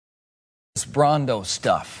Brondo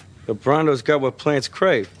stuff? The Brondo's got what plants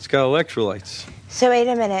crave. It's got electrolytes. So wait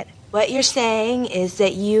a minute. What you're saying is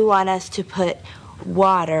that you want us to put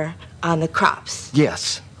water on the crops?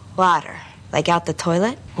 Yes. Water? Like out the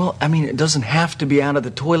toilet? Well, I mean, it doesn't have to be out of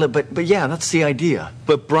the toilet, but yeah, that's the idea.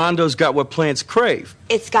 But Brondo's got what plants crave.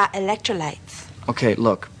 It's got electrolytes. Okay,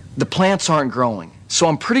 look, the plants aren't growing, so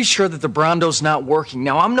I'm pretty sure that the Brondo's not working.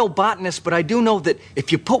 Now, I'm no botanist, but I do know that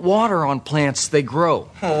if you put water on plants, they grow.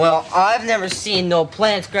 Well, I've never seen no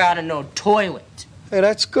plants grow out of no toilet. Hey,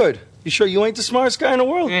 that's good. You sure you ain't the smartest guy in the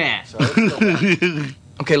world? Yeah.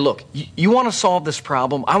 Okay, look, you want to solve this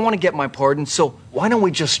problem. I want to get my pardon, so why don't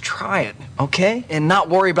we just try it, okay? And not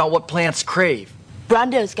worry about what plants crave.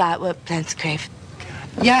 Brondo's got what plants crave.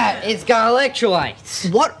 Yeah, it's got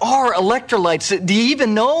electrolytes. What are electrolytes? Do you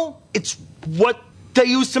even know? It's what they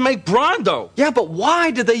use to make Brondo. Yeah, but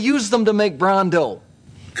why do they use them to make Brondo?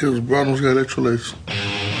 Because Brondo's got electrolytes.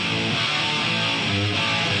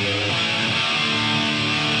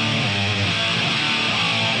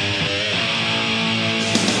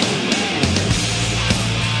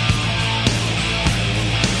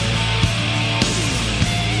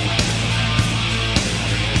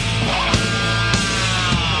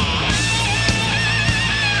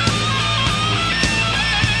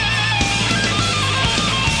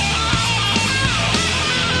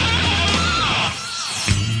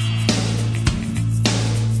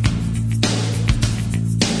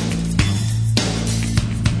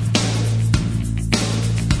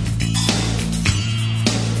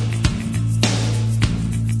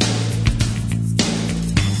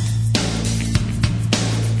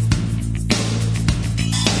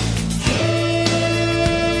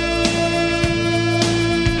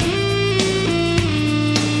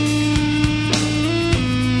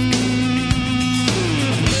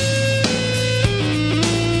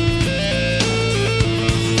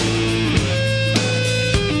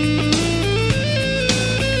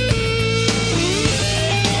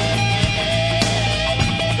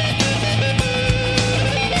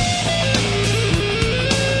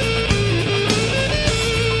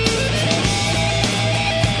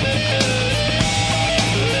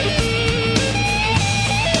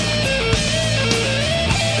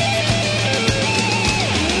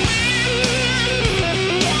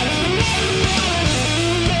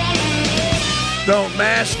 Don't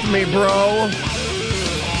mask me, bro.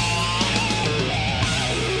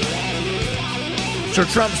 So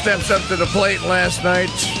Trump steps up to the plate last night.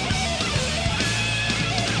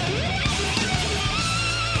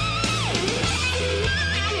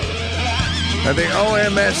 At the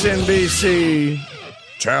OMSNBC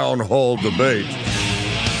town hall debate.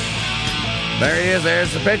 There he is.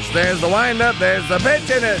 There's the pitch. There's the windup. There's the pitch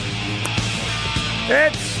in it.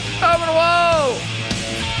 It's over the wall.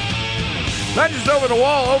 Not just over the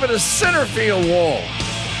wall, over the center field wall.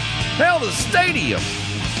 Hell, the stadium.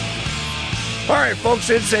 All right, folks,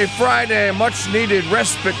 it's a Friday. Much-needed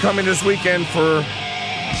respite coming this weekend for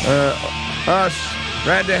us.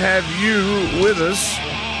 Glad to have you with us.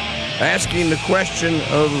 Asking the question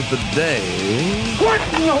of the day. What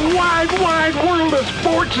in the wide, wide world of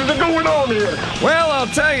sports is going on here? Well, I'll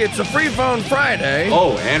tell you, it's a free phone Friday.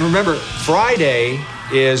 Oh, and remember, Friday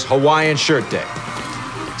is Hawaiian Shirt Day.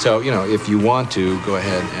 So, you know, if you want to, go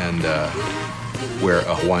ahead and wear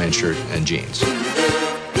a Hawaiian shirt and jeans. Friday.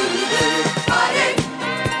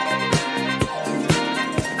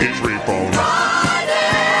 It's free phone.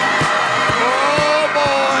 Oh,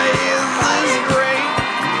 boy, is this great.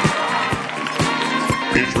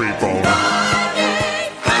 It's free phone.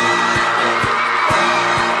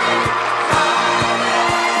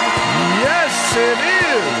 Yes, it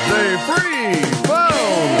is a free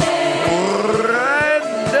phone.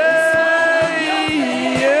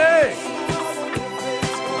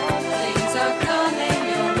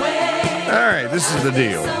 All right, this is the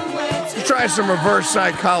deal. Let's try some reverse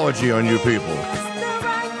psychology on you people.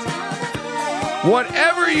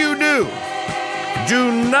 Whatever you do, do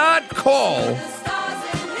not call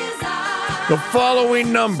the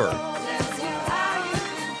following number.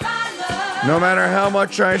 No matter how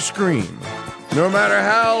much I scream, no matter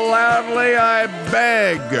how loudly I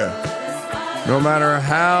beg, no matter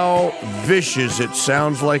how vicious it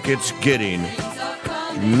sounds like it's getting,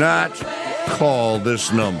 do not call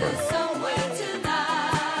this number.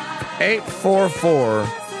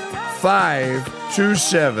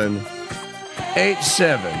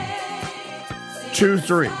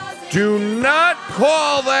 844-527-8723. Do not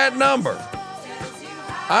call that number.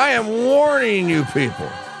 I am warning you people.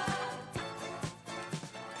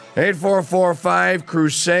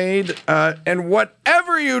 844-5-CRUSADE. And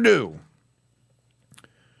whatever you do,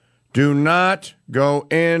 do not go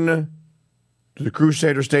in to the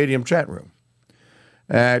Crusader Stadium chat room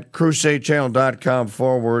at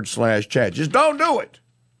crusadechannel.com/chat. Just don't do it.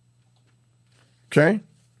 Okay?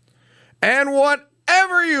 And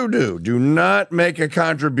whatever you do, do not make a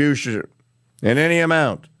contribution in any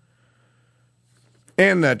amount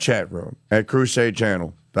in that chat room at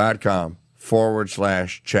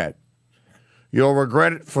crusadechannel.com/chat. You'll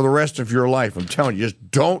regret it for the rest of your life. I'm telling you, just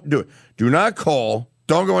don't do it. Do not call,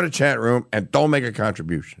 don't go in the chat room, and don't make a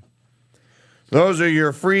contribution. Those are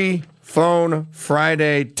your free phone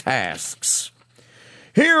Friday tasks.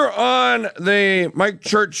 Here on the Mike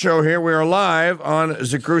Church Show here, we are live on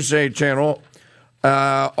the Crusade Channel.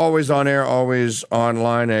 Always on air, always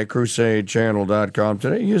online at crusadechannel.com.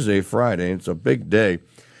 Today is a Friday. It's a big day.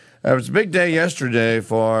 It was a big day yesterday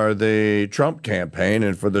for the Trump campaign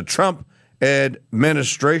and for the Trump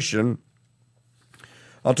administration.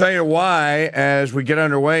 I'll tell you why as we get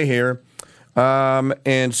underway here.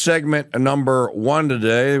 In segment number 1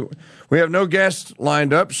 today, we have no guests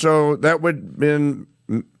lined up, so it would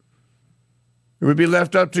be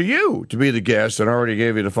left up to you to be the guest, and I already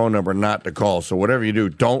gave you the phone number not to call. So whatever you do,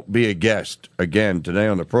 don't be a guest again today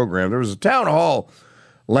on the program. There was a town hall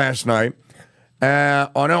last night on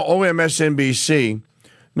OMSNBC.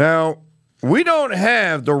 Now, we don't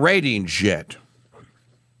have the ratings yet,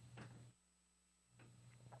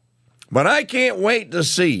 but I can't wait to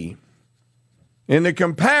see in the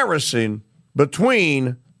comparison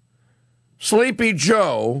between Sleepy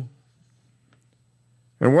Joe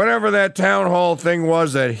and whatever that town hall thing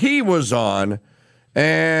was that he was on,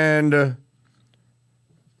 and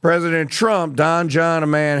President Trump, Don John of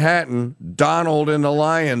Manhattan, Donald in the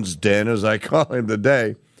lion's den, as I call him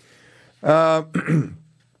today, to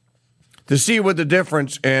see what the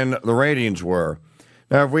difference in the ratings were.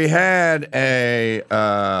 Now, if we had the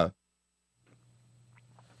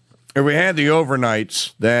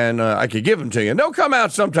overnights, then I could give them to you. And they'll come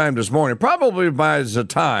out sometime this morning. Probably by the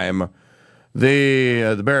time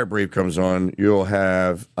the Barrett Brief comes on, you'll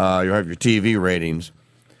have your TV ratings.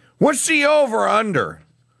 What's the over/under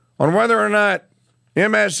on whether or not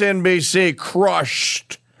MSNBC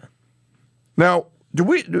crushed? Now, do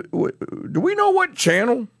we know what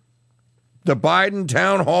channel the Biden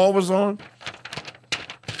town hall was on?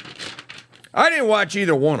 I didn't watch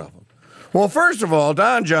either one of them. Well, first of all,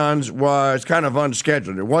 Don John's was kind of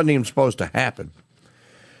unscheduled. It wasn't even supposed to happen.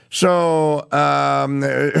 So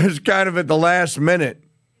it was kind of at the last minute.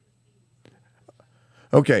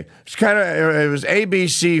 Okay, it was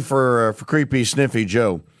ABC for Creepy Sniffy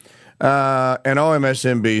Joe and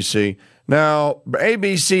OMSNBC. Now,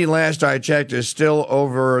 ABC, last I checked, is still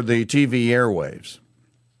over the TV airwaves.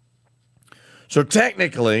 So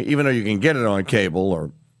technically, even though you can get it on cable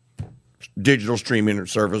or digital streaming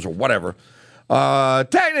service or whatever,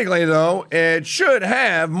 technically, though, it should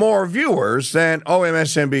have more viewers than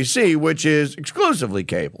OMSNBC, which is exclusively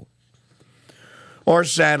cable or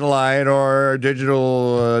satellite or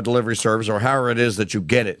digital delivery service or however it is that you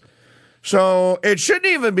get it. So it shouldn't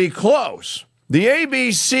even be close. The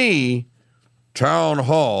ABC town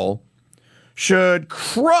hall should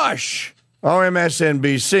crush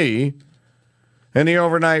OMSNBC in the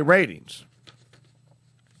overnight ratings.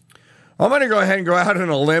 I'm going to go ahead and go out on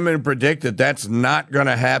a limb and predict that that's not going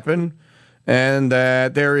to happen and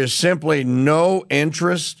that there is simply no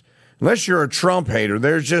interest, unless you're a Trump hater,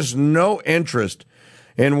 there's just no interest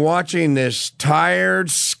in watching this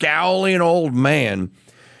tired, scowling old man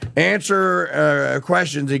answer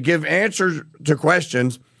questions and give answers to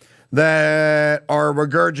questions that are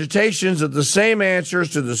regurgitations of the same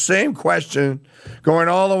answers to the same question going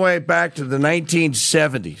all the way back to the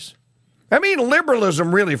 1970s. I mean,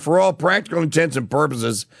 liberalism, really, for all practical intents and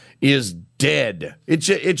purposes, is dead. It's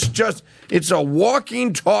a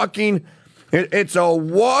walking, talking, it's a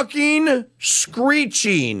walking,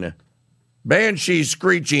 screeching, banshee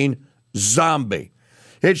screeching zombie.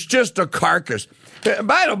 It's just a carcass.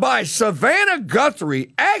 By the by, Savannah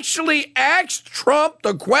Guthrie actually asked Trump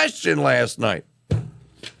the question last night. I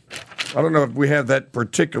don't know if we have that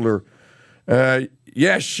particular.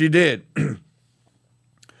 Yes, she did.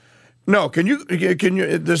 No, can you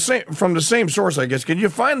from the same source, I guess, can you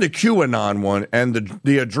find the QAnon one and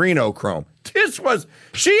the adrenochrome?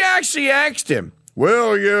 She actually asked him,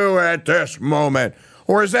 will you at this moment,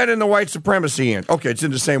 or is that in the white supremacy end? Okay, it's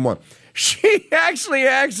in the same one. She actually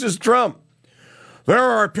asks Trump, there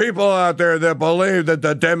are people out there that believe that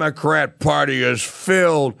the Democrat Party is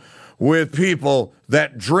filled with people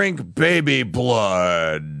that drink baby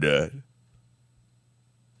blood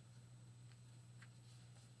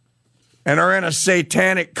and are in a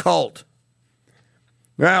satanic cult.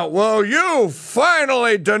 Now, will you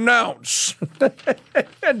finally denounce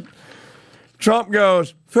Trump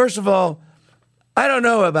goes, first of all, I don't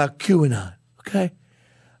know about QAnon, okay?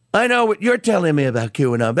 I know what you're telling me about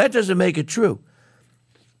QAnon. That doesn't make it true.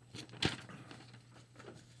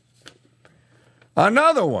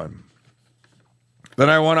 Another one that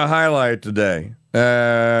I want to highlight today.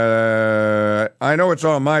 I know it's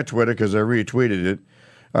on my Twitter because I retweeted it.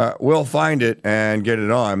 We'll find it and get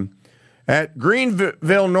it on. At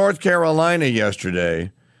Greenville, North Carolina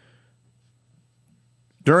yesterday,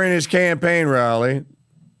 during his campaign rally,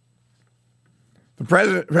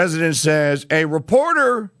 the president says, a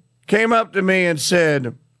reporter came up to me and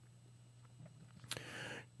said,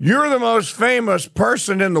 you're the most famous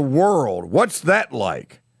person in the world. What's that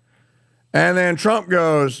like? And then Trump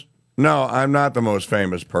goes, no, I'm not the most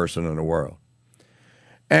famous person in the world.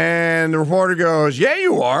 And the reporter goes, yeah,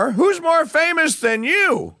 you are. Who's more famous than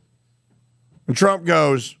you? And Trump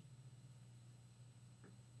goes,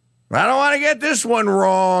 I don't want to get this one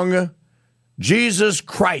wrong. Jesus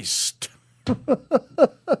Christ.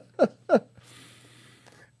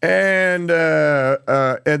 And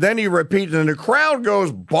then he repeats, and the crowd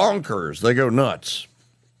goes bonkers. They go nuts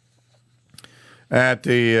at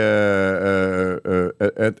the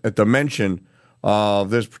mention of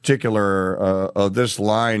this particular of this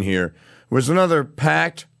line here. It was another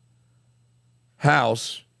packed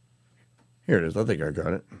house. Here it is. I think I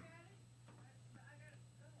got it.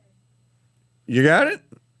 You got it?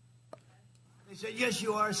 They said, yes,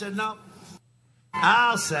 you are. I said, no.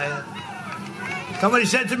 I'll say it. Somebody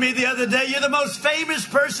said to me the other day, you're the most famous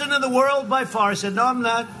person in the world by far. I said, no, I'm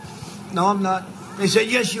not. No, I'm not. They said,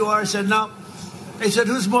 yes, you are. I said, no. They said,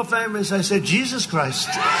 who's more famous? I said, Jesus Christ.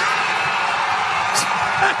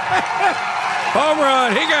 Home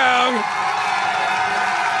run. He gone.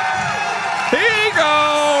 He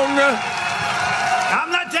gone.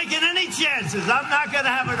 I'm not taking any chances. I'm not going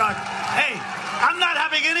to have an argument. Hey, I'm not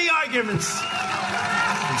having any arguments.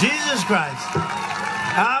 Jesus Christ.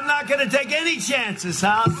 I'm not going to take any chances.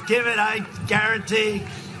 I'll give it, I guarantee.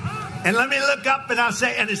 And let me look up and I'll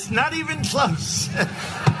say, and it's not even close.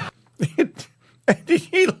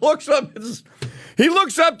 He looks up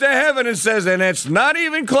to heaven and says, and it's not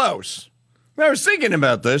even close. I was thinking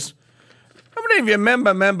about this. How many of you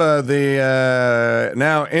remember the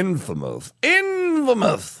now infamous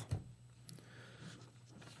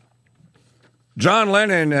John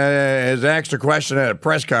Lennon has asked a question at a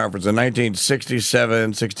press conference in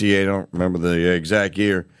 1967, 68, I don't remember the exact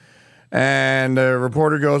year. And the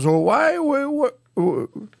reporter goes, well, why do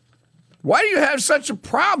you have such a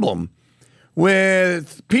problem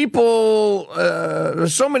with people,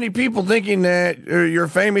 so many people thinking that you're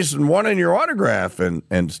famous and wanting your autograph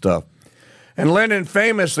and stuff? And Lennon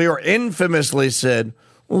famously or infamously said,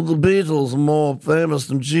 well, the Beatles are more famous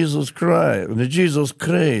than Jesus Christ.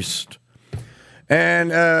 And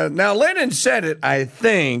now Lennon said it, I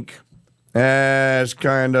think, as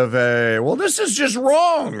kind of a, well, this is just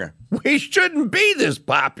wrong. We shouldn't be this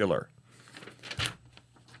popular.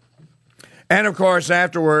 And, of course,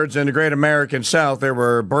 afterwards in the great American South, there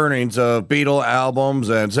were burnings of Beatle albums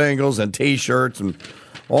and singles and T-shirts and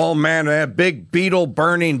all manner of big Beatle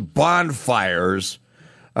burning bonfires.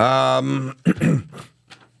 So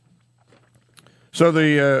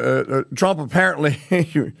the Trump apparently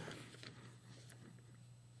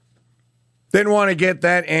didn't want to get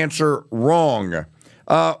that answer wrong.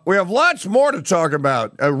 We have lots more to talk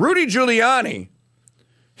about. Rudy Giuliani,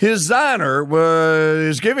 his honor,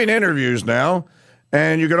 is giving interviews now,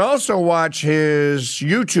 and you can also watch his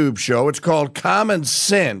YouTube show. It's called Common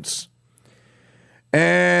Sense.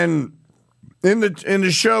 And in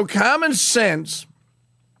the show Common Sense,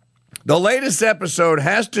 the latest episode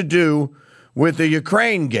has to do with the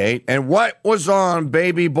Ukraine gate and what was on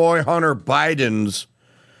baby boy Hunter Biden's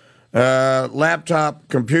laptop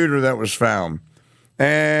computer that was found.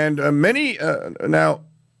 And now,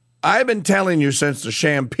 I've been telling you since the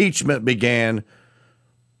shampeachment began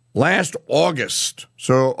last August,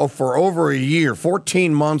 so for over a year,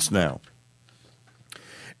 14 months now,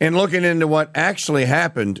 and looking into what actually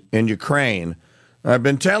happened in Ukraine, I've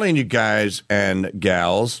been telling you guys and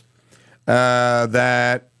gals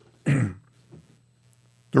that the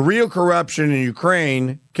real corruption in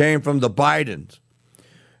Ukraine came from the Bidens.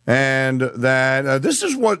 And that this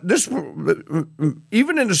is what this,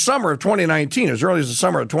 even in the summer of 2019, as early as the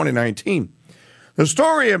summer of 2019, the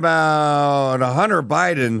story about Hunter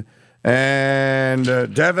Biden and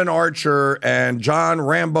Devin Archer and John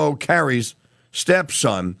Rambo Kerry's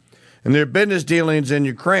stepson and their business dealings in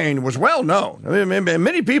Ukraine was well known. I mean,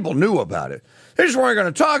 many people knew about it. They just weren't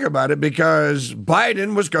going to talk about it because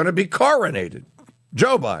Biden was going to be coronated,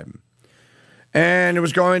 Joe Biden, and it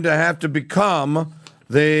was going to have to become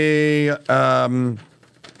the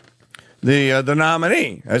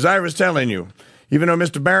nominee, as I was telling you. Even though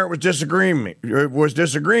Mr. Barrett was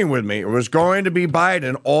disagreeing with me, it was going to be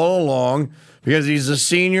Biden all along because he's a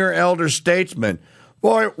senior elder statesman.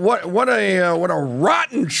 Boy, what a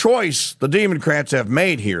rotten choice the Democrats have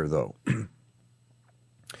made here, though.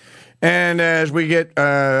 And as we get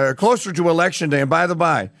closer to Election Day, and by the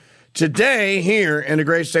by, today here in the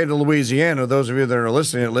great state of Louisiana, those of you that are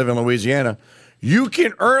listening that live in Louisiana, you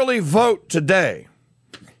can early vote today.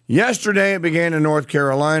 Yesterday, it began in North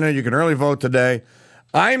Carolina. You can early vote today.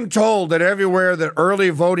 I'm told that everywhere that early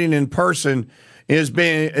voting in person is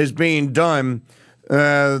being done,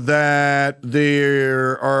 that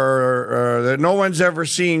that no one's ever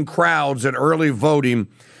seen crowds at early voting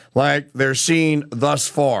like they're seeing thus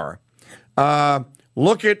far.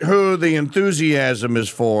 Look at who the enthusiasm is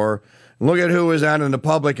for. Look at who is out in the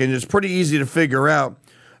public, and it's pretty easy to figure out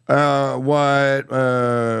what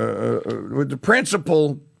the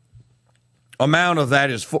principal amount of that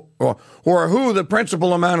is for, or who the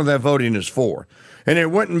principal amount of that voting is for. And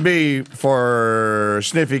it wouldn't be for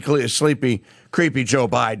sniffy, sleepy, creepy Joe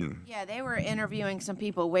Biden. Yeah, they were interviewing some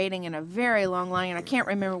people waiting in a very long line, and I can't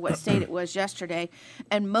remember what state it was yesterday.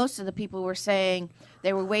 And most of the people were saying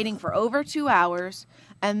they were waiting for over 2 hours,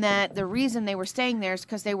 and that the reason they were staying there is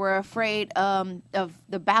because they were afraid of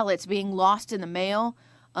the ballots being lost in the mail.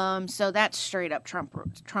 So that's straight up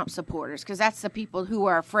Trump supporters, because that's the people who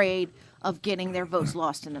are afraid of getting their votes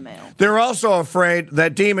lost in the mail. They're also afraid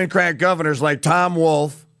that Democrat governors like Tom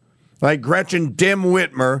Wolf, like Gretchen Dim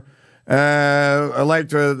Whitmer, like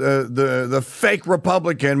the fake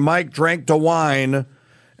Republican Mike Drank to Wine,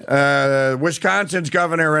 Wisconsin's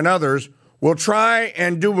governor, and others will try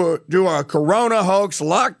and do a Corona hoax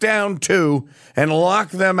lockdown 2 and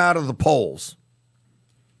lock them out of the polls.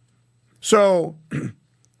 So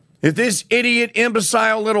if this idiot,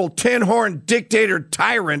 imbecile, little tin-horn dictator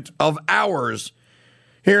tyrant of ours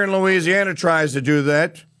here in Louisiana tries to do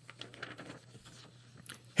that,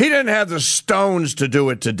 he didn't have the stones to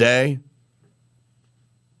do it today.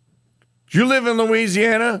 If you live in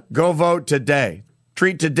Louisiana, go vote today.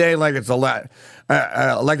 Treat today like it's election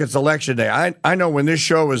day. I know when this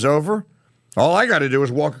show is over, all I got to do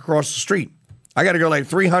is walk across the street. I got to go like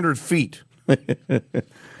 300 feet. I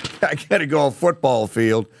got to go a football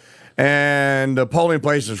field. And the polling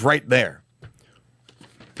place is right there.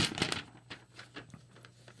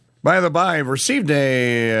 By the by, I've received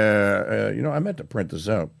I meant to print this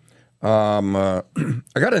out. I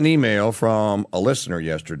got an email from a listener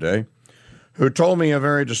yesterday who told me a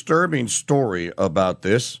very disturbing story about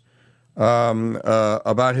this,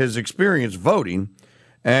 about his experience voting,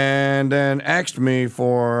 and then asked me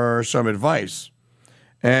for some advice.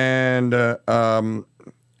 And I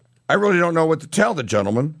really don't know what to tell the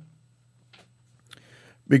gentleman,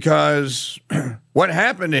 because what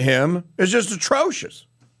happened to him is just atrocious.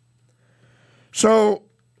 So,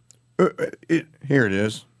 here it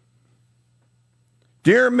is.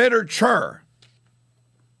 Dear Mitter Chur,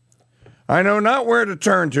 I know not where to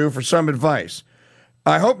turn to for some advice.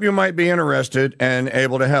 I hope you might be interested and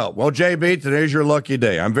able to help. Well, JB, today's your lucky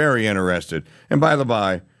day. I'm very interested. And by the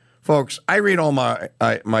by, folks, I read all my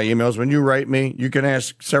emails. When you write me, you can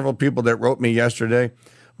ask several people that wrote me yesterday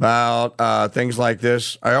about things like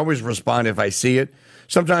this. I always respond if I see it.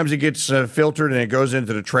 Sometimes it gets filtered and it goes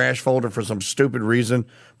into the trash folder for some stupid reason,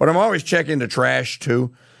 but I'm always checking the trash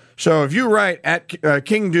too. So if you write at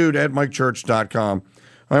kingdude@mikechurch.com,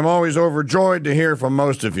 I'm always overjoyed to hear from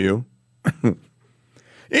most of you.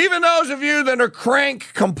 Even those of you that are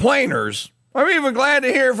crank complainers, I'm even glad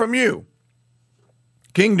to hear from you.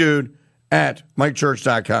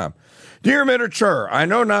 kingdude@mikechurch.com. Dear Mitter, I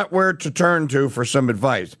know not where to turn to for some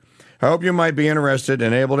advice. I hope you might be interested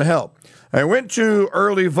and able to help. I went to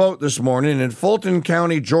early vote this morning in Fulton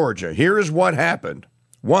County, Georgia. Here is what happened.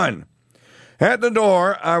 1, at the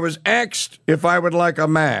door, I was asked if I would like a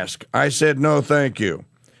mask. I said no, thank you.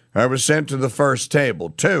 I was sent to the first table.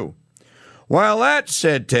 2, while at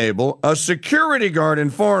said table, a security guard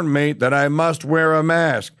informed me that I must wear a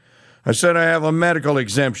mask. I said I have a medical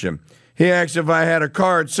exemption. He asked if I had a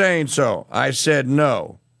card saying so. I said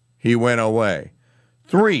no. He went away.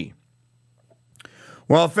 3,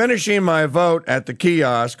 while finishing my vote at the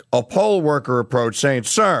kiosk, a poll worker approached saying,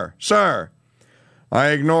 Sir. I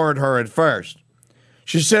ignored her at first.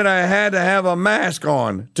 She said I had to have a mask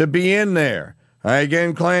on to be in there. I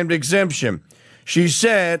again claimed exemption. She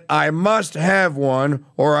said I must have one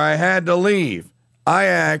or I had to leave. I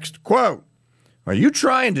asked, quote, are you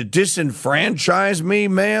trying to disenfranchise me,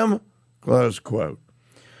 ma'am? Close quote.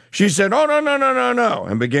 She said, oh, no,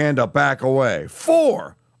 and began to back away.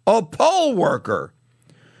 4, a poll worker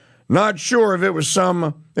not sure if it was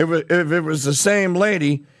if it was the same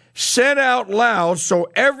lady, said out loud so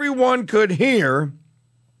everyone could hear.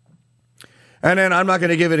 And then I'm not going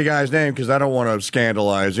to give you the guy's name because I don't want to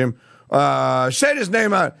scandalize him. Said his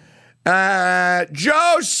name out.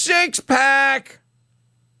 Joe Sixpack.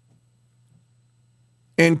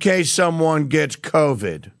 In case someone gets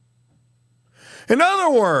COVID. In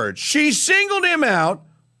other words, she singled him out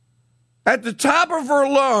at the top of her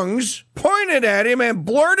lungs, pointed at him, and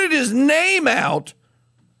blurted his name out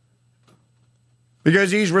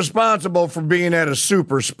because he's responsible for being at a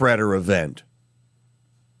super spreader event.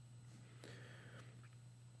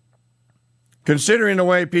 Considering the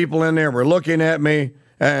way people in there were looking at me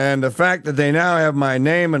and the fact that they now have my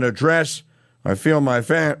name and address, I feel my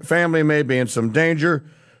family may be in some danger.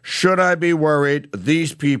 Should I be worried?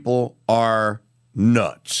 These people are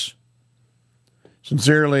nuts.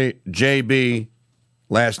 Sincerely, JB,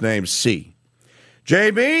 last name C.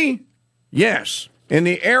 JB, yes, in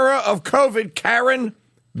the era of COVID, Karen,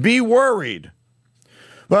 be worried.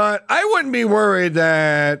 But I wouldn't be worried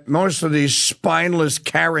that most of these spineless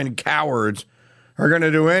Karen cowards are going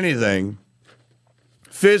to do anything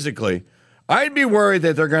physically. I'd be worried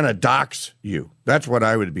that they're going to dox you. That's what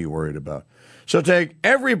I would be worried about. So take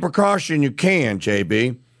every precaution you can,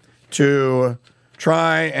 JB, to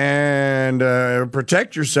try and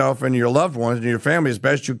protect yourself and your loved ones and your family as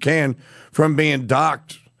best you can from being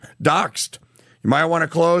doxed. You might want to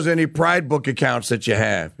close any Pride Book accounts that you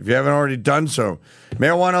have, if you haven't already done so. You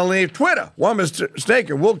may want to leave Twitter. One mistake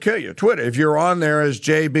and we'll kill you. Twitter, if you're on there as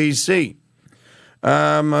JBC.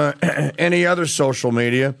 Any other social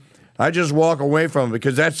media, I just walk away from it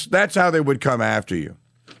because that's how they would come after you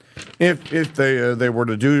if they were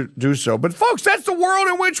to do so. But folks, that's the world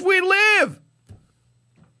in which we live.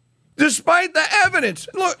 Despite the evidence,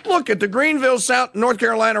 look at the Greenville, North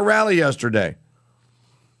Carolina rally yesterday.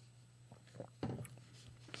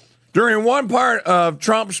 During one part of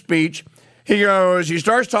Trump's speech, he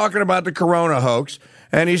starts talking about the corona hoax.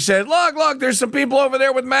 And he said, look, there's some people over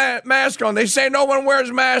there with masks on. They say no one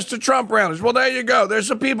wears masks to Trump rallies. Well, there you go. There's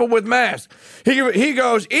some people with masks. He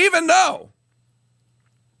goes, even though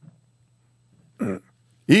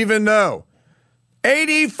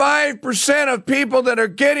 85% of people that are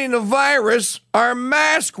getting the virus are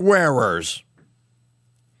mask wearers.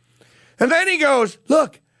 And then he goes,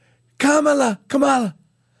 look, Kamala,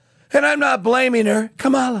 and I'm not blaming her,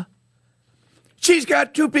 Kamala. She's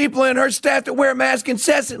got 2 people in her staff that wear masks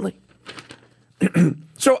incessantly.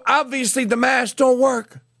 So obviously the masks don't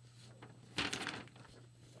work.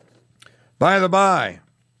 By the by,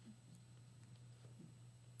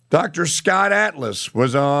 Dr. Scott Atlas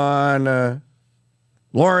was on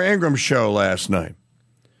Laura Ingram's show last night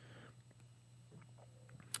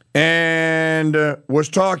and was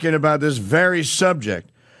talking about this very subject.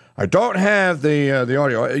 I don't have the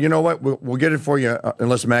audio. You know what? We'll get it for you,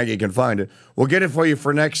 unless Maggie can find it. We'll get it for you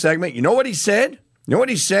for next segment. You know what he said?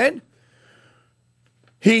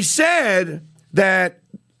 He said that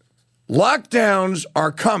lockdowns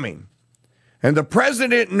are coming, and the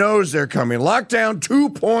president knows they're coming. Lockdown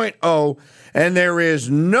 2.0, and there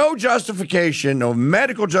is no justification, no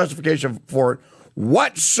medical justification for it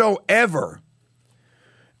whatsoever.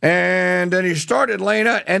 And then he started laying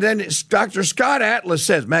out, and then Dr. Scott Atlas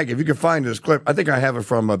says, Maggie, if you can find this clip, I think I have it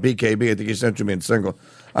from BKB. I think he sent it to me in single.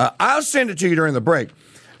 I'll send it to you during the break.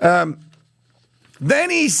 Then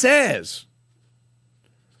he says,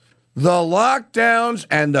 the lockdowns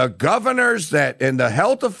and the governors and the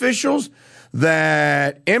health officials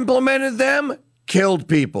that implemented them killed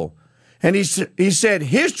people. And he said,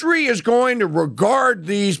 history is going to regard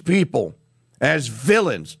these people as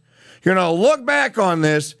villains. You're going to look back on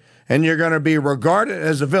this, and you're going to be regarded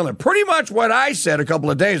as a villain. Pretty much what I said a couple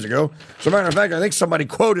of days ago. As a matter of fact, I think somebody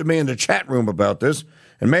quoted me in the chat room about this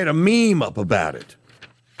and made a meme up about it.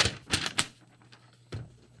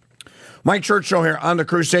 Mike Church Show here on the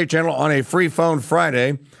Crusade Channel on a free phone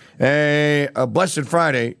Friday. A blessed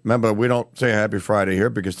Friday. Remember, we don't say Happy Friday here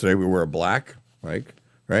because today we wear black, right?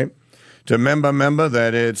 To remember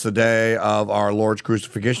that it's the day of our Lord's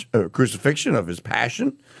crucifixion of his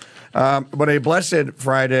passion. But a blessed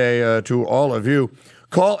Friday to all of you.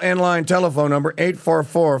 Call in-line telephone number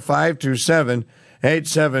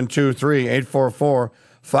 844-527-8723,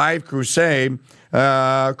 844-5-CRUSADE.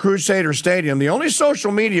 Crusader Stadium, the only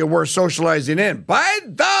social media we're socializing in. By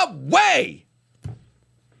the way,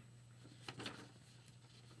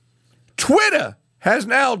 Twitter has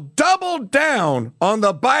now doubled down on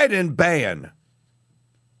the Biden ban.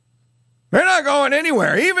 They're not going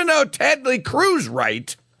anywhere, even though Ted Lee Cruz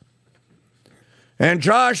right. And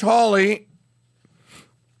Josh Hawley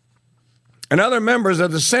and other members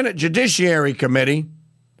of the Senate Judiciary Committee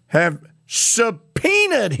have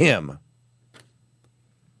subpoenaed him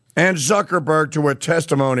and Zuckerberg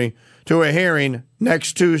to a hearing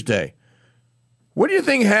next Tuesday. What do you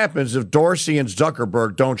think happens if Dorsey and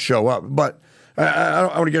Zuckerberg don't show up? But I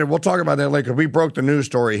want to get it. We'll talk about that later. We broke the news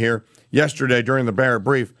story here yesterday during the Barrett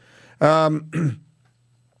Brief.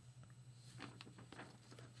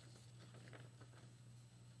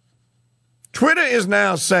 Twitter is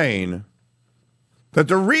now saying that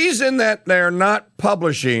the reason that they're not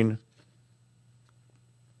publishing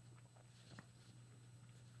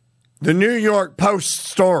the New York Post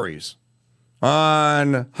stories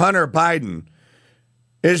on Hunter Biden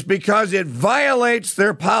is because it violates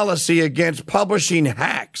their policy against publishing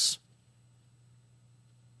hacks.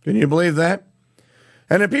 Can you believe that?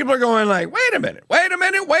 And then people are going like, wait a minute.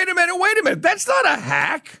 That's not a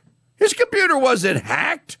hack. His computer wasn't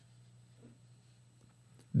hacked.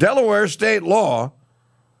 Delaware state law.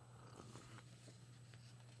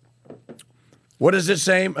 What does it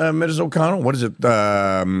say, Ms. O'Connell? What is it?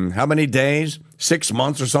 How many days? 6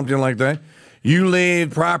 months or something like that? You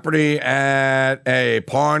leave property at a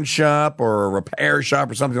pawn shop or a repair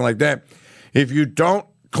shop or something like that. If you don't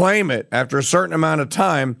claim it after a certain amount of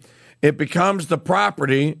time, it becomes the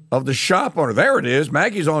property of the shop owner. There it is.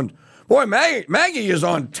 Maggie's on. Boy, Maggie is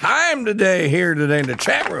on time today in the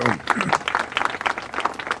chat room.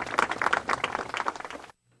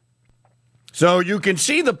 So you can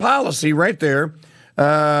see the policy right there.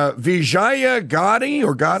 Vijaya Gotti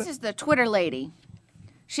or Gotti? This is the Twitter lady.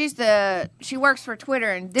 She works for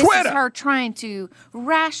Twitter, and this Twitter. is her trying to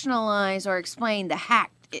rationalize or explain the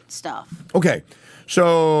hacked stuff. Okay,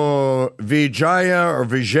 so Vijaya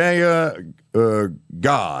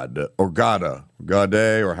God or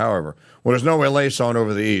Gade or however. Well, there's no LA on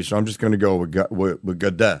over the E, so I'm just going to go with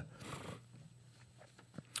Gade.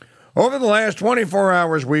 Over the last 24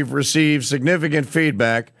 hours, we've received significant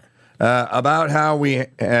feedback about how we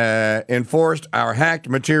enforced our hacked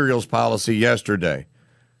materials policy yesterday.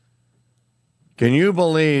 Can you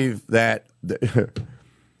believe that?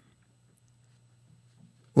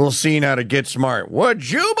 We'll see now to get smart. Would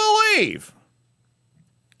you believe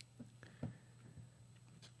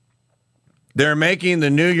they're making the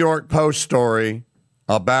New York Post story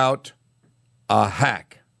about a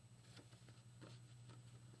hack?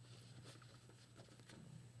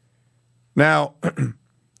 Now,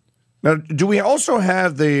 do we also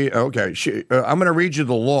have the, okay, I'm going to read you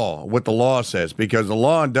the law, what the law says, because the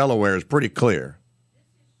law in Delaware is pretty clear. This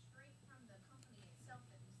is straight from the company itself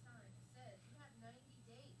that we signed. It says you have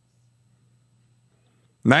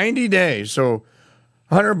 90 days. 90 days. So,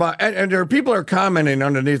 Hunter Biden, and there are people are commenting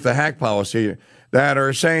underneath the hack policy that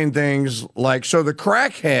are saying things like, so the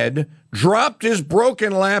crackhead dropped his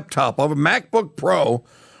broken laptop of a MacBook Pro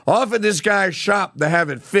off at this guy's shop to have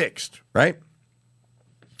it fixed, right?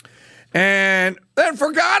 And then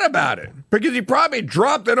forgot about it because he probably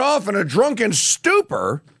dropped it off in a drunken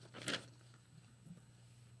stupor.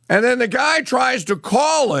 And then the guy tries to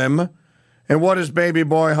call him, and what does baby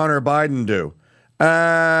boy Hunter Biden do?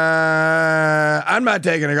 I'm not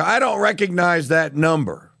taking it. I don't recognize that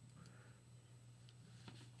number.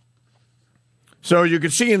 So you can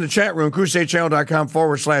see in the chat room,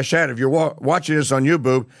 crusadechannel.com/chat. If you're watching this on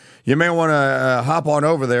YouTube, you may want to hop on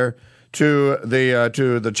over there to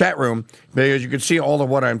the chat room because you can see all of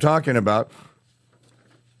what I'm talking about.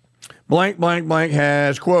 Blank, blank, blank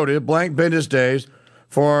has quoted blank business days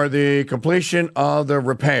for the completion of the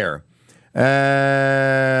repair.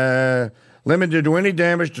 Limited to any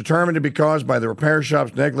damage determined to be caused by the repair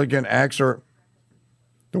shop's negligent acts or...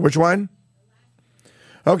 Which one?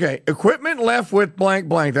 Okay, equipment left with blank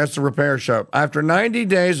blank, that's the repair shop, after 90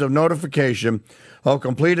 days of notification of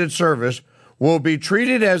completed service will be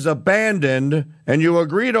treated as abandoned and you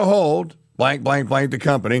agree to hold blank blank blank the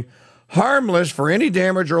company harmless for any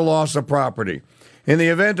damage or loss of property. In the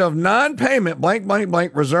event of non-payment, blank blank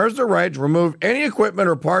blank reserves the right to remove any equipment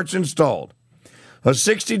or parts installed. A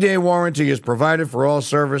 60-day warranty is provided for all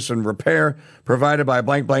service and repair provided by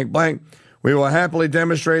blank blank blank. We will happily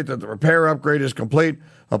demonstrate that the repair upgrade is complete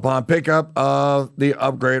upon pickup of the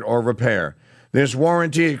upgrade or repair. This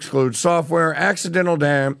warranty excludes software, accidental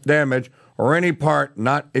damage, or any part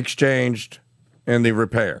not exchanged in the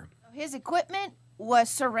repair. His equipment was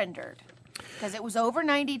surrendered because it was over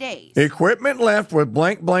 90 days. Equipment left with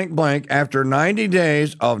blank, blank, blank after 90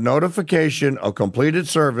 days of notification of completed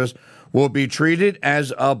service will be treated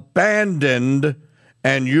as abandoned,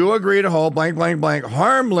 and you agree to hold blank, blank, blank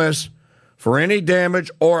harmless for any damage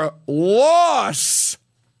or loss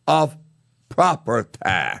of property.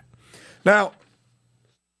 Now,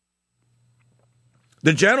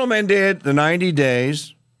 The gentleman did the 90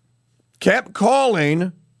 days, kept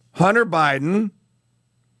calling Hunter Biden,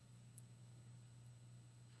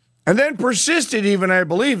 and then persisted, even, I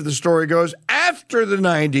believe the story goes, after the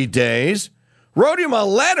 90 days, wrote him a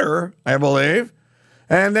letter, I believe,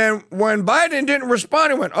 and then when Biden didn't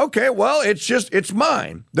respond, he went, okay, well, it's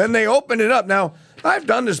mine. Then they opened it up. Now, I've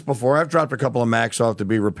done this before. I've dropped a couple of Macs off to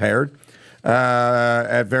be repaired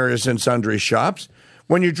at various and sundry shops.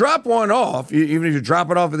 When you drop one off, even if you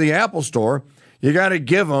drop it off at the Apple Store, you got to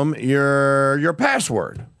give them your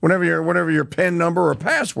password, whatever your PIN number or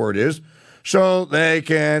password is, so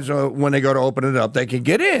when they go to open it up, they can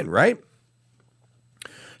get in, right?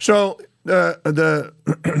 So the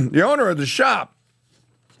owner of the shop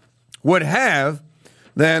would have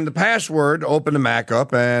then the password to open the Mac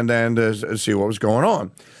up and then to see what was going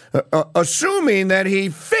on, assuming that he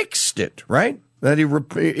fixed it, right? That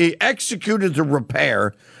he executed the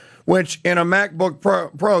repair, which in a MacBook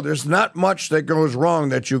Pro, there's not much that goes wrong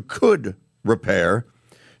that you could repair.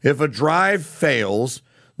 If a drive fails,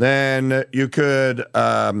 then you could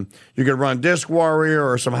run Disk Warrior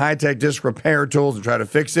or some high-tech disk repair tools and try to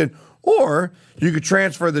fix it, or you could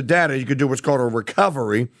transfer the data. You could do what's called a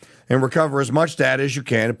recovery and recover as much data as you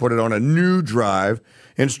can and put it on a new drive,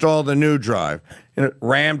 install the new drive.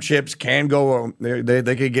 RAM chips can go,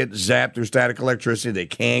 they could get zapped through static electricity. They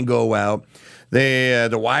can go out. The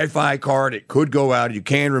Wi-Fi card, it could go out. You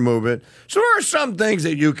can remove it. So there are some things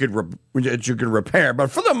that you could repair, but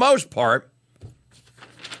for the most part,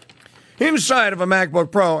 inside of a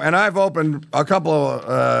MacBook Pro, and I've opened a couple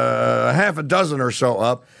of half a dozen or so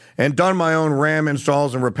up and done my own RAM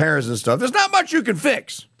installs and repairs and stuff. There's not much you can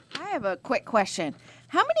fix. I have a quick question.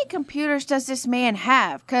 How many computers does this man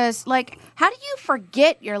have? Because, how do you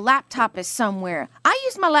forget your laptop is somewhere? I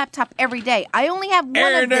use my laptop every day. I only have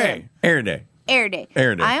one of them. Every day.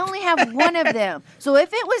 I only have one of them. So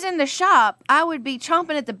if it was in the shop, I would be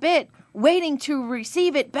chomping at the bit, waiting to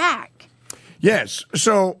receive it back. Yes.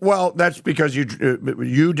 So, well, that's because you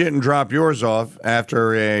didn't drop yours off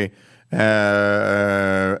after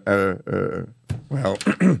after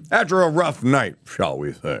a rough night, shall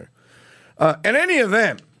we say. In any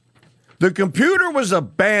event, the computer was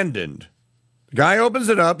abandoned. The guy opens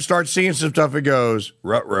it up, starts seeing some stuff, and goes,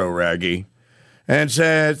 "Ruh-roh, Raggy," and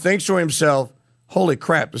thinks to himself, holy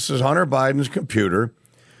crap, this is Hunter Biden's computer.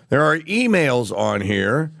 There are emails on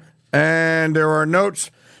here, and there are notes.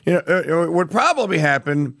 What probably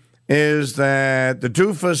happened is that the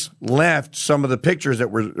doofus left some of the pictures that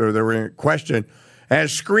were in question as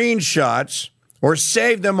screenshots or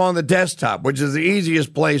saved them on the desktop, which is the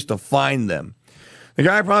easiest place to find them. The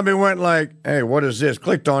guy probably went like, hey, what is this?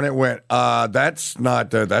 Clicked on it, went, that's not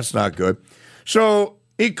good. So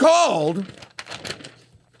he called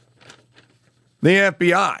the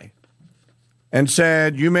FBI and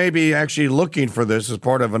said, you may be actually looking for this as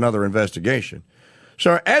part of another investigation.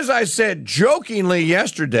 So as I said jokingly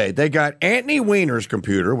yesterday, they got Anthony Weiner's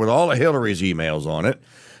computer with all of Hillary's emails on it.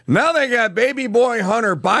 Now they got baby boy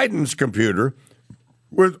Hunter Biden's computer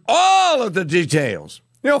with all of the details.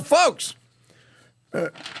 Folks,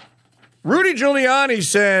 Rudy Giuliani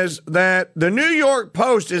says that the New York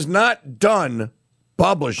Post is not done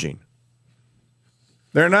publishing.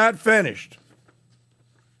 They're not finished.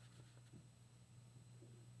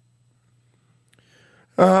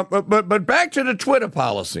 But back to the Twitter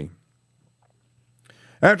policy.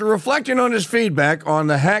 After reflecting on his feedback on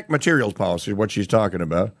the hack materials policy, what she's talking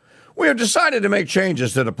about, we have decided to make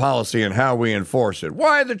changes to the policy and how we enforce it.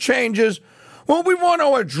 Why the changes? Well, we want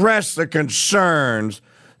to address the concerns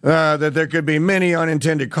that there could be many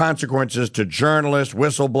unintended consequences to journalists,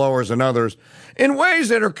 whistleblowers, and others in ways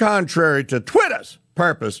that are contrary to Twitter's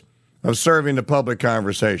purpose of serving the public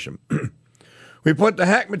conversation. We put the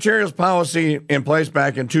hack materials policy in place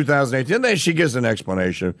back in 2018. Then she gives an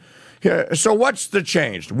explanation. So what's the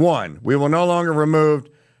change? 1, we will no longer remove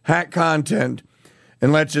hack content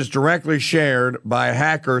unless it's directly shared by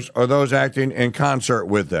hackers or those acting in concert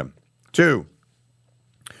with them. 2,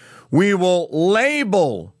 we will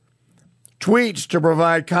label tweets to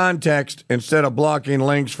provide context instead of blocking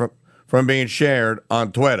links from being shared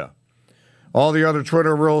on Twitter. All the other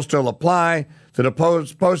Twitter rules still apply to the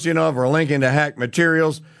posting of or linking to hack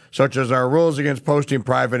materials, such as our rules against posting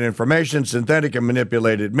private information, synthetic and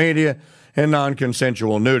manipulated media, and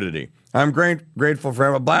non-consensual nudity. I'm grateful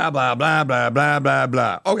for blah, blah, blah, blah, blah, blah,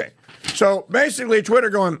 blah. Okay, so basically Twitter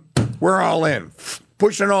going, we're all in,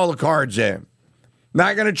 pushing all the cards in.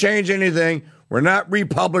 Not going to change anything. We're not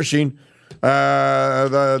republishing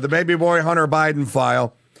the baby boy Hunter Biden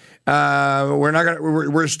file.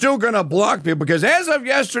 We're still going to block people because as of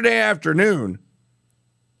yesterday afternoon,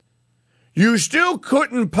 you still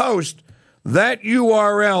couldn't post that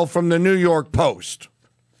URL from the New York Post.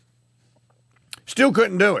 Still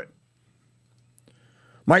couldn't do it.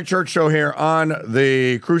 Mike Church Show here on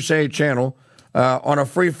the Crusade channel on a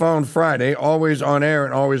free phone Friday, always on air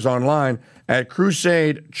and always online at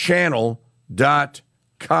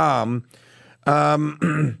crusadechannel.com.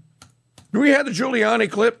 Do we have the Giuliani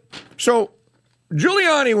clip? So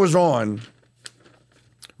Giuliani was on,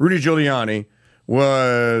 Rudy Giuliani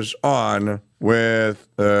was on with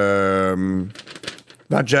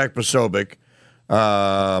not Jack Posobiec,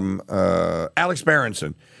 Alex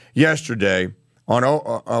Berenson yesterday on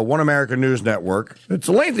One American News Network. It's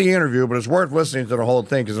a lengthy interview, but it's worth listening to the whole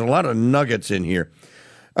thing because there's a lot of nuggets in here.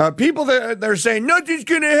 People they're saying, nothing's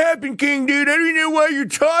going to happen, King Dude. I don't know why you're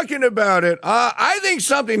talking about it. I think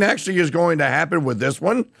something actually is going to happen with this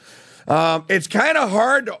one. It's kind of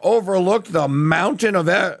hard to overlook the mountain of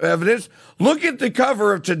evidence. Look at the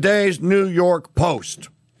cover of today's New York Post.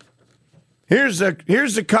 Here's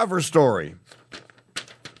the cover story.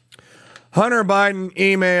 Hunter Biden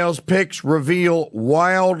emails, pics reveal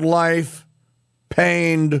wildlife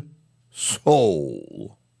pained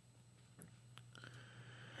soul.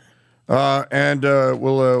 And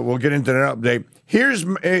we'll get into that update.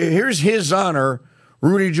 Here's His Honor,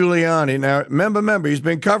 Rudy Giuliani. Now, remember, he's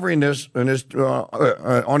been covering this on his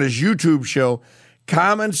YouTube show,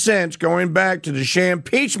 Common Sense, going back to the Sham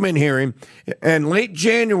impeachment hearing in late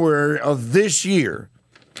January of this year.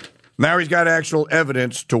 Now he's got actual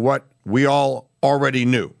evidence to what we all already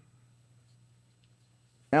knew.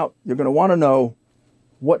 Now, you're going to want to know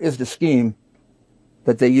what is the scheme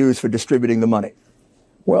that they use for distributing the money.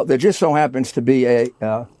 Well, there just so happens to be a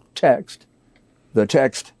text. The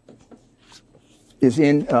text is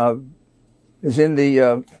in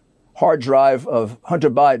the hard drive of Hunter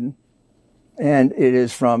Biden, and it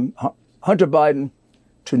is from Hunter Biden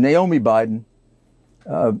to Naomi Biden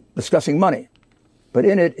discussing money. But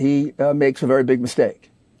in it, he makes a very big mistake.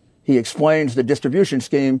 He explains the distribution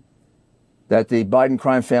scheme that the Biden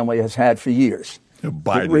crime family has had for years.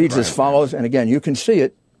 It reads as follows, and again, you can see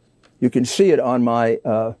it. You can see it on my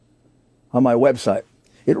website.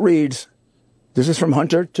 It reads, this is from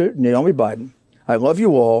Hunter to Naomi Biden. I love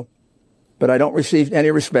you all, but I don't receive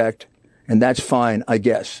any respect, and that's fine, I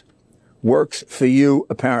guess. Works for you,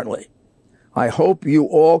 apparently. I hope you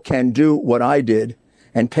all can do what I did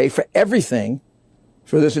and pay for everything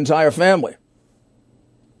for this entire family.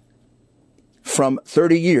 From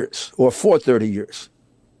 30 years, or for 30 years.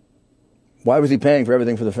 Why was he paying for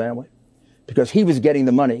everything for the family? Because he was getting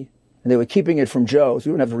the money, and they were keeping it from Joe, so he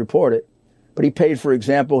wouldn't have to report it. But he paid, for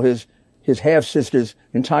example, his half-sister's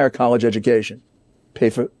entire college education.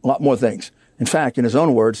 Paid for a lot more things. In fact, in his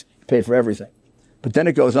own words, he paid for everything. But then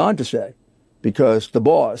it goes on to say, because the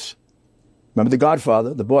boss, remember the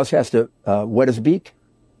Godfather, the boss has to wet his beak.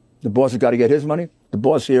 The boss has got to get his money. The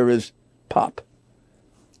boss here is Pop.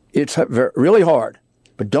 It's really hard,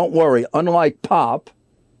 but don't worry. Unlike Pop,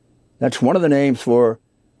 that's one of the names for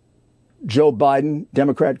Joe Biden,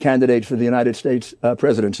 Democrat candidate for the United States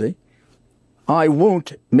presidency. I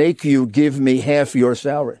won't make you give me half your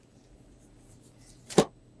salary.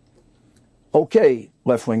 Okay,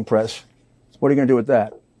 left-wing press. What are you going to do with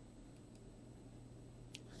that?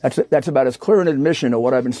 That's about as clear an admission of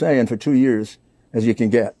what I've been saying for 2 years as you can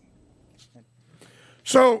get.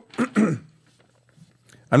 So,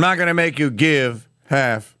 I'm not going to make you give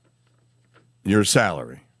half your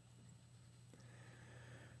salary.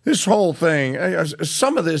 This whole thing,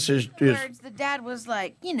 some of this is... Words, the dad was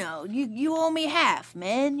like, you owe me half,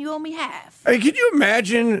 man. You owe me half. Hey, can you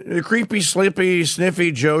imagine the creepy, slippy,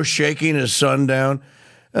 sniffy Joe shaking his son down?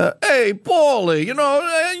 Hey, Paulie, you got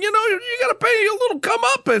to pay a little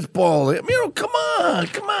comeuppance, Paulie. Come on.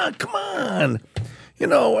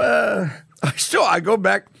 I go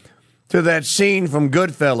back to that scene from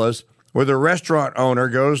Goodfellas where the restaurant owner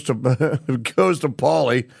goes to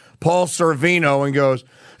Paulie, Paul Sorvino, and goes,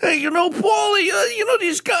 hey, Paulie,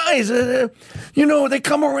 these guys, they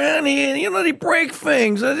come around here, they break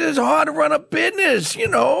things. It's hard to run a business,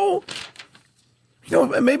 maybe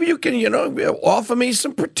you can, offer me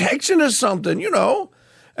some protection or something,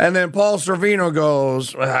 And then Paul Sorvino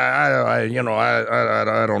goes, I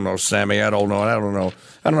don't know, Sammy. I don't know. I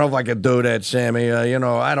don't know if I could do that, Sammy.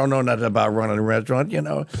 I don't know nothing about running a restaurant.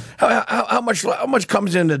 How much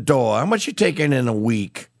comes in the door? How much you taking in a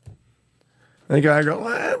week? And the guy goes,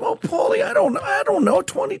 well, Paulie, I don't know,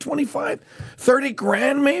 20, 25, 30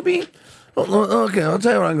 grand maybe? Okay, I'll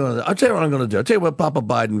tell you what I'm going to do. I'll tell you what Papa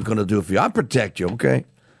Biden's going to do for you. I'll protect you, okay?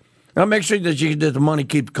 I'll make sure that the money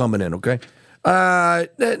keeps coming in, okay?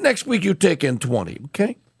 Next week you take in 20,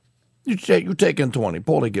 okay? You take in 20.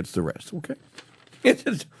 Paulie gets the rest, okay?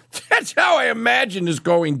 That's how I imagine this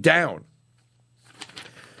going down.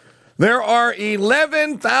 There are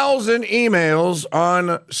 11,000 emails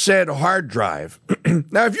on said hard drive.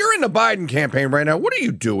 Now, if you're in the Biden campaign right now, what are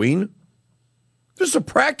you doing? This is a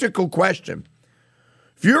practical question.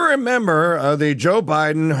 If you remember the Joe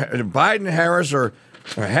Biden-Harris or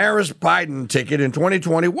Harris-Biden ticket in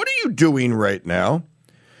 2020, what are you doing right now?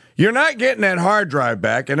 You're not getting that hard drive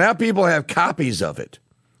back, and now people have copies of it.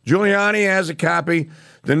 Giuliani has a copy.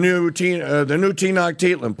 The new Tenoch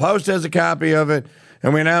Tietlin Post has a copy of it.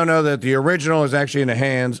 And we now know that the original is actually in the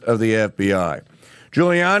hands of the FBI.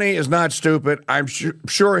 Giuliani is not stupid. I'm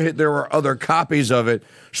sure there were other copies of it.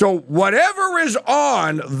 So whatever is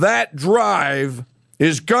on that drive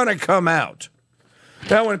is going to come out.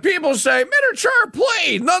 Now, when people say, miniature,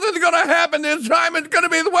 please, nothing's going to happen this time. It's going to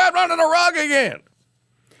be the web under the rug again.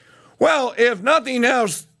 Well, if nothing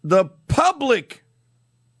else, the public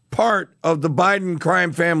part of the Biden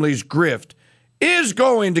crime family's grift is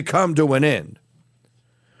going to come to an end.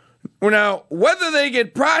 Now, whether they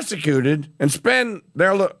get prosecuted and spend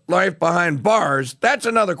their life behind bars, that's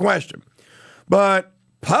another question. But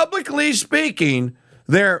publicly speaking,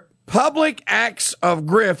 their public acts of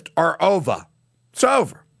grift are over. It's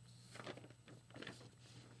over.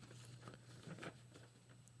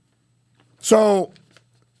 So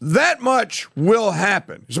that much will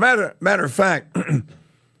happen. As a matter of fact,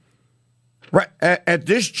 right at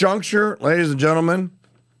this juncture, ladies and gentlemen,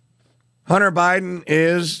 Hunter Biden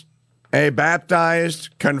is a baptized,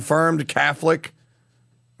 confirmed Catholic.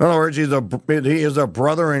 In other words, he is a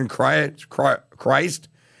brother in Christ.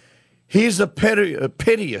 He's a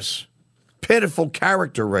piteous, pitiful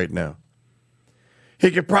character right now.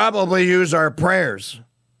 He could probably use our prayers.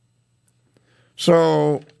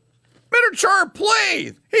 So, miniature,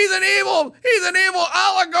 please. He's an evil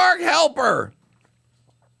oligarch helper.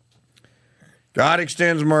 God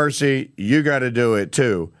extends mercy. You got to do it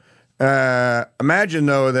too. Imagine,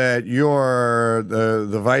 though, that you're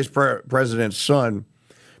the vice president's son,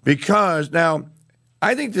 because now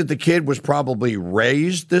I think that the kid was probably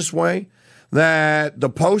raised this way, that the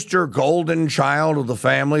poster golden child of the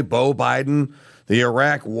family, Beau Biden, the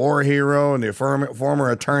Iraq war hero and the former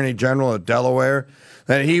attorney general of Delaware,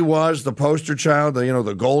 that he was the poster child,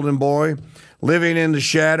 the golden boy, living in the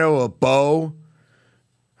shadow of Beau.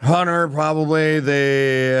 Hunter, probably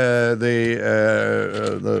the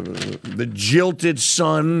jilted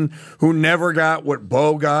son who never got what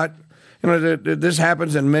Beau got. This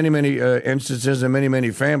happens in many instances in many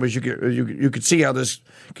families. You could see how this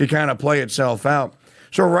could kind of play itself out.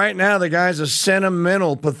 So right now, the guy's a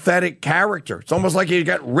sentimental, pathetic character. It's almost like he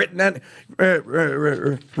got written.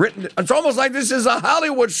 It's almost like this is a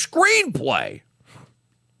Hollywood screenplay.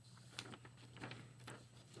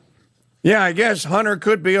 Yeah, I guess Hunter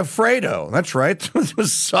could be a Fredo. That's right. The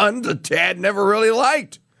son the dad never really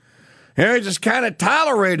liked. He just kind of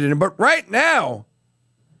tolerated him. But right now,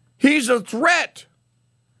 he's a threat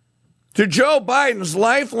to Joe Biden's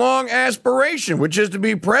lifelong aspiration, which is to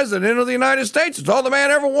be president of the United States. It's all the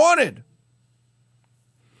man ever wanted.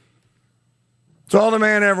 It's all the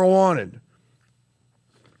man ever wanted.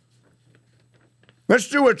 Let's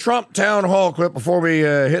do a Trump town hall clip before we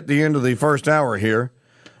hit the end of the first hour here.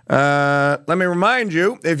 Let me remind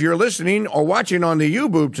you, if you're listening or watching on the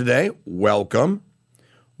YouTube today, welcome.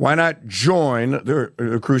 Why not join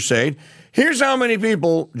the crusade? Here's how many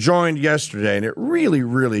people joined yesterday, and it really,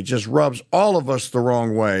 really just rubs all of us the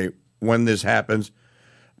wrong way when this happens,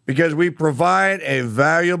 because we provide a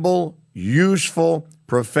valuable, useful,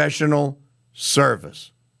 professional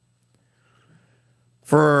service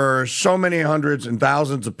for so many hundreds and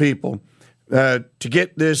thousands of people. To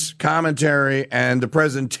get this commentary and the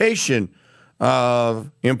presentation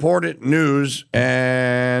of important news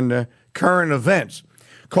and current events.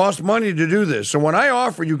 Costs money to do this. So when I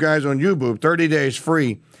offer you guys on YouTube 30 days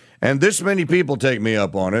free, and this many people take me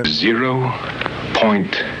up on it.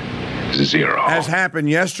 0.0. As happened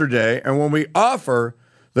yesterday. And when we offer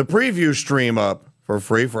the preview stream up for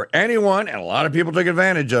free for anyone, and a lot of people took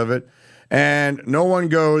advantage of it, and no one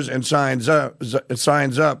goes and signs up,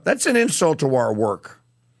 that's an insult to our work.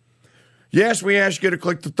 Yes, we ask you to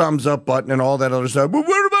click the thumbs up button and all that other stuff, but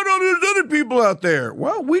what about all those other people out there?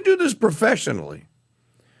 Well, we do this professionally,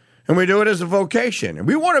 and we do it as a vocation. And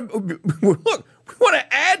we want to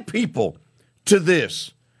add people to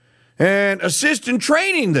this and assist in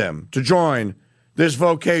training them to join this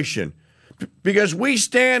vocation, because we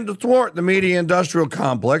stand to thwart the media industrial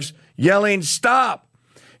complex, yelling, stop.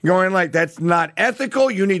 Going like, that's not ethical,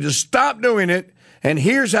 you need to stop doing it, and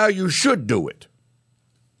here's how you should do it.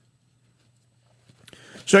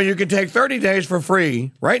 So you can take 30 days for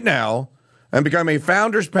free right now and become a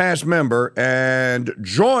Founders Pass member and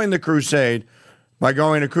join the crusade by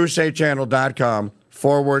going to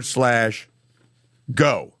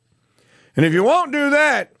crusadechannel.com/go. And if you won't do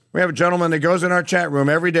that, we have a gentleman that goes in our chat room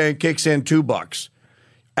every day and kicks in $2.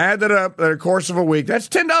 Add that up in the course of a week. That's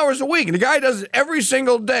 $10 a week. And the guy does it every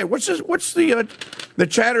single day. What's the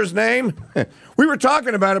chatter's name? We were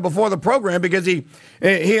talking about it before the program because he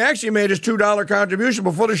actually made his $2 contribution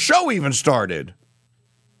before the show even started.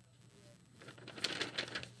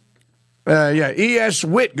 E.S.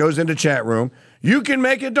 Witt goes into chat room. You can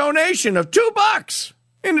make a donation of $2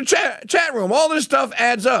 in the chat room. All this stuff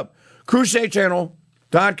adds up.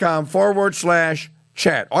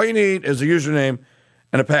 crusadechannel.com/chat. All you need is a username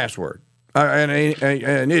and a password, and a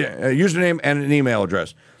username and an email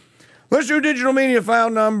address. Let's do digital media file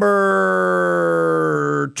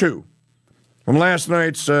number 2 from last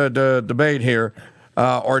night's debate here,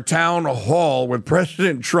 or town hall with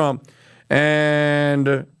President Trump.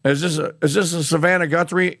 And is this a Savannah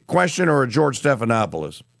Guthrie question or a George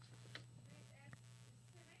Stephanopoulos?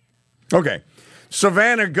 Okay,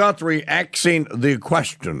 Savannah Guthrie asking the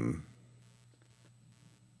question.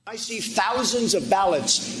 I see thousands of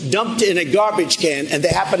ballots dumped in a garbage can, and they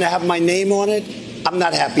happen to have my name on it. I'm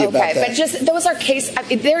not happy about that. Okay, but just those are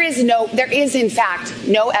there is in fact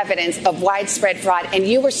no evidence of widespread fraud, and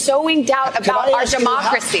you were sowing doubt about our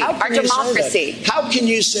democracy. How can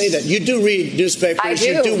you say that? You do read newspapers. I do.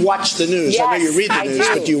 You do watch the news. Yes, I know you read the news,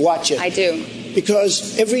 but you watch it. I do.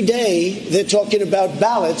 Because every day they're talking about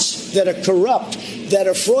ballots that are corrupt, that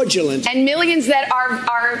are fraudulent. And millions that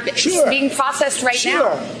are being processed right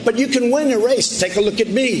now. But you can win a race. Take a look at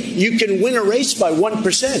me. You can win a race by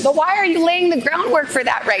 1%. But why are you laying the groundwork for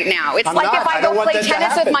that right now? It's like if I go play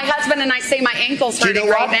tennis with my husband and I say my ankle's hurting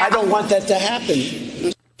right now. I don't want that to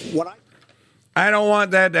happen. I don't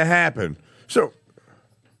want that to happen. So,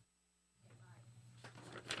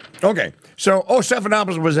 okay. So,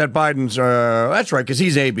 Stephanopoulos was at Biden's, that's right, because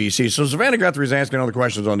he's ABC. So Savannah Guthrie's asking all the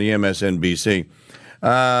questions on the MSNBC.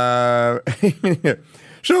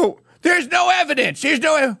 So, there's no evidence.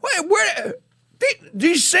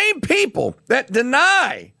 These same people that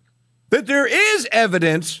deny that there is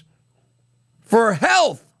evidence for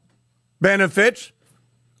health benefits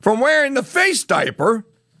from wearing the face diaper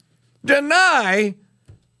deny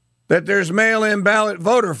that there's mail-in ballot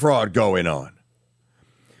voter fraud going on.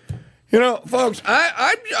 You know, folks,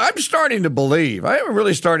 I'm starting to believe. I am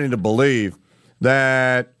really starting to believe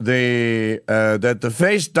that the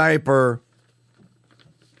face diaper.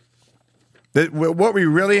 That what we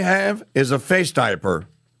really have is a face diaper,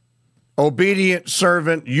 obedient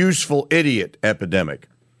servant, useful idiot epidemic.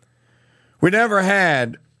 We never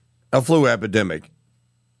had a flu epidemic,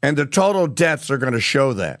 and the total deaths are going to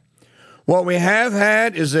show that. What we have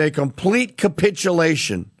had is a complete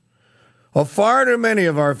capitulation of far too many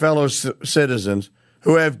of our fellow citizens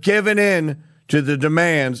who have given in to the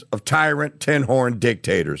demands of tyrant tin-horn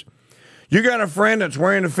dictators. You got a friend that's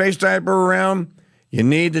wearing a face diaper around, you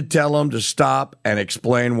need to tell them to stop and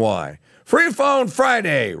explain why. Free Phone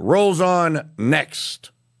Friday rolls on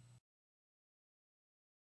next.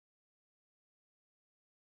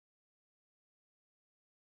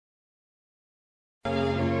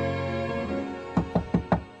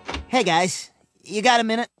 Hey, guys. You got a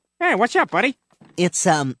minute? Hey, what's up, buddy? It's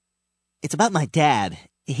about my dad.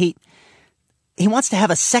 He wants to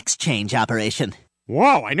have a sex change operation.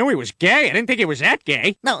 Whoa, I knew he was gay. I didn't think he was that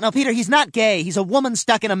gay. No, Peter, he's not gay. He's a woman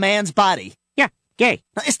stuck in a man's body. Yeah, gay.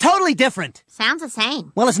 No, it's totally different. Sounds the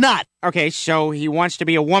same. Well, it's not. Okay, so he wants to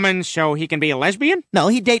be a woman so he can be a lesbian? No,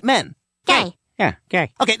 he'd date men. Gay. Yeah,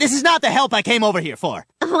 gay. Okay, this is not the help I came over here for.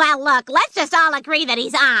 Well, look, let's just all agree that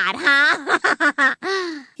he's odd, huh?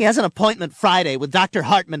 He has an appointment Friday with Dr.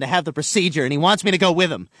 Hartman to have the procedure, and he wants me to go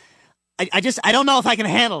with him. I don't know if I can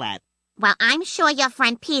handle that. Well, I'm sure your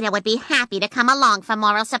friend Peter would be happy to come along for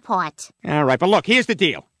moral support. All right, but look, here's the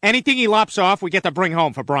deal. Anything he lops off, we get to bring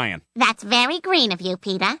home for Brian. That's very green of you,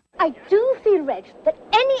 Peter. I do feel, Reg, that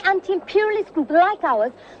any anti-imperialist group like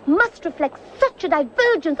ours must reflect such a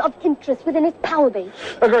divergence of interest within its power base.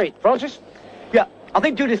 Agreed. Francis? Yeah, I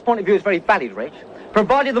think Judith's point of view is very valid, Reg,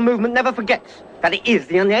 provided the movement never forgets that it is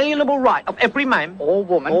the unalienable right of every man or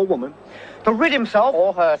woman to rid himself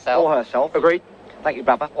or herself. Agreed. Thank you,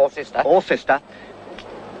 brother. Or sister.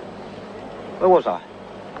 Where was I?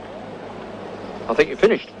 I think you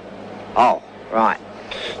finished. Oh, right.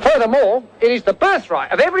 Furthermore, it is the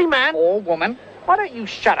birthright of every man or woman. Why don't you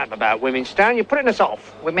shut up about women, Stan? You're putting us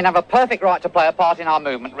off. Women have a perfect right to play a part in our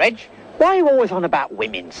movement, Reg. Why are you always on about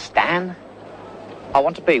women, Stan? I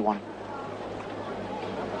want to be one.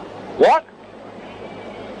 What?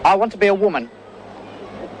 I want to be a woman.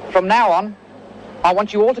 From now on, I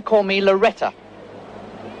want you all to call me Loretta.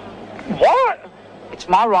 What? It's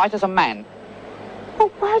my right as a man. Well,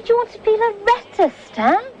 why do you want to be Loretta,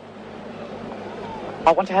 Stan?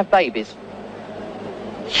 I want to have babies.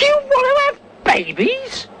 You want to have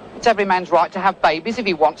babies? It's every man's right to have babies if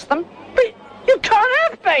he wants them. But you can't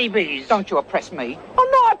have babies. Don't you oppress me.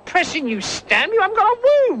 I'm not oppressing you, Stan. You haven't got a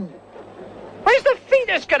womb. Where's the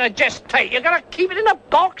fetus going to gestate? You're going to keep it in a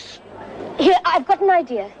box? Here, I've got an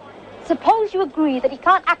idea. Suppose you agree that he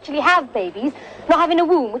can't actually have babies, not having a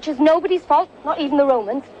womb, which is nobody's fault, not even the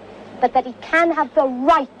Romans, but that he can have the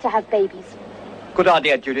right to have babies. Good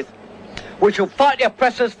idea, Judith. We shall fight the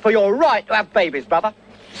oppressors for your right to have babies, brother.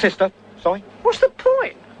 Sister, sorry. What's the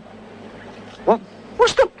point? What?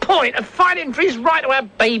 What's the point of fighting for his right to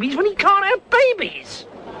have babies when he can't have babies?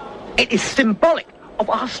 It is symbolic of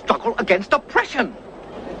our struggle against oppression.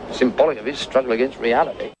 Symbolic of his struggle against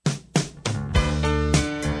reality.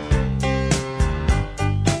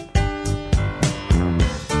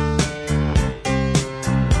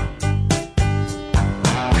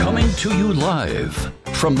 Coming to you live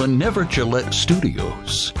from the Never Gillette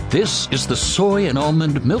Studios, this is the soy and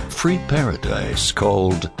almond milk-free paradise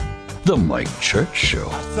called The Mike Church Show.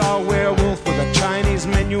 I saw a werewolf with a Chinese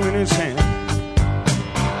menu in his hand,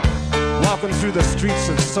 walking through the streets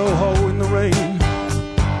of Soho in the rain.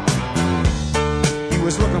 He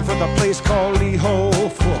was looking for the place called Lee Ho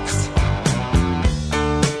Fooks.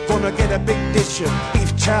 Gonna get a big dish of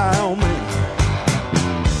beef chow mein.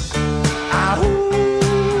 Ahoo!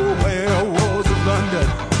 London.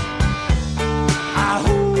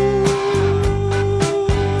 Ahoo.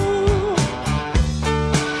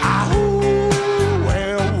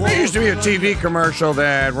 Ahoo. There used to be a TV commercial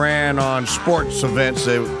that ran on sports events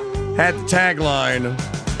that had the tagline,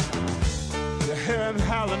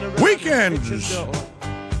 "Weekends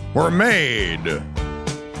were made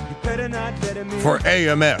for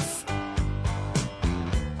AMF."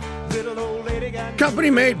 Company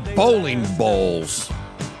made bowling balls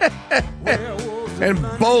and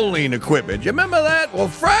bowling equipment. You remember that? Well,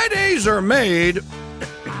 Fridays are made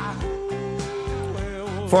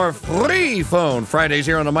for free phone Fridays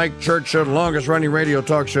here on the Mike Church Show, the longest running radio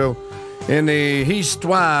talk show in the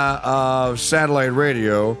histoire of satellite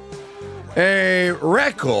radio. A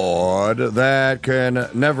record that can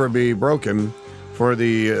never be broken for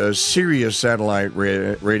the Sirius satellite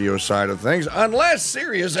radio side of things, unless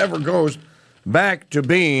Sirius ever goes back to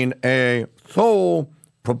being a sole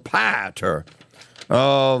proprietor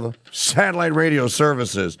of satellite radio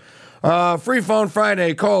services. Free Phone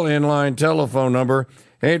Friday call-in line telephone number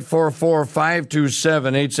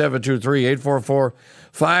 844-527-8723,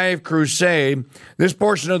 844-5-CRUSADE. This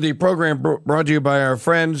portion of the program brought to you by our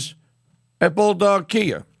friends at Bulldog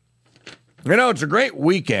Kia. You know, it's a great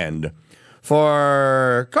weekend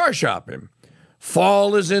for car shopping.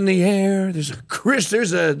 Fall is in the air.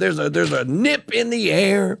 There's a nip in the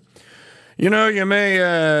air. You know, you may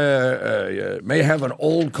have an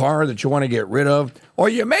old car that you want to get rid of, or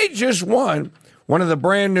you may just want one of the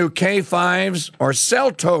brand new K5s or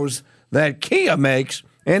Seltos that Kia makes.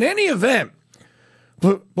 In any event,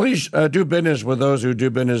 please do business with those who do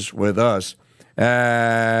business with us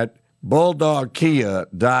at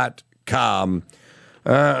BulldogKia.com.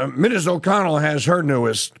 Mrs. O'Connell has her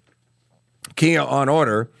newest Kia on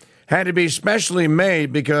order. Had to be specially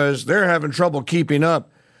made because they're having trouble keeping up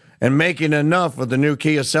and making enough of the new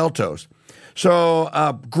Kia Seltos. So,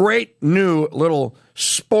 a great new little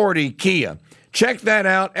sporty Kia. Check that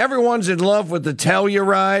out. Everyone's in love with the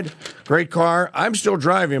Telluride. Great car. I'm still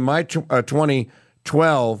driving my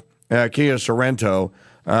 2012 Kia Sorento,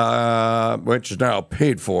 which is now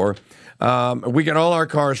paid for. We get all our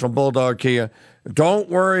cars from Bulldog Kia. Don't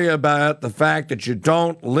worry about the fact that you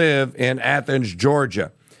don't live in Athens,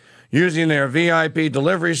 Georgia. Using their VIP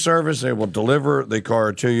delivery service, they will deliver the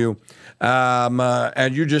car to you,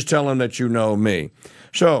 and you just tell them that you know me.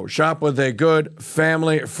 So, shop with a good,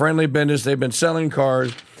 family-friendly business. They've been selling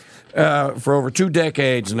cars for over 2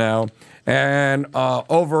 decades now, and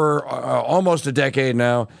over almost a decade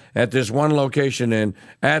now at this one location in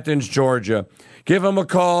Athens, Georgia. Give them a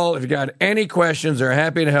call. If you got any questions, they're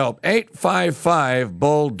happy to help.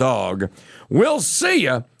 855-BULLDOG. We'll see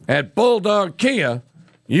you at Bulldog Kia.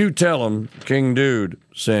 You tell them King Dude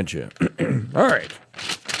sent you. All right.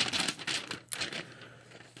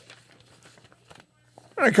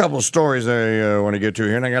 A couple of stories I want to get to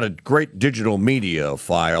here, and I got a great digital media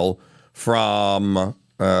file from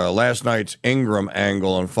last night's Ingram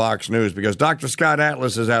angle on Fox News, because Dr. Scott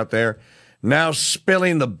Atlas is out there now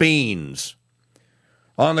spilling the beans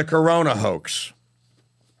on the corona hoax.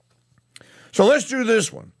 So let's do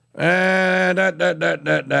this one.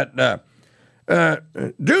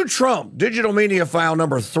 Do Trump, digital media file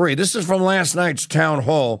number 3. This is from last night's town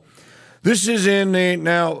hall. This is in the,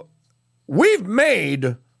 now, we've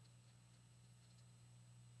made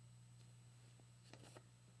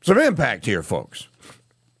some impact here, folks.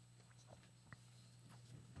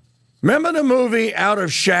 Remember the movie Out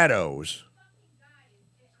of Shadows?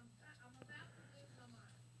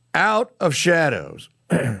 Out of Shadows.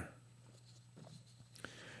 In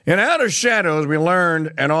Out of Shadows, we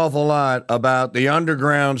learned an awful lot about the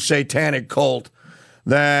underground satanic cult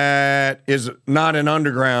that is not an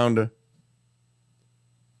underground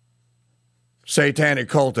satanic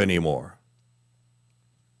cult anymore.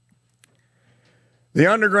 The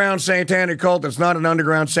underground satanic cult that's not an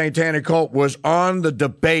underground satanic cult was on the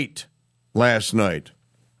debate last night.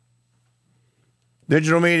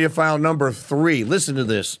 Digital media file number 3. Listen to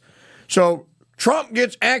this. So Trump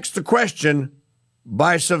gets asked the question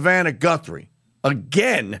by Savannah Guthrie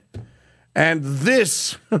again, and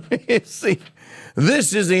this is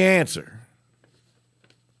the answer.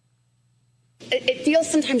 It feels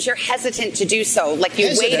sometimes you're hesitant to do so, like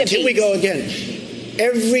you wait a beat. Here we go again.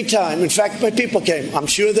 Every time, in fact, my people came, I'm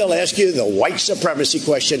sure they'll ask you the white supremacy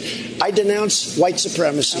question. I denounce white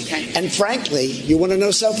supremacy. Okay. And frankly, you want to know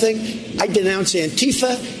something? I denounce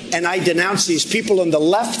Antifa, and I denounce these people on the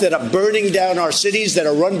left that are burning down our cities that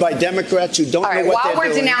are run by Democrats who don't know what they're doing. While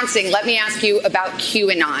we're denouncing, let me ask you about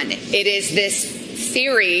QAnon. It is this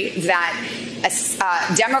theory that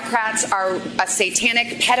Democrats are a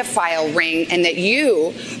satanic pedophile ring and that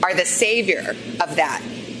you are the savior of that.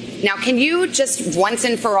 Now, can you just once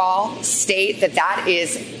and for all state that that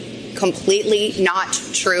is completely not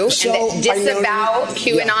true and that disavow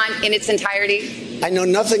QAnon in its entirety? I know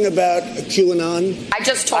nothing about QAnon. I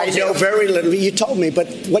just told you. I know very little. You told me, but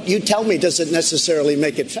what you tell me doesn't necessarily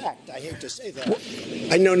make it fact. I hate to say that.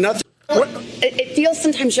 I know nothing. It feels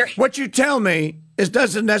sometimes you're... What you tell me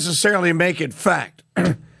doesn't necessarily make it fact.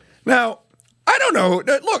 Now, I don't know.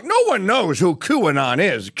 Look, no one knows who QAnon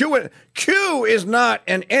is. Q is not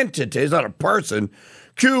an entity. It's not a person.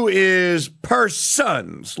 Q is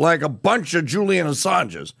persons, like a bunch of Julian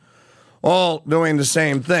Assanges, all doing the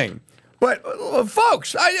same thing. But,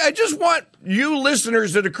 folks, I just want you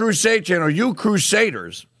listeners to the Crusade Channel, you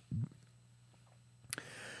Crusaders,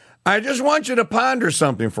 I just want you to ponder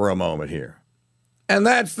something for a moment here. And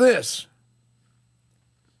that's this.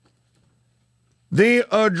 The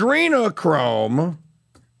adrenochrome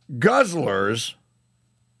guzzlers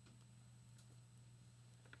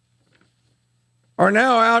are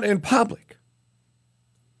now out in public.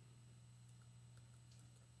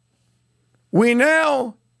 We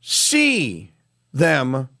now see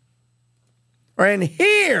them and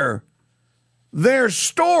hear their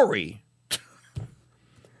story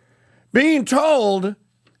being told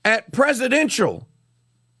at presidential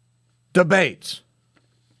debates.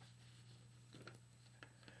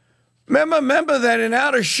 Remember that in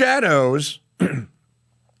Outer Shadows,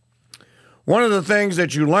 one of the things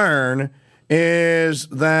that you learn is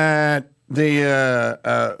that those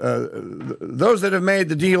that have made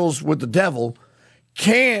the deals with the devil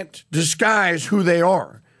can't disguise who they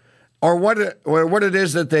are or what it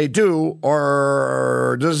is that they do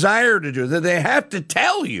or desire to do, that they have to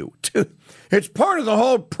tell you. It's part of the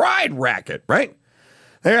whole pride racket, right?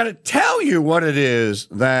 They got to tell you what it is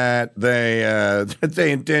that they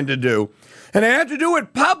intend to do. And they have to do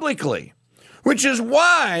it publicly, which is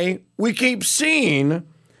why we keep seeing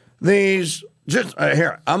these. Just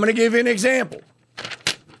here, I'm going to give you an example.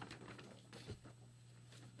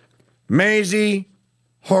 Mazie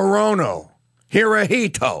Hirohito,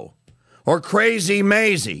 or Crazy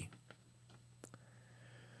Maisie.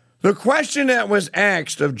 The question that was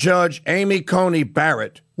asked of Judge Amy Coney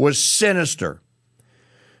Barrett was sinister.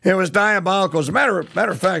 It was diabolical. As a matter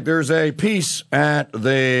of fact, there's a piece at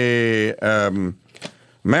the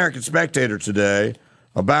American Spectator today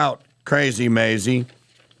about Crazy Maisie.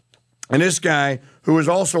 And this guy, who is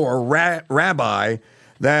also a rabbi,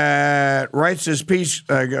 that writes this piece,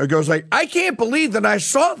 goes like, I can't believe that I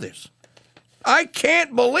saw this. I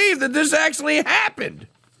can't believe that this actually happened.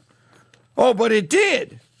 Oh, but it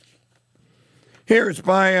did. Here, it's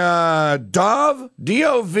by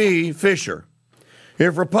D.O.V. Fisher.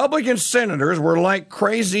 If Republican senators were like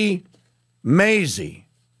Crazy Maisie.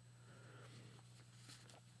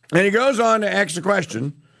 And he goes on to ask the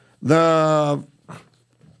question, to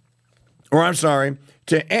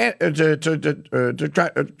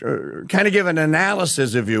kind of give an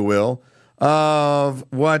analysis, if you will, of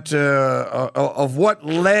what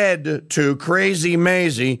led to Crazy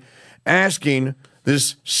Maisie asking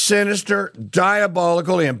This sinister,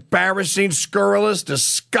 diabolical, embarrassing, scurrilous,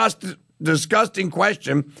 disgusting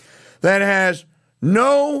question that has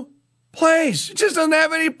no place. It just doesn't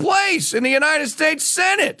have any place in the United States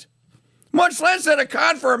Senate, much less at a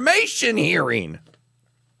confirmation hearing.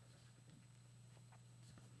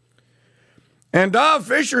 And Bob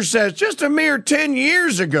Fisher says just a mere 10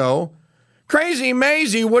 years ago, Crazy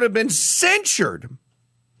Maisie would have been censured.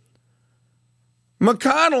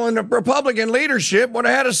 McConnell and the Republican leadership would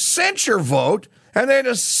have had a censure vote, and they'd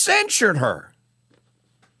have censured her.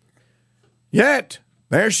 Yet,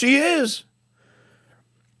 there she is.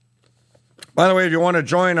 By the way, if you want to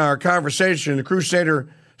join our conversation, the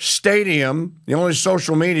Crusader Stadium, the only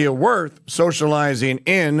social media worth socializing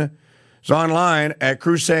in, is online at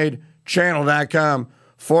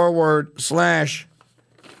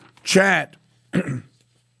crusadechannel.com/chat.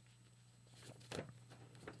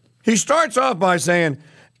 He starts off by saying,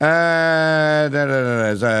 as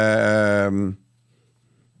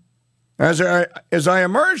I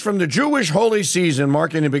emerged from the Jewish holy season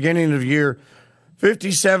marking the beginning of year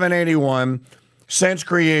 5781 since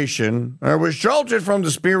creation, I was jolted from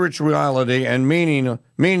the spirituality and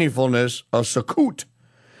meaningfulness of Sukkot.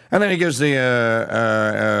 And then he gives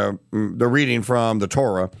the reading from the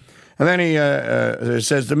Torah. And then he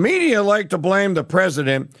says, the media like to blame the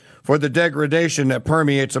president for the degradation that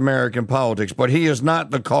permeates American politics, but he is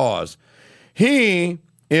not the cause. He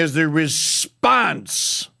is the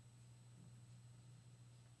response.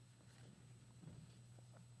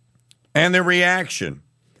 And the reaction.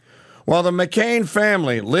 While the McCain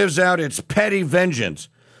family lives out its petty vengeance,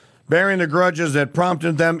 bearing the grudges that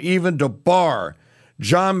prompted them even to bar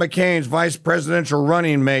John McCain's vice presidential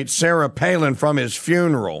running mate, Sarah Palin, from his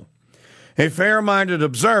funeral, a fair-minded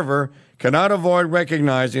observer cannot avoid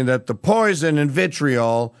recognizing that the poison and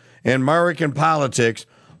vitriol in American politics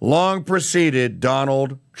long preceded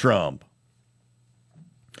Donald Trump.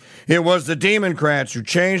 It was the Democrats who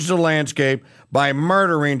changed the landscape by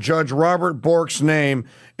murdering Judge Robert Bork's name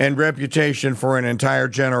and reputation for an entire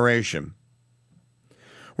generation.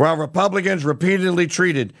 While Republicans repeatedly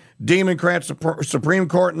treated Democrat Supreme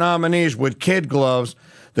Court nominees with kid gloves,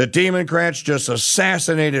 the Democrats just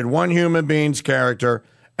assassinated one human being's character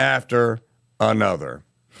after another.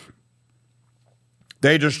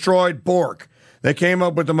 They destroyed Bork. They came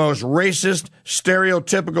up with the most racist,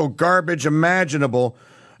 stereotypical garbage imaginable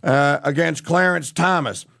against Clarence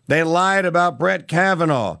Thomas. They lied about Brett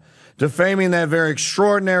Kavanaugh, defaming that very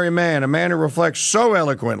extraordinary man, a man who reflects so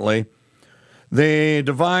eloquently the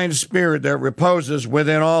divine spirit that reposes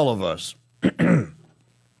within all of us. In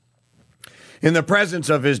the presence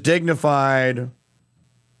of his dignified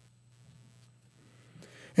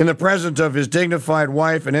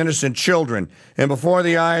wife and innocent children, and before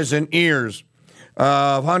the eyes and ears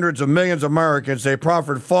of hundreds of millions of Americans, they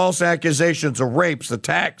proffered false accusations of rapes,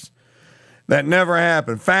 attacks that never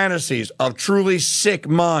happened, fantasies of truly sick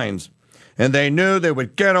minds. And they knew they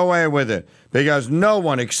would get away with it because no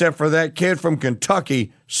one except for that kid from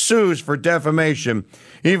Kentucky sues for defamation,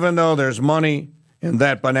 even though there's money in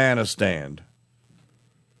that banana stand.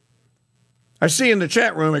 I see in the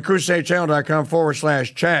chat room at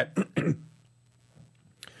crusadechannel.com/chat.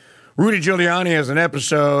 Rudy Giuliani has an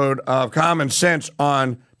episode of Common Sense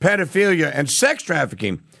on pedophilia and sex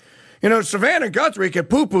trafficking. You know, Savannah Guthrie can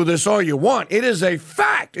poo-poo this all you want. It is a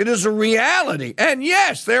fact. It is a reality. And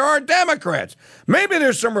yes, there are Democrats. Maybe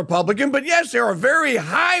there's some Republican, but yes, there are very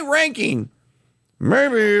high-ranking,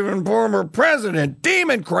 maybe even former president,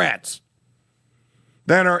 Democrats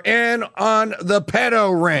that are in on the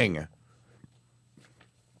pedo ring.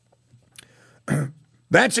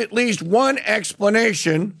 That's at least one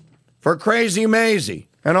explanation for Crazy Maisie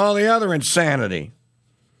and all the other insanity.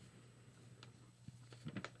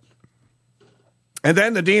 And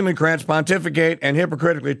then the Democrats pontificate and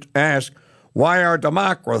hypocritically ask why our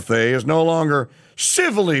democracy is no longer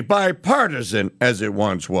civilly bipartisan as it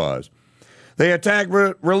once was. They attack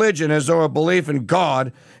religion as though a belief in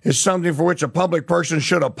God is something for which a public person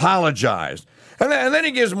should apologize. And then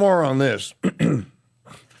he gives more on this.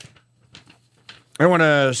 I want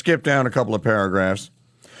to skip down a couple of paragraphs.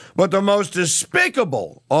 But the most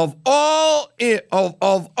despicable of all is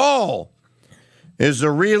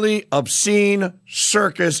the really obscene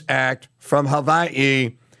circus act from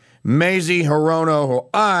Hawaii, Mazie Hirono, who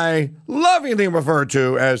I lovingly refer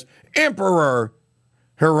to as Emperor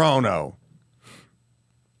Hirono,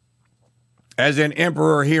 as in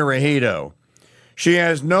Emperor Hirohito. She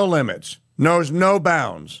has no limits, knows no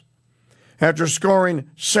bounds. After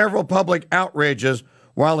scoring several public outrages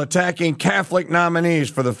while attacking Catholic nominees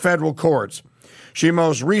for the federal courts, she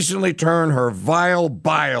most recently turned her vile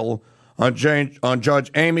bile on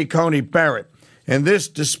Judge Amy Coney Barrett in this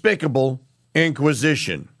despicable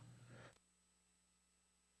inquisition.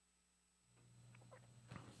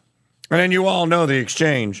 And then you all know the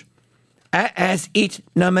exchange. I ask each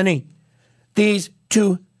nominee these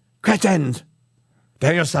two questions,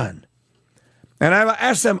 Daniel-san. And I will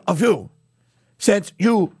ask them of you, since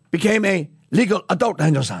you became a legal adult,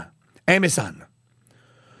 Daniel-san, Amy-san.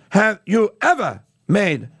 Have you ever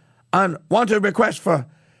made unwanted requests for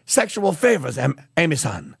sexual favors,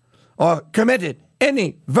 Amy-san, or committed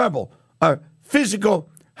any verbal or physical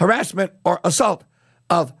harassment or assault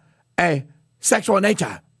of a sexual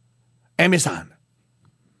nature, Amy-san?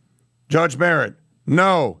 Judge Barrett,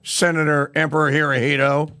 no, Senator Emperor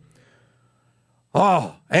Hirohito.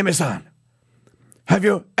 Oh, Amy-san, have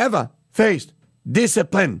you ever faced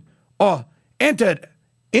discipline or entered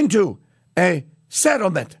into a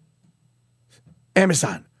settlement,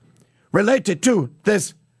 Amy-san, related to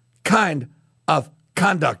this kind of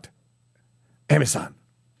conduct, Amy-san?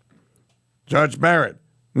 Judge Barrett,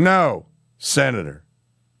 no, Senator.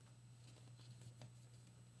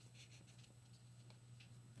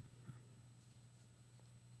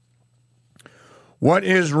 What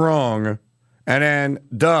is wrong, and then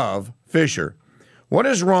Dove Fisher, what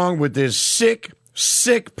is wrong with this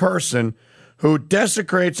sick person who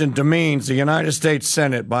desecrates and demeans the United States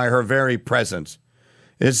Senate by her very presence?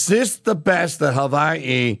 Is this the best that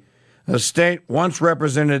Hawaii, a state once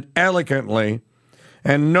represented elegantly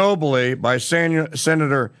and nobly by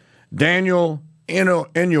Senator Daniel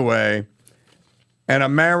Inouye, an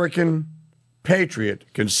American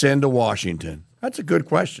patriot, can send to Washington? That's a good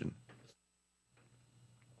question.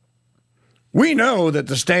 We know that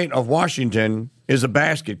the state of Washington is a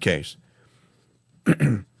basket case.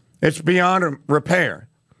 It's beyond repair.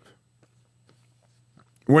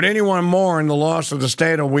 Would anyone mourn the loss of the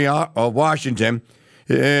state of Washington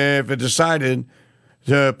if it decided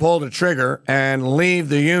to pull the trigger and leave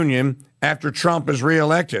the Union after Trump is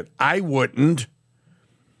reelected? I wouldn't.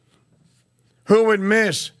 Who would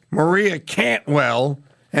miss Maria Cantwell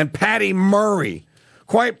and Patty Murray?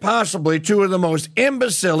 Quite possibly two of the most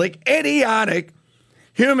imbecilic, idiotic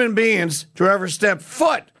human beings to ever step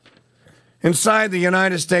foot inside the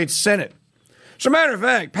United States Senate. As a matter of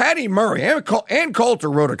fact, Patty Murray, Ann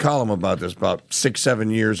Coulter wrote a column about this about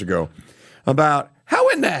 6-7 years ago, about how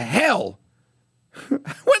in the hell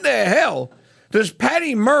does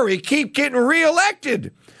Patty Murray keep getting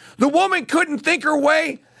reelected? The woman couldn't think her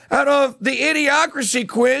way out of the idiocracy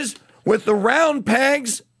quiz with the round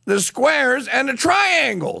pegs, the squares, and the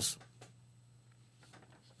triangles.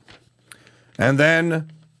 And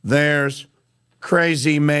then there's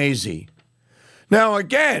Crazy Maisie. Now,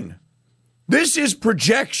 again, this is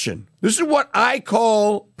projection. This is what I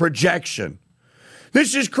call projection.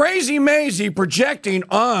 This is Crazy Maisie projecting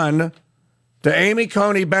on to Amy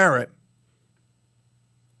Coney Barrett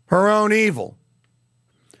her own evil,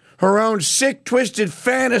 her own sick, twisted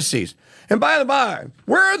fantasies. And by the by,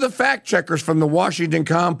 where are the fact checkers from the Washington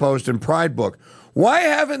Compost and Pride Book? Why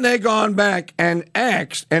haven't they gone back and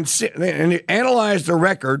asked and analyzed the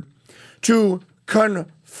record to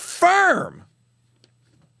confirm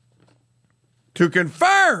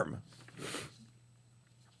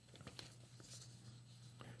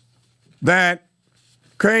that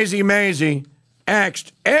Crazy Maisie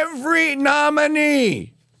asked every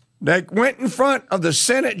nominee that went in front of the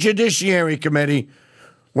Senate Judiciary Committee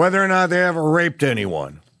whether or not they ever raped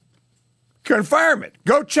anyone? Confirm it.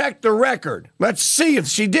 Go check the record. Let's see if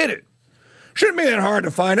she did it. Shouldn't be that hard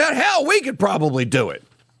to find out. Hell, we could probably do it.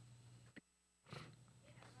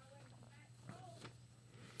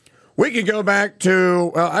 We could go back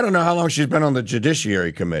to, well, I don't know how long she's been on the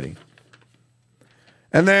Judiciary Committee.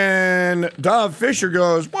 And then Dove Fisher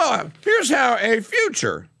goes, well, here's how a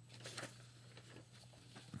future.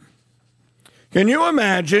 Can you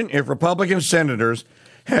imagine if Republican senators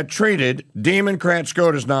had treated Democrat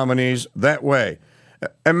SCOTUS nominees that way?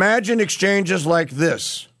 Imagine exchanges like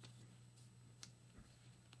this.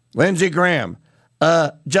 Lindsey Graham,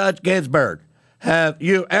 Judge Ginsburg, have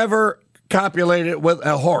you ever copulated with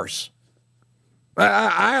a horse?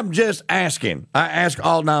 I am just asking. I ask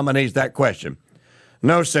all nominees that question.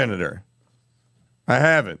 No, Senator, I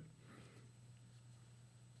haven't.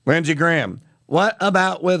 Lindsey Graham, what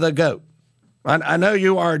about with a goat? I know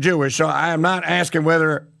you are Jewish, so I am not asking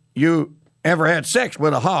whether you ever had sex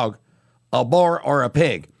with a hog, a boar, or a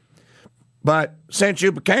pig. But since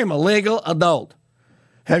you became a legal adult,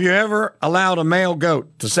 have you ever allowed a male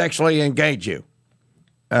goat to sexually engage you?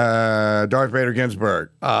 Darth Vader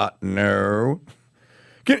Ginsburg, no.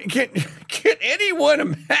 Can anyone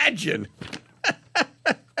imagine?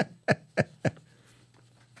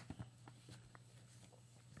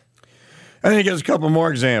 And he gives a couple more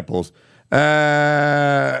examples.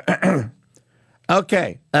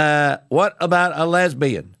 Okay, what about a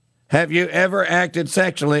lesbian? Have you ever acted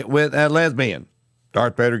sexually with a lesbian?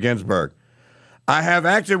 Darth Vader Ginsburg. I have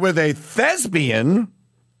acted with a thespian,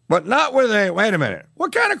 but not with a... Wait a minute.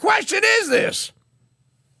 What kind of question is this?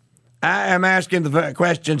 I am asking the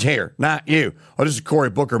questions here, not you. Oh, this is a Cory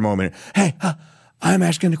Booker moment. Hey, I'm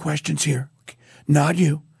asking the questions here, not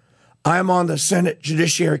you. I'm on the Senate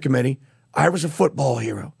Judiciary Committee. I was a football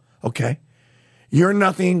hero, okay? You're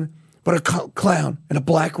nothing but a clown in a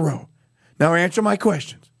black robe. Now answer my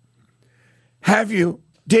questions.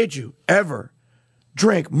 Did you ever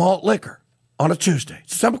drink malt liquor on a Tuesday?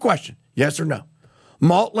 It's a simple question, yes or no.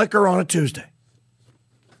 Malt liquor on a Tuesday.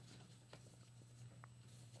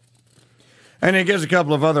 And he gives a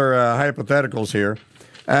couple of other hypotheticals here.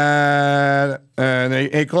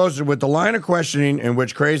 And he closes with the line of questioning in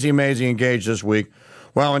which Crazy Maisie engaged this week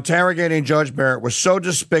while interrogating Judge Barrett was so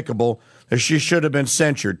despicable that she should have been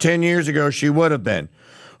censured. 10 years ago, she would have been.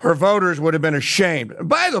 Her voters would have been ashamed.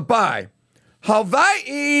 By the by,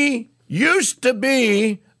 Hawaii used to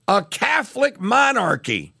be a Catholic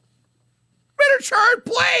monarchy. Richard,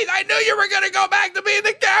 please, I knew you were going to go back to being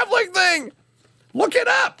the Catholic thing. Look it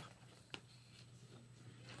up.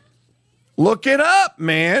 Look it up,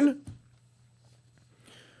 man.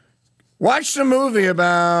 Watch the movie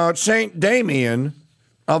about St. Damien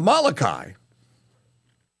of Molokai.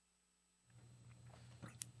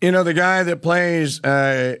 You know, the guy that plays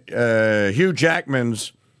Hugh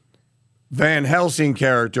Jackman's Van Helsing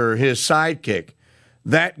character, his sidekick,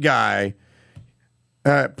 that guy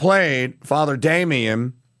played Father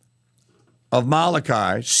Damien of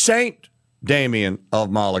Molokai, Saint Damien of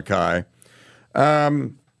Molokai.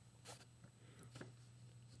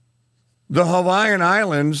 The Hawaiian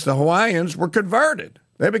Islands, the Hawaiians were converted.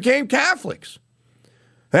 They became Catholics.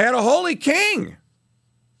 They had a holy king.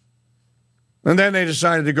 And then they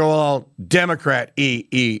decided to go all Democrat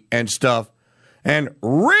and stuff and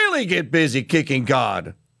really get busy kicking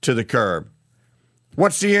God to the curb.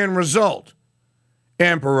 What's the end result?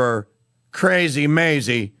 Emperor Crazy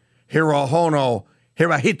Maisie Hirohito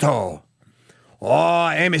Hirohito. Oh,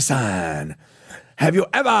 Amy-san. Have you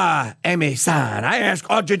ever, Amy-san, I ask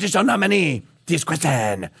all judicial nominee this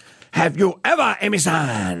question. Have you ever,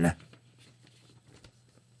 Amy-san?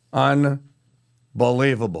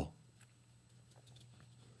 Unbelievable.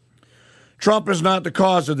 Trump is not the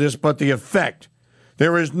cause of this, but the effect.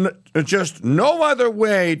 There is just no other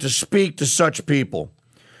way to speak to such people.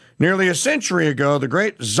 Nearly a century ago, the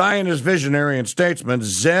great Zionist visionary and statesman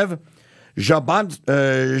Zev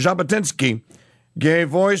Jabotinsky gave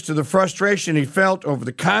voice to the frustration he felt over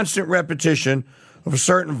the constant repetition of a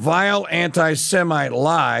certain vile anti-Semite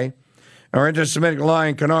lie or anti-Semitic lie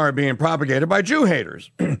in Canara being propagated by Jew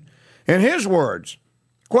haters. In his words,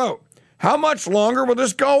 quote, how much longer will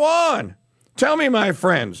this go on? Tell me, my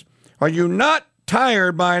friends, are you not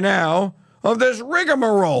tired by now of this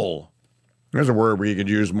rigmarole? There's a word we could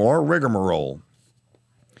use more, rigmarole.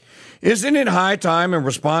 Isn't it high time in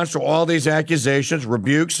response to all these accusations,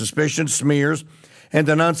 rebukes, suspicions, smears, and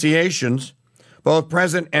denunciations, both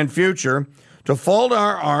present and future, to fold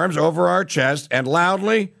our arms over our chest and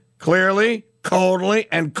loudly, clearly, coldly,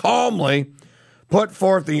 and calmly put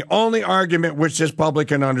forth the only argument which this public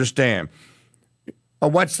can understand?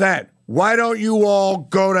 What's that? Why don't you all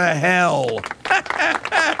go to hell?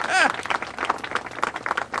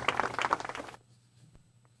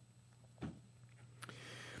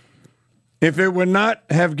 If it would not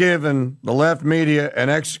have given the left media an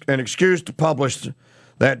excuse to publish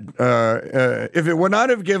that, if it would not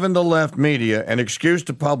have given the left media an excuse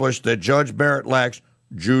to publish that Judge Barrett lacks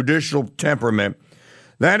judicial temperament,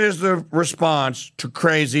 that is the response to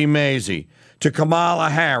Crazy Maisie, to Kamala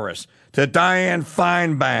Harris, to Dianne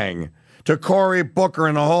Feinstein, to Cory Booker,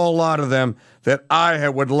 and a whole lot of them that I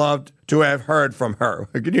would love to have heard from her.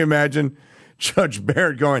 Can you imagine Judge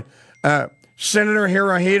Barrett going, Senator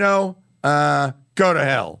Hirohito, go to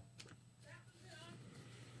hell.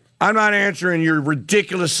 I'm not answering your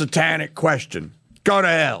ridiculous satanic question. Go to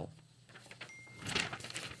hell.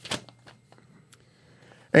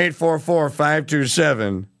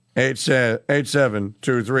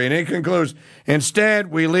 844-527-8723. And he concludes,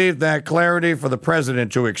 instead, we leave that clarity for the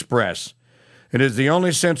president to express. It is the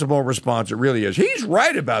only sensible response. It really is. He's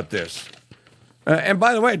right about this. And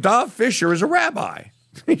by the way, Dov Fisher is a rabbi.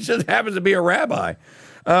 He just happens to be a rabbi.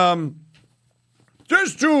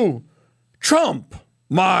 Just to trump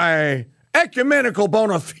my ecumenical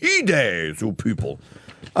bona fides, you people.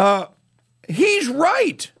 He's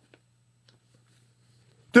right.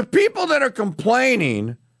 The people that are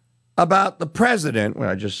complaining about the president. Well,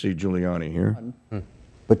 I just see Giuliani here.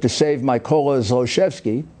 But to save Mykola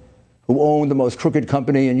Zlochevsky, who owned the most crooked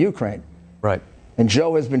company in Ukraine. Right. And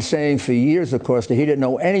Joe has been saying for years, of course, that he didn't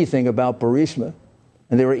know anything about Burisma.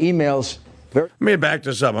 And there were emails. Let me back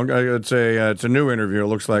this up. It's a new interview. It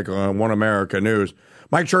looks like One America News.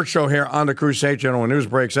 Mike Church Show here on the Crusade Channel. When news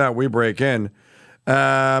breaks out, we break in.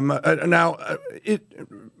 Back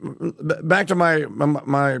to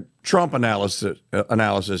my Trump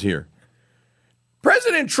analysis here.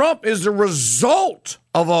 President Trump is the result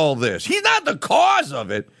of all this. He's not the cause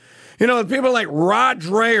of it. You know, people like Rod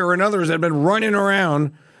Dreher and others have been running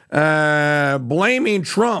around blaming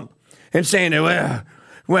Trump and saying, and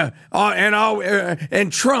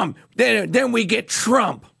Trump, then we get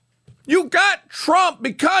Trump. You got Trump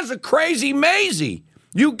because of Crazy Maisie.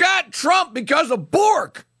 You got Trump because of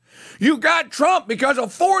Bork. You got Trump because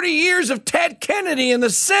of 40 years of Ted Kennedy in the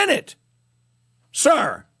Senate.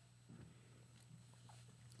 Sir,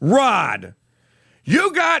 Rod,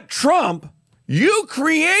 you got Trump. You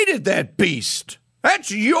created that beast. That's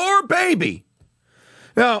your baby.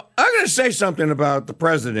 Now, I'm going to say something about the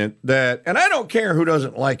president and I don't care who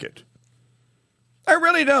doesn't like it. I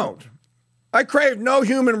really don't. I crave no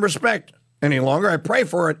human respect any longer. I pray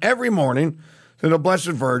for it every morning to the Blessed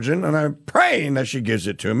Virgin, and I'm praying that she gives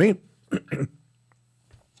it to me.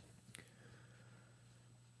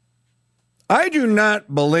 I do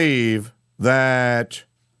not believe that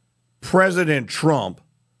President Trump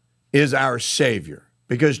is our Savior,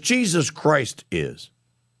 because Jesus Christ is.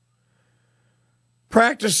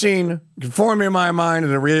 Conforming my mind to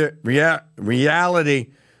the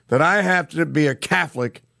reality that I have to be a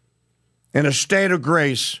Catholic in a state of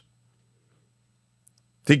grace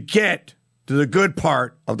to get to the good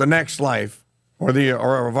part of the next life or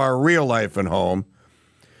of our real life and home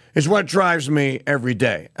is what drives me every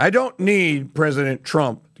day. I don't need President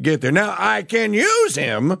Trump to get there. Now, I can use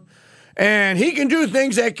him, and he can do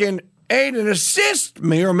things that can aid and assist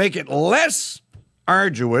me or make it less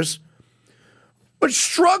arduous, but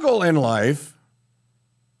struggle in life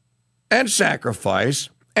and sacrifice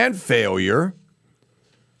and failure,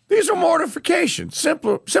 these are mortifications.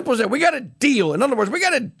 Simple as that. We got to deal. In other words, we got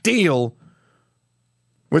to deal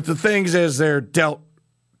with the things as they're dealt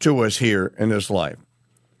to us here in this life.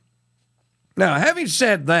 Now, having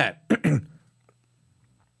said that,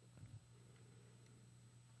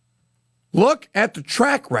 look at the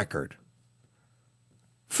track record.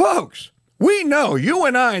 Folks, we know, you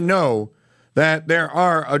and I know, that there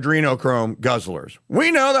are adrenochrome guzzlers.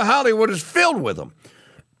 We know that Hollywood is filled with them.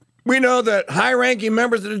 We know that high-ranking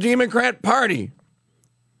members of the Democrat Party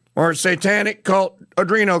are satanic cult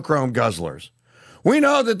adrenochrome guzzlers. We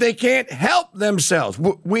know that they can't help themselves.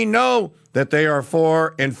 We know that they are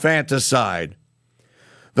for infanticide,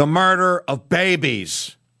 the murder of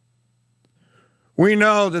babies. We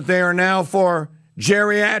know that they are now for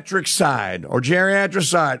geriatricide,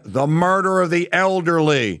 the murder of the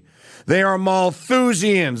elderly. They are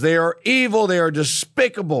Malthusians. They are evil. They are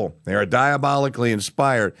despicable. They are diabolically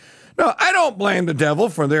inspired. No, I don't blame the devil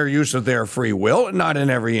for their use of their free will, not in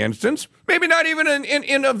every instance, maybe not even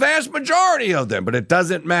in a vast majority of them, but it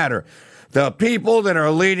doesn't matter. The people that are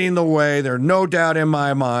leading the way, there's no doubt in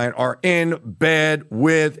my mind, are in bed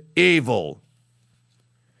with evil.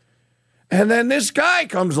 And then this guy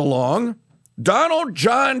comes along, Donald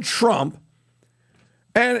John Trump,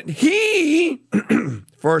 and he,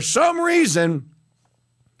 for some reason,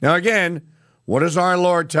 now again, what does our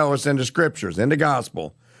Lord tell us in the scriptures, in the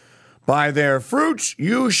gospel? By their fruits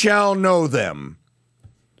you shall know them.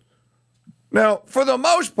 Now, for the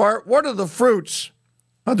most part, what are the fruits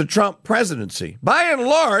of the Trump presidency? By and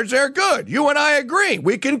large, they're good. You and I agree.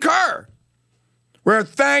 We concur. We're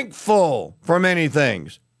thankful for many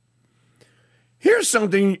things. Here's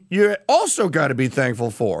something you also got to be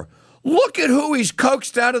thankful for. Look at who he's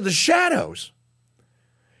coaxed out of the shadows.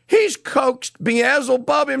 He's coaxed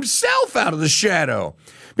Beelzebub himself out of the shadow.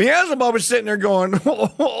 Beelzebub was sitting there going,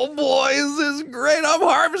 oh boy, is this great. I'm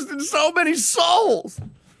harvesting so many souls.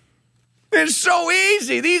 It's so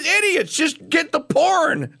easy. These idiots just get the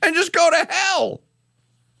porn and just go to hell.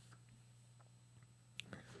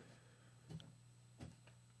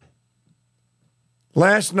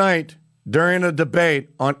 Last night, during a debate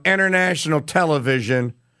on international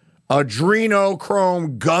television,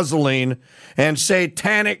 adrenochrome guzzling and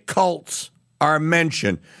satanic cults are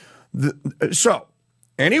mentioned. So,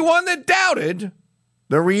 anyone that doubted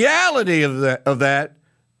the reality of that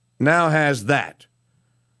now has that.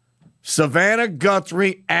 Savannah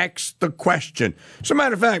Guthrie asks the question. As a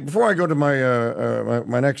matter of fact, before I go to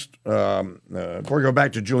my next, before we go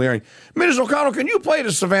back to Giuliani, Ms. O'Connell, can you play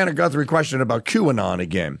the Savannah Guthrie question about QAnon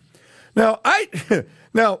again? Now,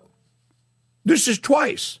 this is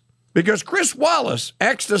twice because Chris Wallace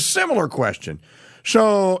asked a similar question.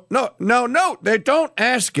 So, no, they don't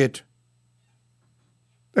ask it.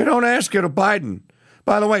 They don't ask it of Biden.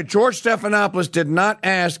 By the way, George Stephanopoulos did not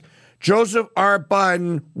ask Joseph R.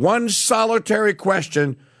 Biden one solitary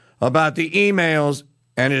question about the emails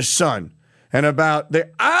and his son and about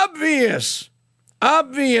the obvious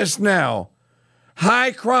now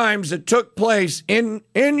high crimes that took place in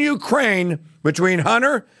Ukraine between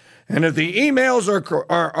Hunter, and if the emails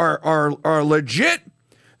are legit,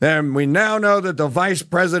 then we now know that the vice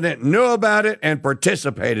president knew about it and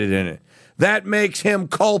participated in it. That makes him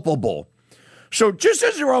culpable. So just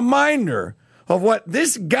as a reminder of what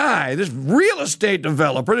this guy, this real estate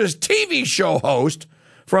developer, this TV show host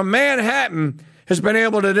from Manhattan has been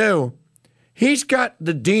able to do, he's got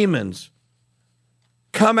the demons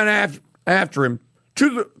coming after him to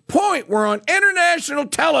the point where on international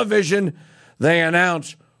television they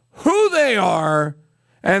announce who they are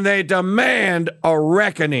and they demand a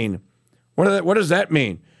reckoning. What does that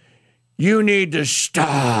mean? You need to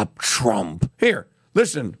stop Trump. Here,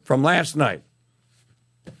 listen from last night.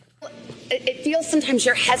 It feels sometimes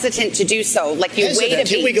you're hesitant to do so, like you wait a beat.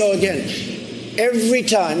 Here we go again. Every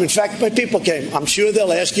time, in fact, my people came, I'm sure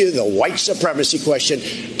they'll ask you the white supremacy question.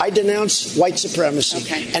 I denounce white supremacy.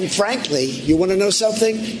 Okay. And frankly, you want to know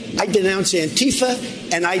something? I denounce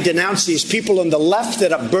Antifa, and I denounce these people on the left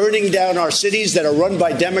that are burning down our cities that are run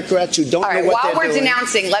by Democrats who don't know what they're doing. While we're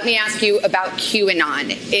denouncing, let me ask you about QAnon.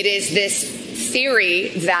 It is this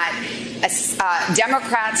theory that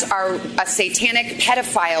Democrats are a satanic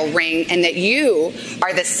pedophile ring and that you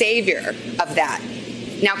are the savior of that.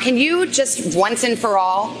 Now, can you just once and for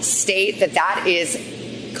all state that that is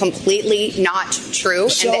completely not true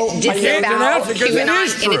and that disavow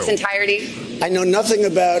QAnon in its entirety? I know nothing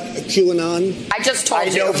about QAnon. I just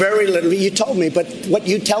told you. I know very little. You told me, but what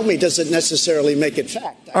you tell me doesn't necessarily make it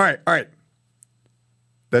fact. All right.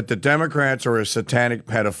 That the Democrats are a satanic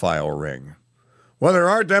pedophile ring. Well, there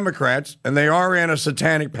are Democrats, and they are in a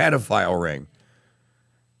satanic pedophile ring.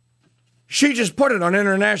 She just put it on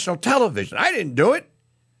international television. I didn't do it.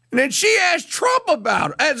 And then she asked Trump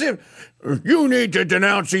about it, as if you need to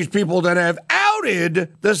denounce these people that have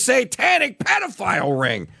outed the satanic pedophile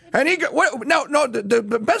ring. And he got,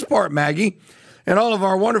 the best part, Maggie, and all of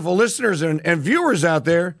our wonderful listeners and viewers out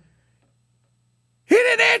there, he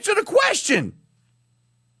didn't answer the question.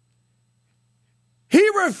 He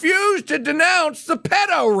refused to denounce the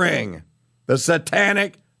pedo ring, the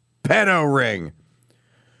satanic pedo ring.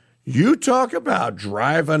 You talk about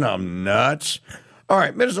driving them nuts. All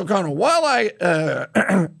right, Ms. O'Connell, while I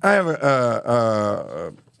have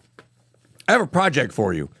a project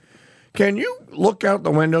for you, can you look out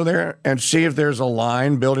the window there and see if there's a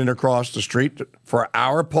line building across the street for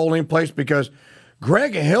our polling place? Because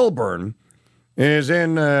Greg Hilburn is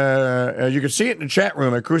in, you can see it in the chat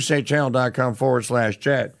room at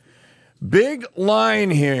crusadechannel.com/chat. Big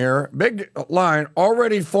line here, big line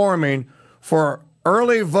already forming for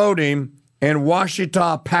early voting in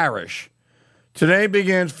Washita Parish. Today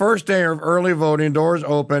begins first day of early voting. Doors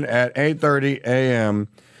open at 8:30 a.m.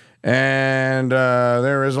 And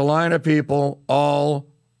there is a line of people all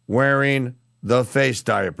wearing the face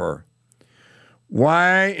diaper.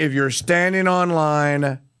 Why, if you're standing on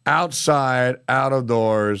line outside, out of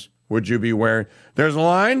doors, would you be wearing? There's a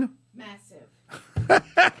line? Massive.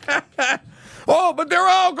 Oh, but they're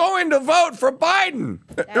all going to vote for Biden.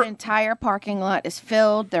 That entire parking lot is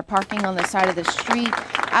filled. They're parking on the side of the street.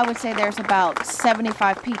 I would say there's about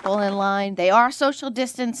 75 people in line. They are social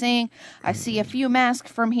distancing. I see a few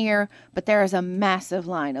masks from here, but there is a massive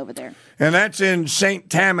line over there. And that's in St.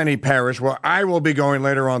 Tammany Parish, where I will be going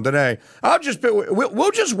later on today.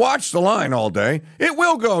 We'll just watch the line all day. It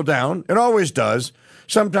will go down. It always does.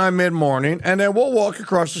 Sometime mid-morning, and then we'll walk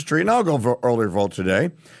across the street, and I'll go early vote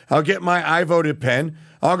today. I'll get my I voted pen.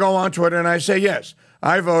 I'll go on Twitter, and I say, yes,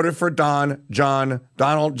 I voted for Donald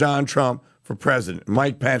John Trump for president,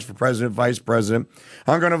 Mike Pence for president, vice president.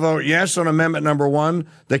 I'm going to vote yes on amendment number 1,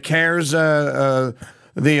 the CARES, the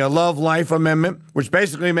Love Life Amendment, which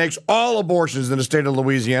basically makes all abortions in the state of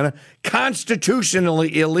Louisiana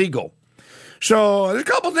constitutionally illegal. So there's a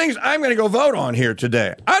couple things I'm going to go vote on here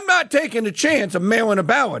today. I'm not taking the chance of mailing a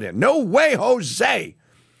ballot in. No way, Jose.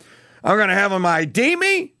 I'm going to have them ID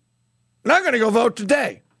me, and I'm going to go vote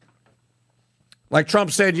today. Like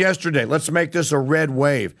Trump said yesterday, let's make this a red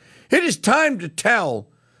wave. It is time to tell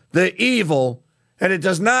the evil, and it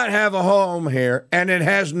does not have a home here, and it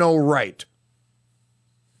has no right.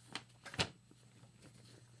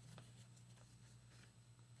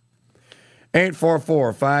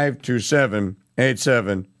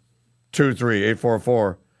 (844-527-8720)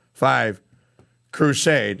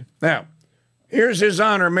 888-844-5-Crusade. Now, here's His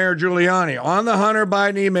Honor, Mayor Giuliani, on the Hunter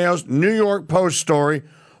Biden emails, New York Post story.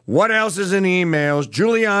 What else is in the emails?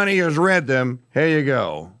 Giuliani has read them. Here you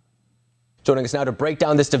go. Joining us now to break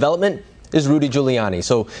down this development is Rudy Giuliani.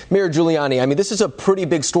 So, Mayor Giuliani, I mean, this is a pretty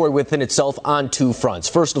big story within itself on two fronts.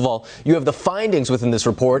 First of all, you have the findings within this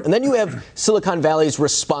report, and then you have Silicon Valley's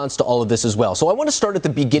response to all of this as well. So I want to start at the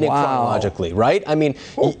beginning chronologically, right? I mean,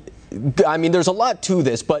 there's a lot to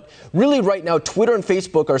this, but really right now, Twitter and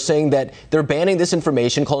Facebook are saying that they're banning this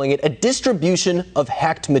information, calling it a distribution of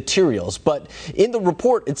hacked materials. But in the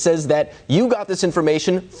report, it says that you got this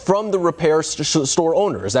information from the repair store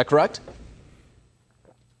owner. Is that correct?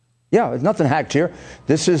 Yeah, there's nothing hacked here.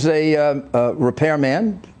 This is a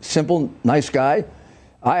repairman, simple, nice guy.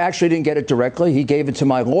 I actually didn't get it directly. He gave it to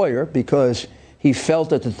my lawyer because he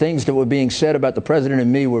felt that the things that were being said about the president and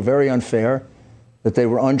me were very unfair, that they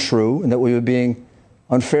were untrue, and that we were being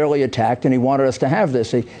unfairly attacked, and he wanted us to have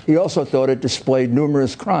this. He also thought it displayed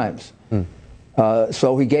numerous crimes.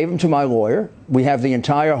 So he gave them to my lawyer. We have the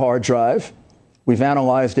entire hard drive. We've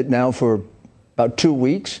analyzed it now for about 2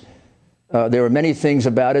 weeks. There are many things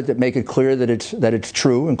about it that make it clear that it's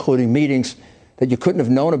true, including meetings that you couldn't have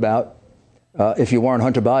known about if you weren't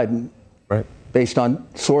Hunter Biden, right? Based on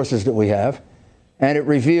sources that we have. And it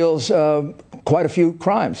reveals quite a few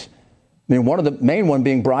crimes. I mean, one of the main one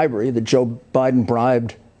being bribery, that Joe Biden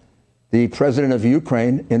bribed the president of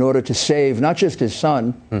Ukraine in order to save not just his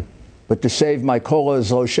son, but to save Mykola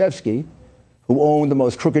Zlochevsky, who owned the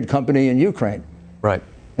most crooked company in Ukraine. Right.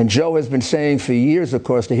 And Joe has been saying for years, of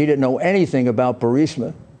course, that he didn't know anything about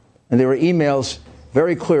Burisma. And there were emails,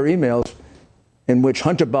 very clear emails, in which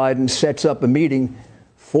Hunter Biden sets up a meeting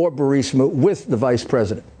for Burisma with the vice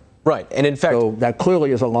president. Right. And in fact, so that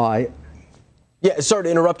clearly is a lie. Yeah, sorry to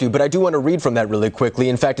interrupt you, but I do want to read from that really quickly.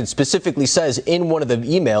 In fact, it specifically says in one of the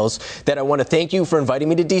emails that I want to thank you for inviting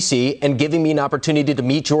me to D.C. and giving me an opportunity to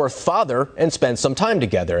meet your father and spend some time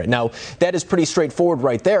together. Now, that is pretty straightforward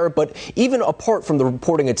right there, but even apart from the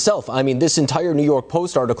reporting itself, I mean, this entire New York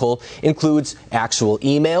Post article includes actual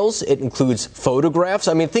emails, it includes photographs,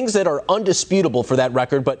 I mean, things that are undisputable for that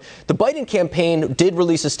record, but the Biden campaign did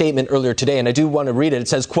release a statement earlier today, and I do want to read it. It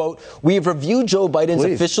says, quote, "We have reviewed Joe Biden's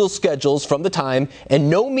official schedules from the time, and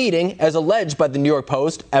no meeting, as alleged by the New York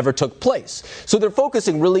Post, ever took place." So they're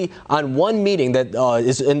focusing really on one meeting that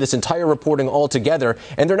is in this entire reporting altogether,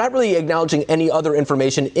 and they're not really acknowledging any other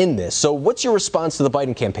information in this. So what's your response to the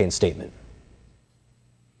Biden campaign statement?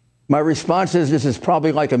 My response is this is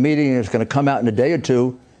probably like a meeting that's going to come out in a day or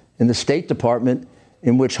two in the State Department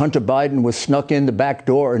in which Hunter Biden was snuck in the back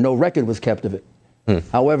door and no record was kept of it.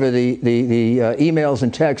 However, the emails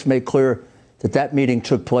and texts make clear that meeting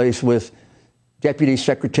took place with Deputy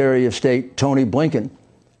Secretary of State Tony Blinken,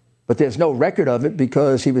 but there's no record of it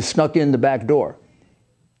because he was snuck in the back door.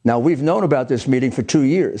 Now, we've known about this meeting for 2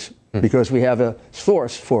 years because we have a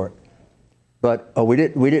source for it, but we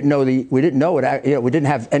didn't know it. We didn't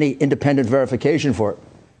have any independent verification for it.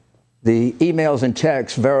 The emails and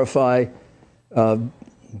texts verify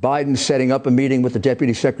Biden setting up a meeting with the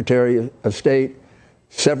Deputy Secretary of State,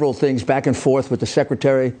 several things back and forth with the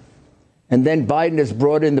Secretary, and then Biden is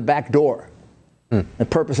brought in the back door. The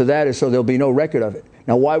purpose of that is so there'll be no record of it.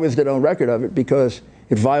 Now, why was there no record of it? Because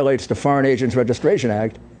it violates the Foreign Agents Registration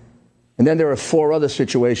Act. And then there are 4 other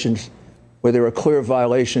situations where there are clear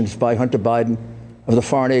violations by Hunter Biden of the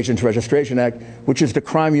Foreign Agents Registration Act, which is the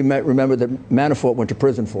crime you might remember that Manafort went to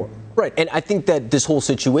prison for. Right. And I think that this whole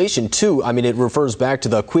situation, too, I mean, it refers back to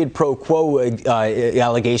the quid pro quo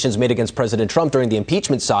allegations made against President Trump during the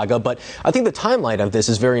impeachment saga. But I think the timeline of this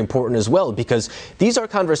is very important as well, because these are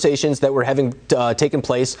conversations that were having taken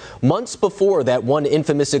place months before that one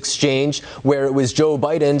infamous exchange where it was Joe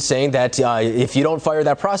Biden saying that if you don't fire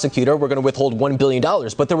that prosecutor, we're going to withhold $1 billion.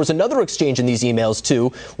 But there was another exchange in these emails,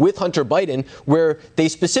 too, with Hunter Biden, where they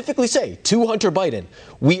specifically say to Hunter Biden,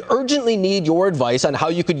 "We urgently need your advice on how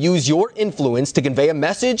you could use your influence to convey a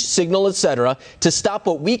message, signal, etc., to stop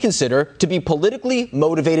what we consider to be politically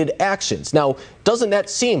motivated actions." Now, doesn't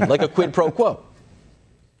that seem like a quid pro quo?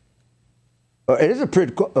 It is a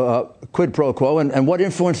quid pro quo. And what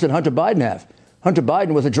influence did Hunter Biden have? Hunter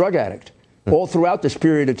Biden was a drug addict. All throughout this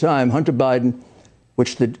period of time, Hunter Biden,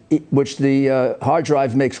 which the hard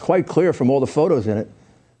drive makes quite clear from all the photos in it,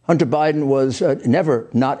 Hunter Biden was never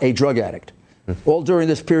not a drug addict. All during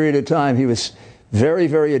this period of time, he was very,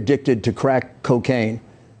 very addicted to crack cocaine.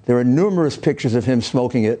 There are numerous pictures of him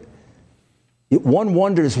smoking it. One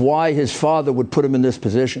wonders why his father would put him in this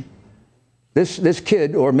position. This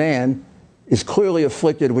kid or man is clearly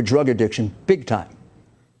afflicted with drug addiction, big time.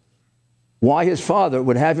 why his father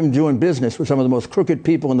would have him doing business with some of the most crooked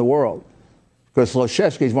people in the world. Because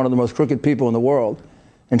Zlochevsky is one of the most crooked people in the world.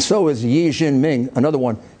 And so is Yi Jinping, another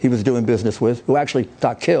one he was doing business with, who actually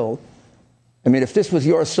got killed. I mean, if this was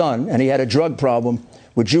your son and he had a drug problem,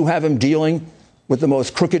 would you have him dealing with the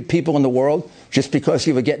most crooked people in the world just because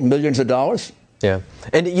he would get millions of dollars? Yeah.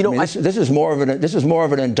 And, you know, this is more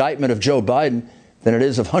of an indictment of Joe Biden than it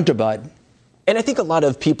is of Hunter Biden. And I think a lot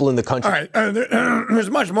of people in the country. All right,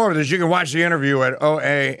 there's much more of this. You can watch the interview at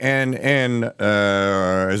OANN.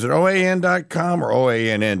 Is it OAN.com or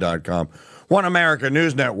OANN.com? One America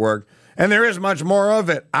News Network. And there is much more of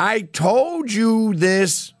it. I told you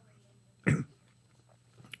this.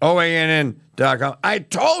 OANN.com. I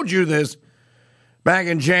told you this back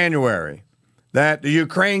in January, that the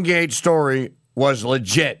Ukraine Gate story was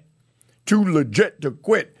legit. Too legit to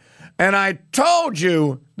quit. And I told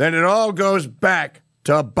you that it all goes back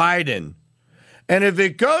to Biden. And if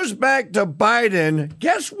it goes back to Biden,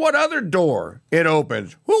 guess what other door it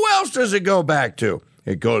opens? Who else does it go back to?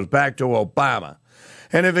 It goes back to Obama.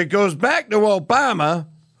 And if it goes back to Obama,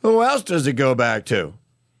 who else does it go back to?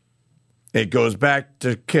 It goes back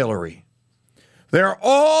to Hillary. They're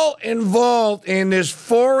all involved in this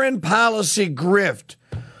foreign policy grift.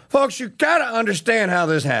 Folks, you got to understand how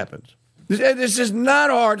this happens. This is not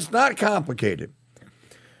hard. It's not complicated.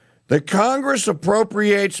 The Congress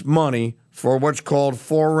appropriates money for what's called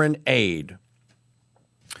foreign aid.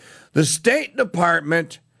 The State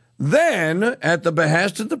Department then, at the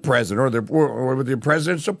behest of the president, or with the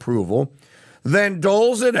president's approval, then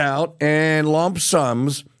doles it out in lump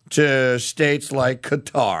sums to states like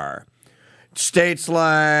Qatar, states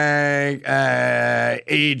like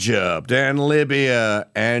Egypt and Libya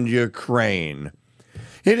and Ukraine.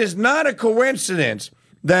 It is not a coincidence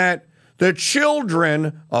that the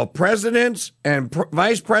children of presidents and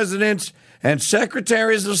vice presidents and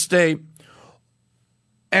secretaries of state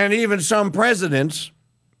and even some presidents,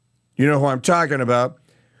 you know who I'm talking about,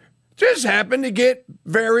 just happen to get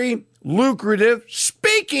very lucrative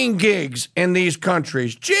speaking gigs in these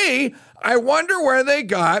countries. Gee, I wonder where they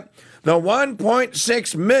got the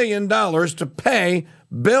 $1.6 million to pay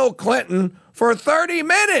Bill Clinton for 30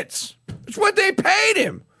 minutes. It's what they paid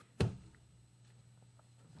him.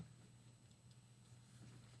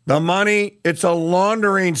 The money, it's a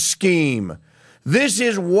laundering scheme. This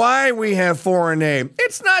is why we have foreign aid.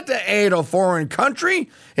 It's not to aid a foreign country.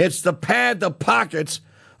 It's to pad the pockets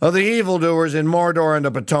of the evildoers in Mordor and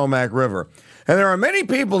the Potomac River. And there are many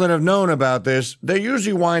people that have known about this. They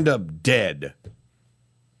usually wind up dead.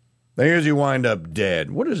 What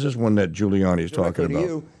is this one that Giuliani's talking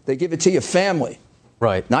about? They give it to your family.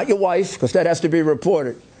 Right. Not your wife, because that has to be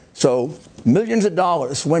reported. So millions of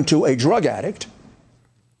dollars went to a drug addict,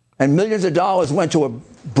 and millions of dollars went to a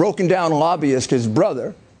broken-down lobbyist, his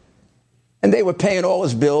brother, and they were paying all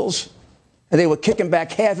his bills, and they were kicking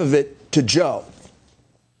back half of it to Joe.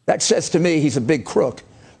 That says to me he's a big crook.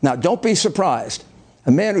 Now, don't be surprised.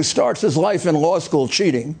 A man who starts his life in law school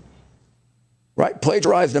cheating, right,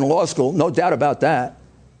 plagiarized in law school, no doubt about that,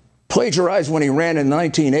 plagiarized when he ran in the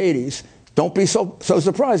 1980s, don't be so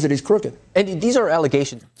surprised that he's crooked. And these are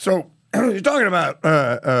allegations. So you're talking about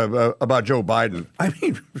Joe Biden. I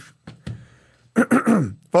mean,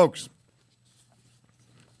 folks,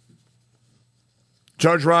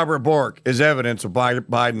 Judge Robert Bork is evidence of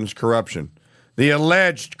Biden's corruption. The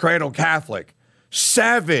alleged cradle Catholic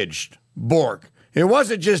savaged Bork. It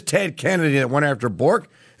wasn't just Ted Kennedy that went after Bork.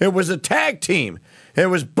 It was a tag team. It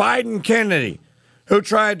was Biden Kennedy who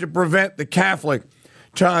tried to prevent the Catholic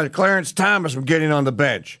Clarence Thomas from getting on the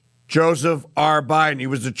bench. Joseph R. Biden. He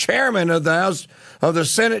was the chairman of the House of the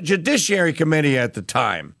Senate Judiciary Committee at the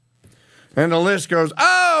time. And the list goes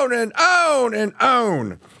on and on and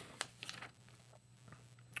on.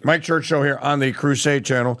 Mike Church Show here on the Crusade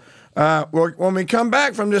Channel. When we come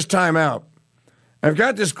back from this timeout, I've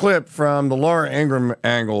got this clip from the Laura Ingraham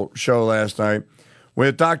Angle show last night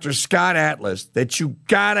with Dr. Scott Atlas that you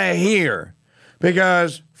gotta hear,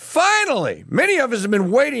 because finally, many of us have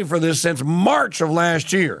been waiting for this since March of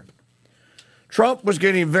last year. Trump was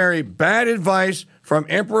getting very bad advice from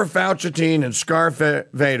Emperor Fauci and Scar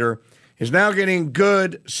Vader. He's now getting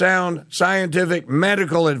good, sound, scientific,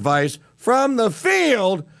 medical advice from the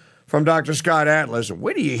field from Dr. Scott Atlas. And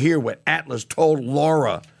wait till you hear what Atlas told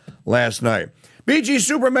Laura last night. BG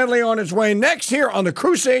Super Medley on its way next here on the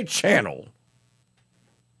Crusade Channel.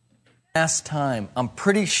 Last time, I'm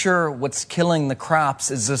pretty sure what's killing the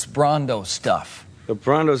crops is this Brondo stuff. The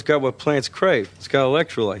Brondo's got what plants crave. It's got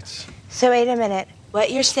electrolytes. So wait a minute.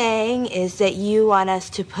 What you're saying is that you want us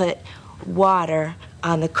to put water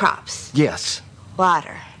on the crops. Yes.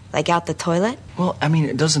 Water. Like out the toilet? Well, I mean,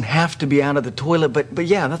 it doesn't have to be out of the toilet, but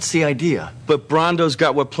yeah, that's the idea. But Brondo's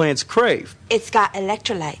got what plants crave. It's got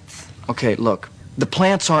electrolytes. Okay, look, the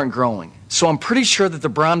plants aren't growing, so I'm pretty sure that the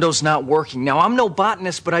Brondo's not working. Now, I'm no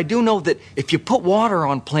botanist, but I do know that if you put water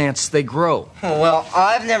on plants, they grow. Well,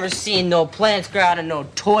 I've never seen no plants grow out of no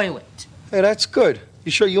toilet. Hey, that's good.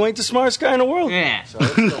 You sure you ain't the smartest guy in the world? Yeah.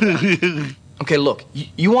 Okay, look,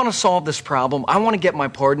 you want to solve this problem. I want to get my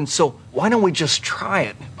pardon, so why don't we just try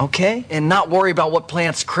it, okay? And not worry about what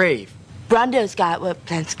plants crave. Brondo's got what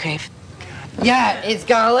plants crave. Yeah, it's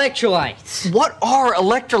got electrolytes. What are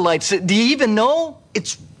electrolytes? Do you even know?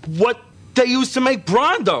 It's what they use to make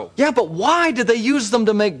Brondo. Yeah, but why did they use them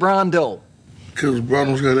to make Brondo? Because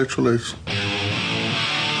Brondo's got electrolytes.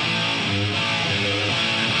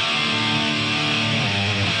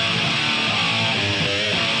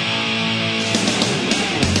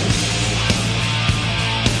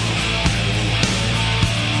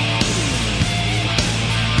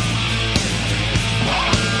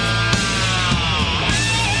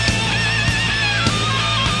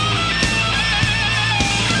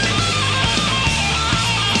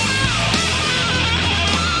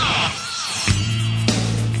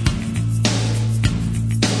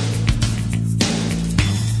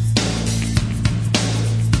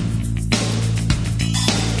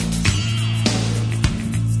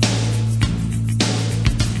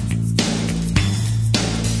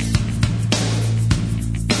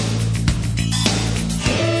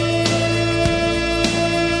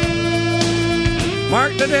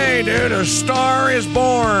 Mark the day, dude. A star is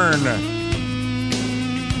born.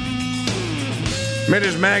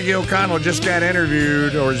 Mrs. Maggie O'Connell just got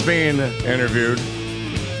interviewed, or is being interviewed,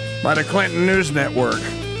 by the Clinton News Network.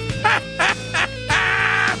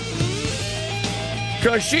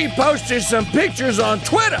 Because she posted some pictures on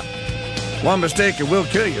Twitter. One mistake and will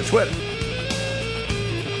kill you, Twitter.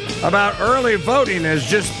 About early voting is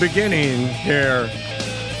just beginning here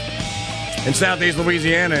in Southeast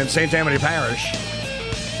Louisiana in St. Tammany Parish.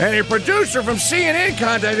 And a producer from CNN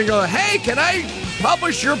contacted and goes, hey, can I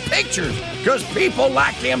publish your pictures? Because people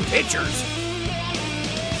like them pictures.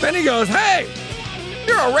 Then he goes, hey,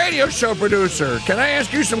 you're a radio show producer. Can I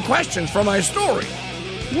ask you some questions for my story?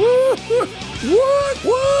 What?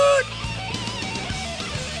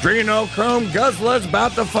 Adrenochrome Guzzler's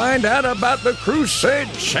about to find out about the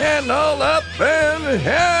Crusade Channel up in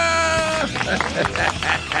here.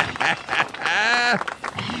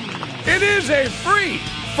 It is a free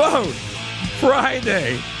phone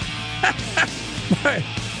Friday.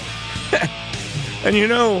 And you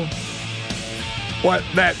know what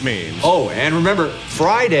that means. Oh, and remember,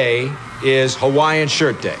 Friday is Hawaiian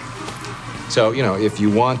Shirt Day. So, you know, if you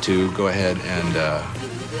want to, go ahead and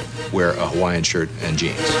wear a Hawaiian shirt and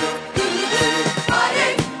jeans.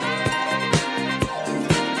 Friday.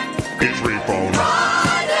 It's free phone.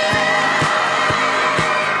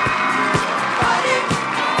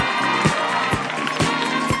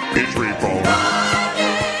 It's free phone.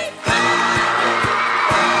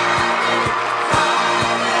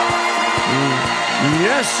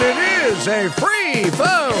 Yes, it is a free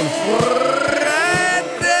phone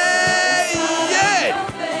Friday. Yay!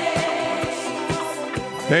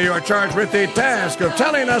 Now you are charged with the task of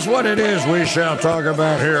telling us what it is we shall talk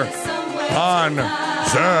about here on the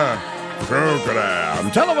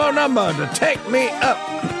program. Telephone number to take me up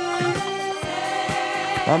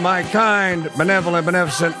on my kind, benevolent,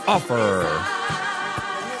 beneficent offer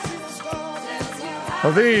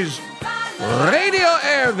of these radio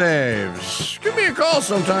airwaves. Give me a call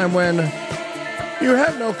sometime when you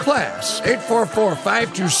have no class.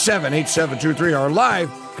 844-527-8723. Our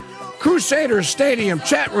live Crusader Stadium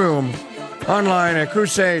chat room online at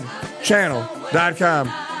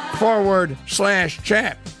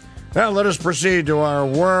crusadechannel.com/chat. Now let us proceed to our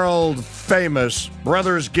world famous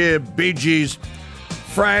Brothers Gibb Bee Gees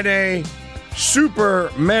Friday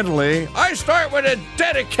Super Medley. I start with a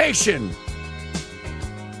dedication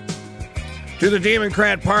to the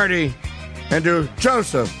Democrat Party and to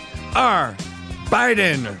Joseph R.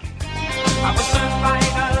 Biden. I was struck by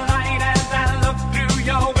the light as I looked through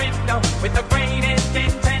your window with the greatest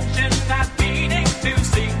intention not needing to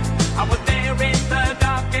see. I was there in the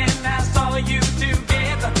dark and I saw you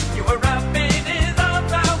together. You were up in his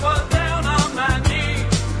arms, I was down on my knees.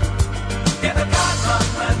 Get the cards on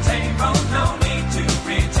the table, no need to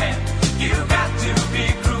pretend. You got to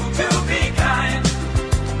be cruel to be kind.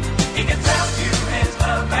 He can tell you his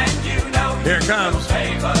love and you know. Here comes.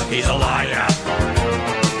 He's a liar.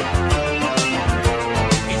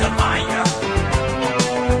 He's a liar.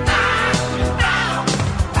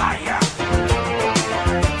 Liar.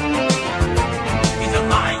 He's a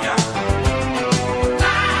liar.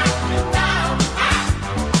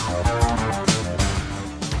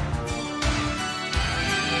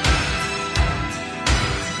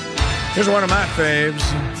 Here's one of my faves.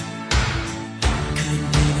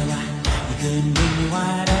 Couldn't give me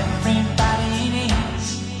what everybody needs.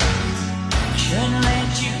 Shouldn't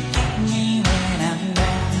let you get me when I'm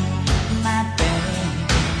down, my baby.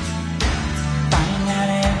 Find out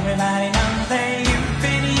everybody knows that you've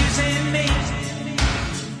been using me.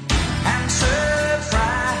 I'm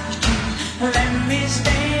surprised you let me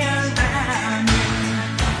stay around you.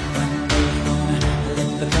 One day you're gonna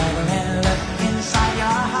lift the cover and look inside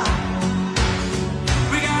your heart.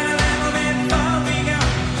 We got a little bit before we go.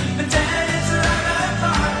 The dead is right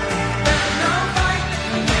apart. There's no fight,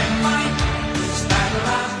 we can't fight. This battle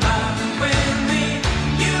of love with me,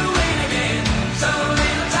 you win again. So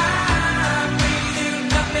little time, we do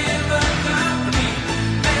nothing but company.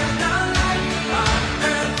 There's no light on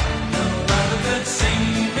earth, no other could see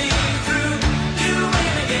me through. You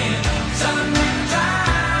win again. Some little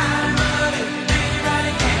time, but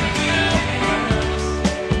anybody can get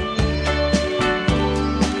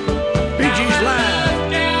Bee Gees Live.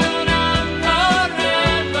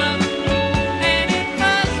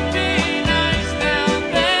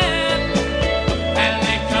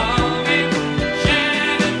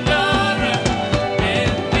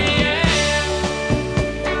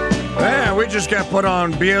 Yeah, we just got put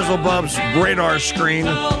on Beelzebub's radar screen.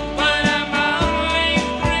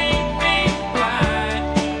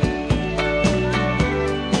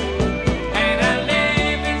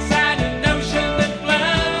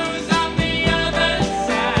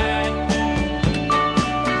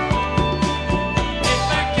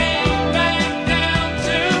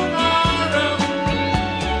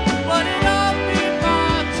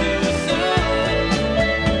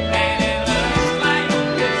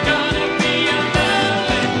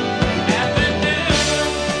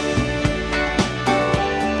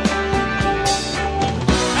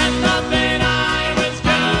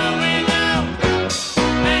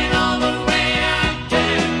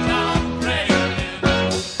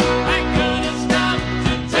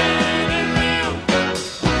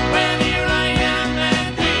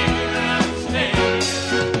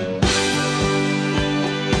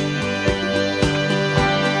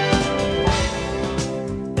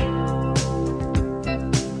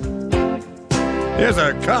 Here's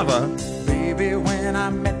a cover. Baby, when I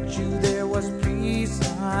met you, there was peace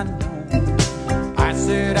unknown. I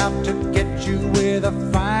set out to get you with a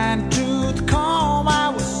fine-tooth comb. I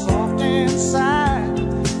was soft inside.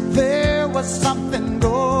 There was something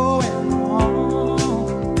going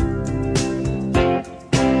on.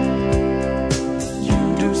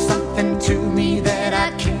 You do something to me that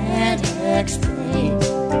I can't explain.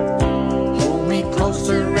 Hold me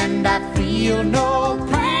closer and I feel no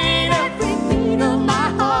pain. Every beat of my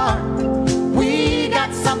heart, we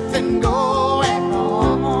got something going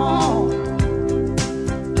on.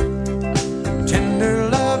 Tender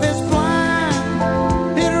love is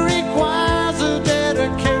blind, it requires a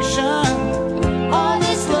dedication. All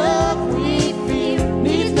this love we feel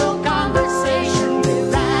needs no conversation. We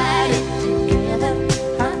ride it together,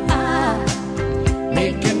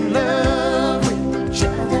 making love with each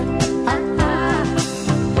other.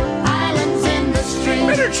 Islands in the stream.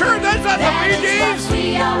 Miniature, that's not the Bee Gees.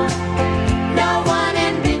 We are, no one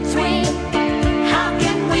in between. How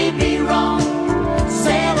can we be wrong?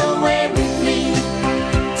 Sail away with me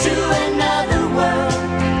to another world,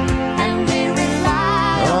 and we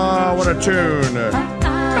rely on. Oh, what a tune.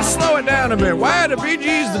 Let's slow it down a bit. Why are the Bee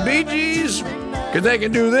Gees the Bee Gees? Because they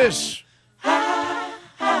can do this.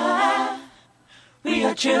 We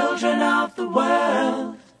are children of the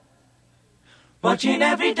world, watching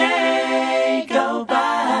every day go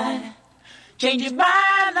by. Changes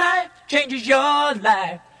my life, changes your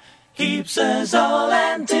life, keeps us all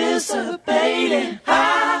anticipating.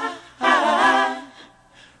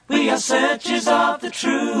 We are searchers of the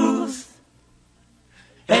truth.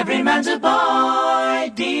 Every man's a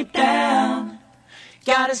boy deep down.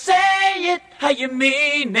 Gotta say it how you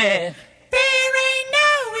mean it. There ain't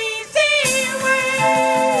no easy way.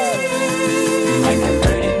 Like a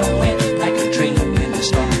bird in the wind, like a dream in the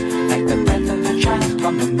storm, like the breath of a child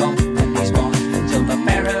from the moment when he's born, till the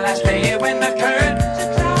very last day when the curtains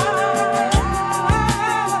are drawn.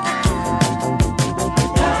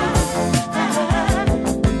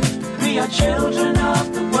 We are children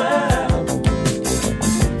of the world,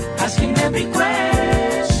 asking every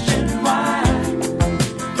question why.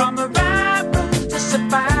 From arrival to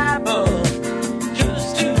survival,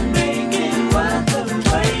 just to make it worth the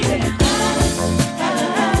waiting.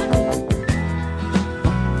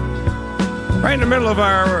 Right in the middle of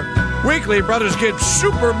our weekly Brothers Get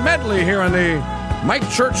Super Medley here on the Mike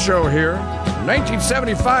Church Show here.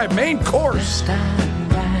 1975, main course.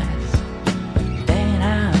 Then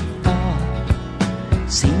I fall.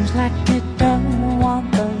 Seems like you don't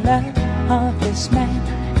want the love of this man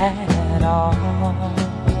at all.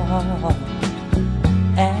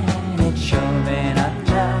 And it's sure been a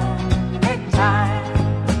long time,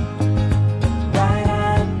 right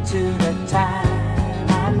up to the time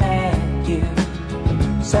I met you.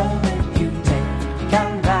 So if you take a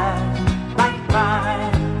love like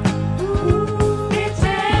mine, be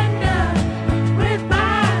tender with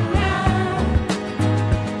my love.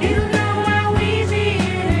 You know how easy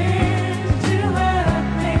it is to hurt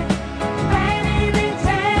me. Baby, be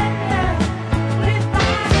tender with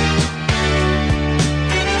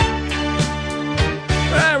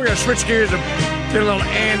We're going to switch gears and get a little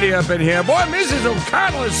Andy up in here. Boy, Mrs.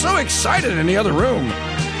 O'Connell is so excited in the other room.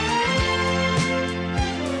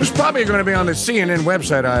 It's probably going to be on the CNN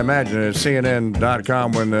website, I imagine, at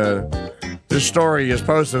CNN.com when this story is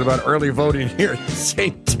posted about early voting here in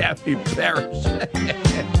St. Taffy Parish.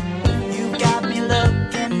 You got me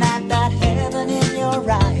looking at that heaven in your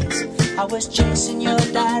eyes. I was chasing your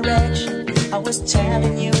direction. I was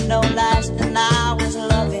telling you no lies, and I was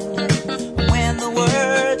loving you. When the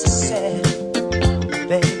words are said,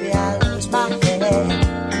 baby, I lose my head.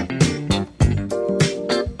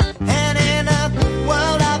 And in a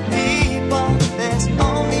world of people, there's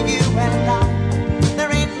only you and I.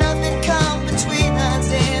 There ain't nothing come between us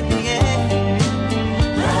in the end.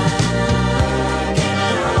 Can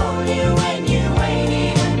I hold you when you ain't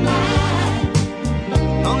even mine?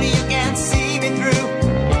 Only you can see me through.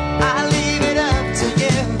 I leave it up to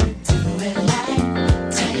you. Do it right,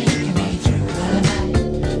 take me through the night.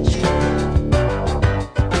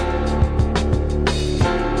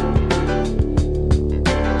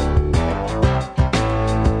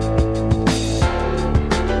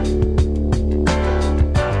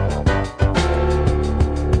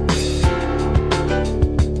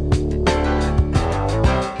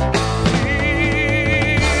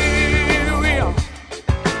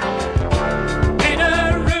 In a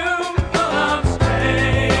room full of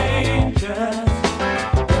strangers,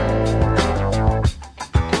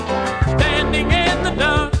 standing in the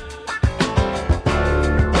dark,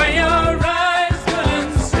 where your eyes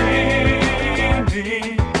couldn't see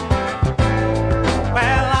me.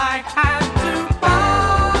 Well, I had to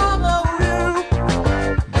follow you,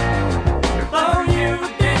 though you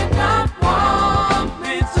did not want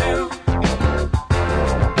me to.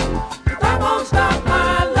 But that won't stop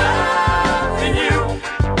my loving you.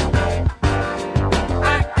 I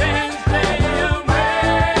can't stay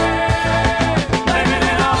away. Blaming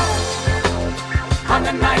it all on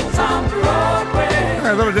the nights on Broadway.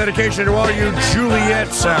 A little dedication to all you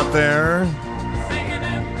Juliets out there.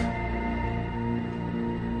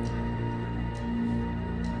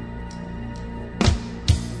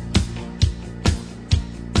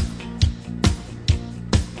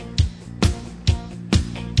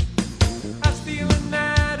 I steal a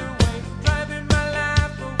night away, driving my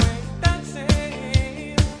life away,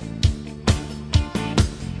 dancing.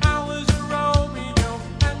 I was a Romeo,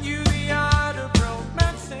 and you the art of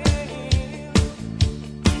romancing.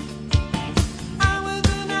 I was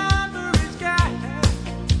an average guy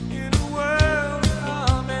in a world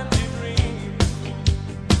of empty dreams.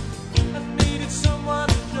 I needed someone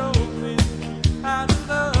to show me how to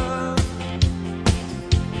love.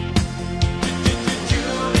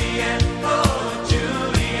 Juliet, oh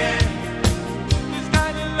Juliet, this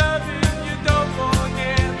kind of loving you don't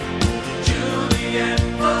forget. Juliet,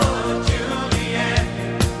 oh Juliet,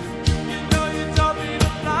 you know you taught me to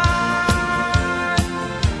fly.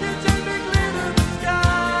 You take me clear to the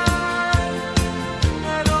sky,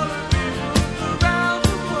 and all the people around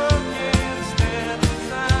the world can stand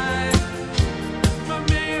aside for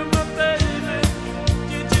me and my baby,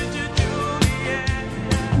 Juliet.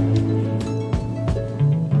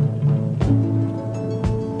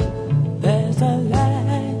 There's a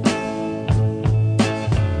light,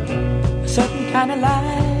 a certain kind of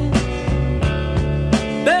light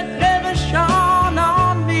that never shone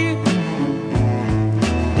on me.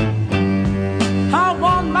 I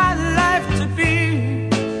want my life to be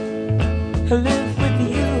to live with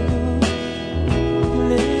you,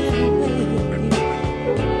 live with you.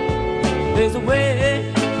 There's a way.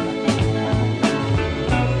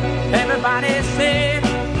 Everybody says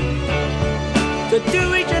to do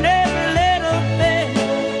each and every little thing.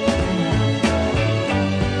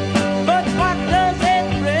 But what does it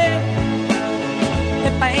bring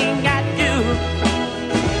if I ain't got you?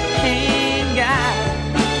 Ain't got,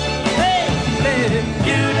 baby,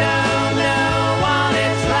 you don't know what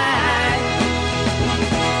it's like.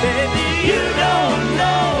 Baby, you don't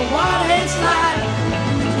know what it's like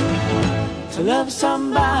to love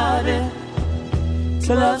somebody,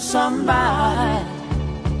 to love somebody.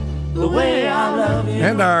 the way I love you.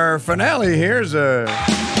 And our finale here's a...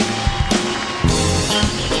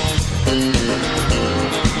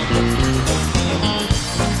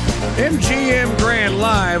 MGM Grand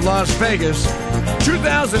Live, Las Vegas,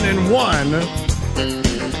 2001.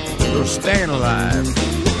 So Staying Alive.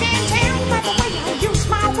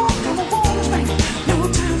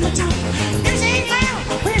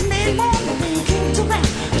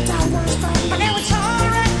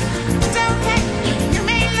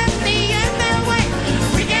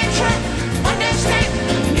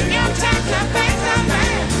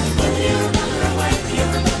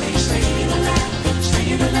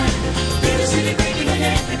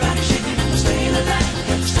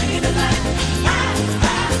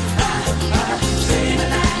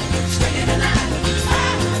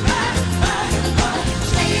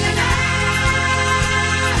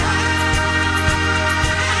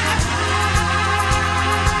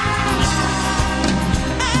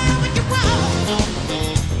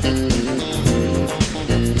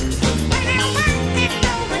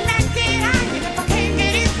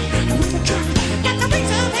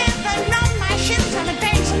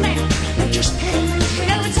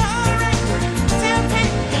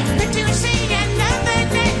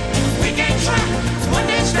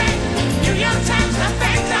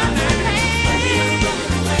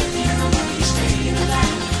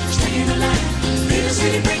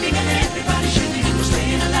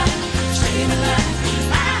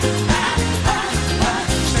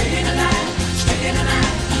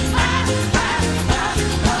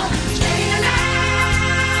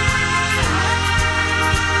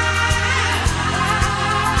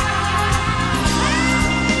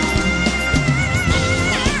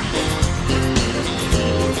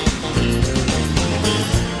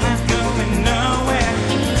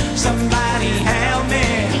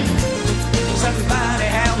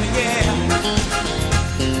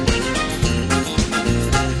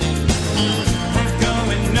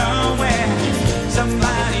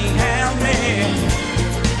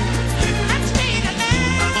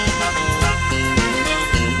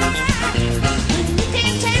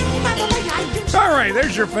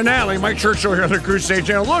 There's your finale. Mike Churchill here on the Crusade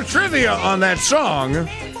Channel. A little trivia on that song.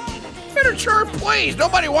 Better chirp, please.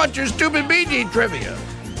 Nobody wants your stupid Bee Gees trivia.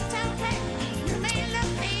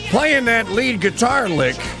 Playing that lead guitar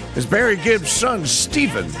lick is Barry Gibb's son,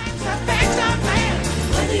 Stephen.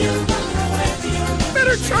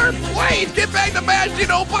 Better chirp, please. Get back to Bashing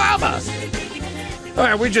Obama. All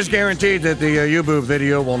right, we just guaranteed that the U-Boob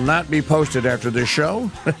video will not be posted after this show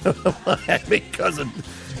because of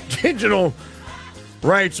digital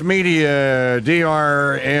rights media,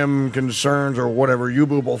 DRM concerns, or whatever.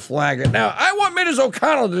 U-Boob will flag it. Now, I want Ms.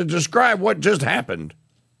 O'Connell to describe what just happened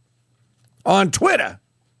on Twitter.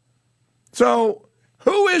 So,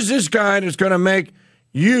 who is this guy that's going to make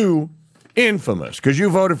you infamous? Because you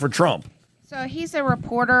voted for Trump. So he's a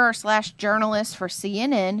reporter / journalist for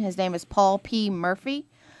CNN. His name is Paul P. Murphy.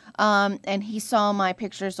 And he saw my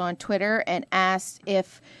pictures on Twitter and asked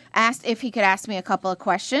if he could ask me a couple of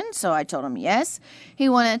questions. So I told him yes. He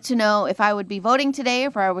wanted to know if I would be voting today,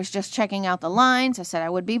 if I was just checking out the lines. I said I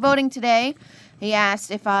would be voting today. He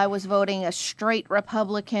asked if I was voting a straight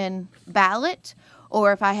Republican ballot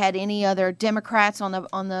or if I had any other Democrats on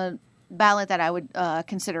the ballot that I would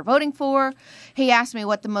consider voting for. He asked me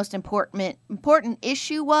what the most important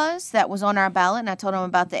issue was that was on our ballot, and I told him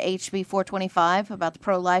about the HB 425, about the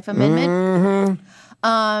pro-life amendment. Mm-hmm.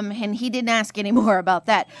 And he didn't ask any more about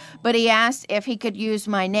that. But he asked if he could use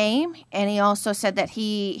my name, and he also said that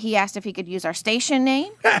he asked if he could use our station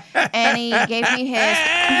name, and he gave me his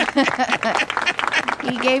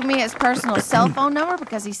he gave me his personal cell phone number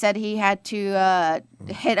because he said he had to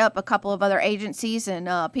hit up a couple of other agencies and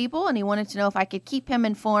people, and he wanted to know if I could keep him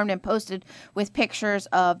informed and posted with pictures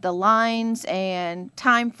of the lines and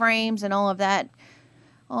time frames and all of that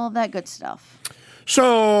good stuff.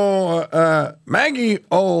 So, Maggie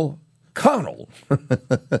O'Connell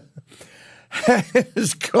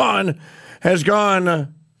has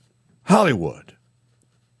gone Hollywood.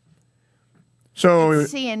 So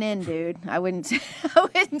it's CNN, dude. I wouldn't say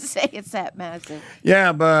it's that massive.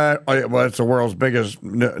 Yeah, but it's the world's biggest,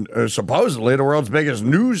 supposedly the world's biggest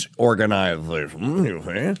news organization. You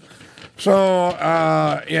see? So,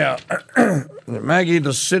 yeah, Maggie,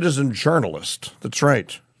 the citizen journalist. That's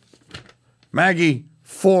right. Maggie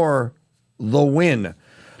for the win.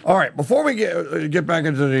 All right, before we get back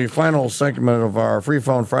into the final segment of our Free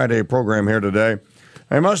Phone Friday program here today,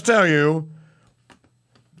 I must tell you,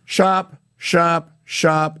 shop,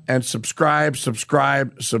 and subscribe.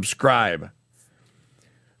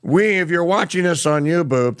 If you're watching us on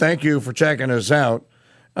YouTube, thank you for checking us out.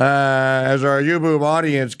 as our YouBoob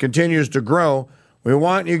audience continues to grow, we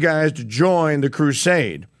want you guys to join the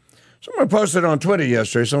crusade. Someone posted on Twitter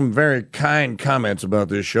yesterday some very kind comments about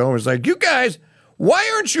this show. It was like, you guys, why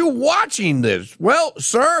aren't you watching this? Well,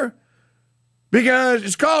 sir, because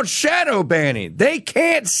it's called shadow banning. They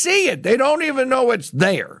can't see it. They don't even know it's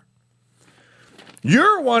there.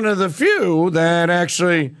 You're one of the few that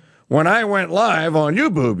actually, when I went live on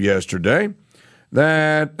YouBoob yesterday,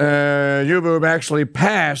 that YouBoob actually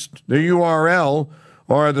passed the URL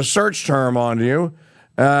or the search term on you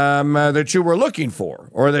that you were looking for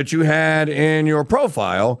or that you had in your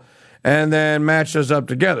profile, and then matched us up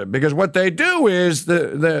together. Because what they do is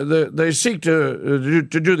they seek to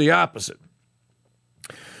do the opposite.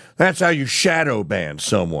 That's how you shadow ban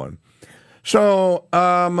someone. So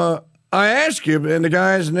I asked you, and the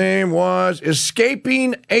guy's name was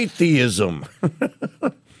Escaping Atheism.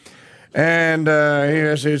 And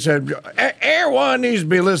he said, Air One needs to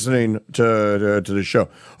be listening to the show.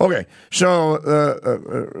 Okay, so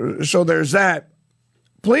there's that.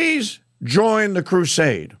 Please join the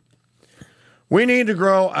crusade. We need to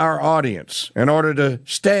grow our audience in order to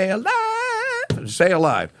stay alive.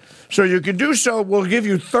 So you can do so. We'll give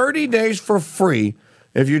you 30 days for free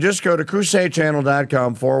if you just go to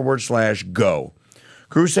crusadechannel.com/go.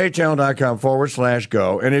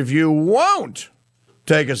 crusadechannel.com/go. And if you won't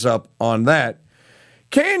take us up on that,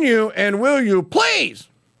 can you and will you please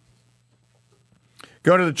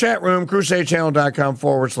go to the chat room,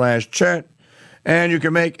 crusadechannel.com/chat, and you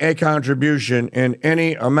can make a contribution in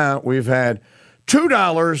any amount. We've had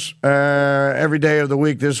 $2 every day of the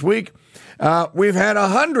week this week. We've had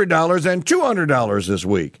 $100 and $200 this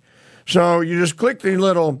week. So you just click the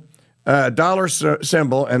little dollar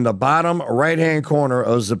symbol in the bottom right-hand corner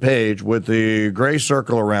of the page with the gray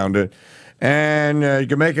circle around it, and you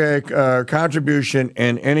can make a contribution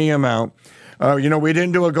in any amount. We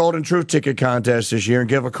didn't do a Golden Truth ticket contest this year and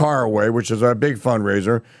give a car away, which is our big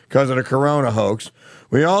fundraiser because of the corona hoax.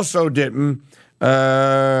 We also didn't,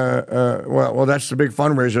 well, that's the big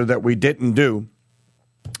fundraiser that we didn't do.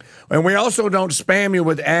 And we also don't spam you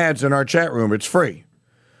with ads in our chat room. It's free.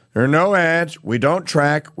 There are no ads. We don't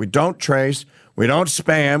track. We don't trace. We don't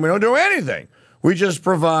spam. We don't do anything. We just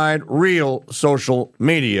provide real social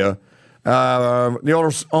media,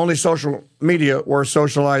 the only social media we're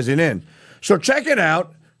socializing in. So check it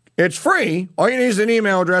out. It's free. All you need is an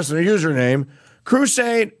email address and a username,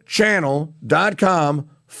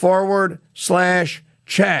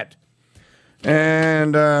 crusadechannel.com/chat.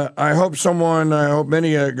 And I hope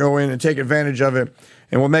many go in and take advantage of it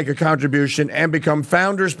and will make a contribution and become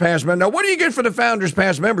Founders Pass members. Now, what do you get for the Founders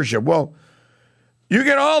Pass membership? Well, you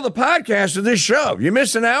get all the podcasts of this show. You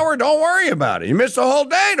miss an hour, don't worry about it. You miss a whole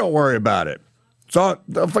day, don't worry about it.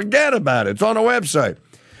 Forget about it. It's on the website.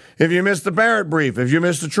 If you missed the Barrett Brief, if you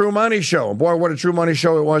missed the True Money Show, boy, what a True Money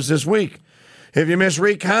Show it was this week. If you missed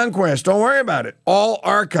Reconquest, don't worry about it. All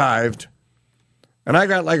archived. And I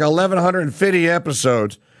got like 1,150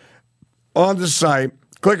 episodes on the site.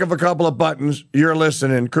 Click of a couple of buttons. You're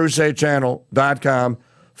listening.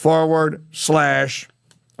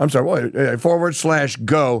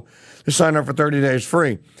 crusadechannel.com//go to sign up for 30 days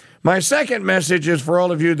free. My second message is for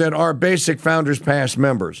all of you that are basic Founders Pass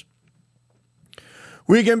members.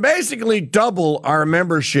 We can basically double our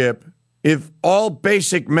membership if all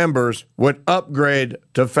basic members would upgrade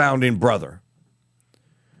to Founding Brother.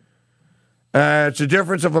 It's a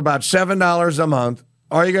difference of about $7 a month.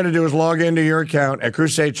 All you got to do is log into your account at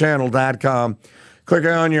crusadechannel.com, click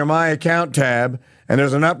on your My Account tab, and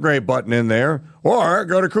there's an upgrade button in there. Or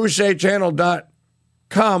go to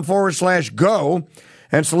crusadechannel.com/go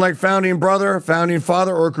and select Founding Brother, Founding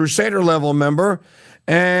Father, or Crusader level member,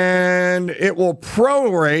 and it will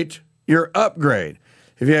prorate your upgrade.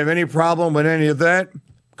 If you have any problem with any of that,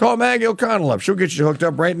 call Maggie O'Connell up. She'll get you hooked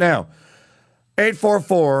up right now.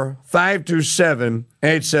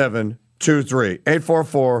 844-527-8723.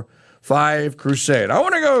 844-5-CRUSADE. I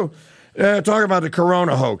want to go talk about the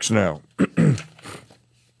corona hoax now.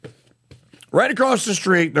 Right across the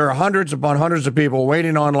street, there are hundreds upon hundreds of people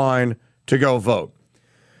waiting online to go vote.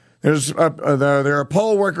 There are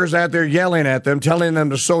poll workers out there yelling at them, telling them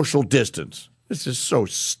to social distance. This is so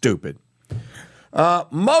stupid.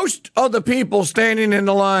 Most of the people standing in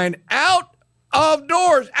the line out of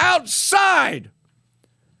doors, outside,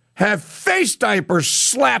 have face diapers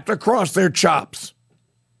slapped across their chops.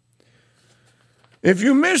 If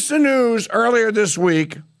you missed the news earlier this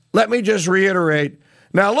week, let me just reiterate.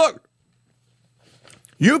 Now, look,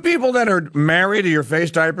 you people that are married to your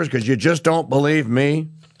face diapers because you just don't believe me,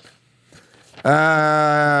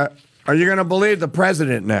 are you going to believe the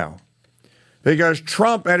president now? Because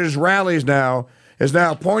Trump at his rallies now is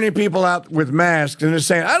now pointing people out with masks and is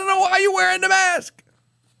saying, I don't know why you're wearing the mask.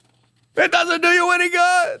 It doesn't do you any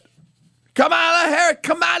good. Kamala Harris,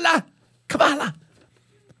 Kamala.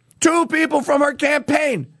 2 people from her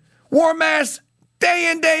campaign wore masks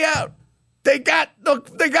day in, day out. They got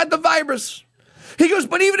the virus. He goes,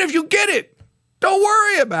 but even if you get it, don't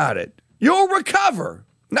worry about it. You'll recover.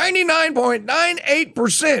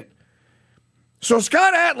 99.98%. So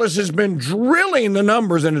Scott Atlas has been drilling the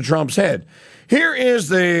numbers into Trump's head. Here is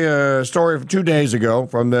the story from 2 days ago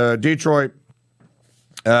from the Detroit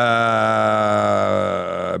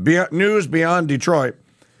News Beyond Detroit.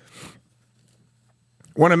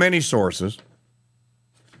 One of many sources.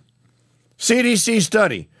 CDC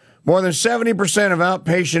study. More than 70% of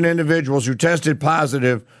outpatient individuals who tested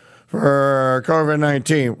positive for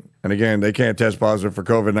COVID-19, and again, they can't test positive for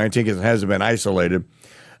COVID-19 because it hasn't been isolated,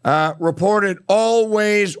 reported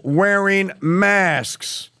always wearing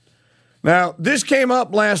masks. Now, this came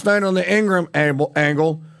up last night on the Ingram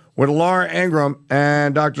angle with Laura Ingram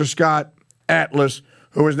and Dr. Scott Atlas,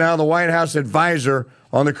 who is now the White House advisor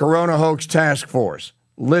on the Corona Hoax Task Force.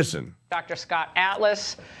 Listen. Dr. Scott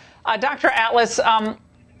Atlas. Dr. Atlas,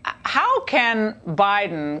 how can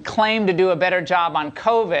Biden claim to do a better job on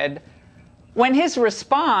COVID when his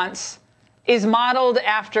response is modeled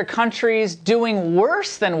after countries doing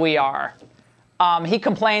worse than we are? He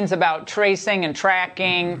complains about tracing and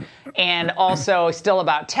tracking and also still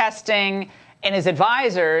about testing. And his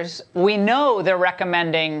advisors, we know they're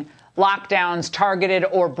recommending lockdowns targeted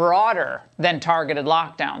or broader than targeted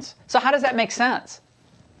lockdowns. So how does that make sense?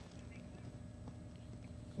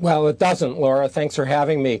 Well, it doesn't, Laura. Thanks for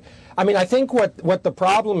having me. I mean, I think what the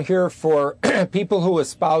problem here for people who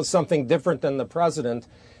espouse something different than the president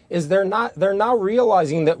is they're now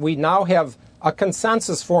realizing that we now have a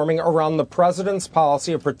consensus forming around the president's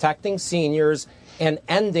policy of protecting seniors and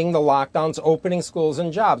ending the lockdowns, opening schools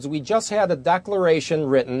and jobs. We just had a declaration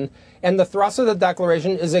written, and the thrust of the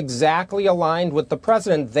declaration is exactly aligned with the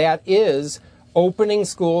president. That is opening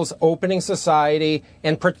schools, opening society,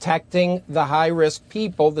 and protecting the high-risk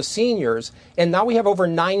people, the seniors. And now we have over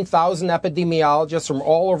 9,000 epidemiologists from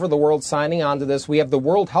all over the world signing on to this. We have the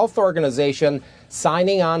World Health Organization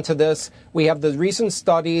signing on to this. We have the recent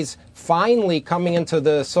studies finally coming into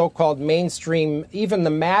the so-called mainstream, even the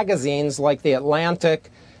magazines like The Atlantic,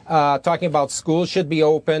 talking about schools should be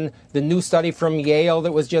open. The new study from Yale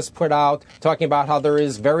that was just put out talking about how there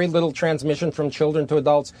is very little transmission from children to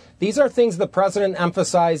adults. These are things the president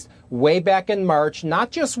emphasized way back in March,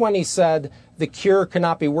 not just when he said the cure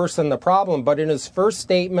cannot be worse than the problem, but in his first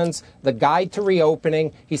statements, the guide to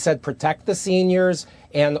reopening, he said protect the seniors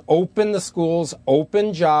and open the schools,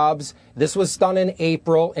 open jobs. This was done in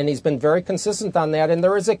April, and he's been very consistent on that. And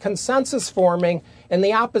there is a consensus forming, and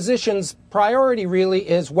the opposition's priority really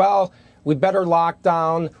is, well, we better lock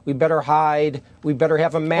down, we better hide, we better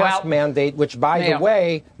have a mask mandate, which, by the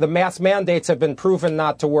way, the mask mandates have been proven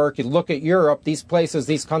not to work. You look at Europe, these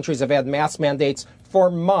countries have had mask mandates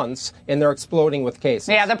for months, and they're exploding with cases.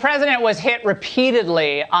 Yeah, the president was hit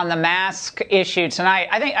repeatedly on the mask issue tonight.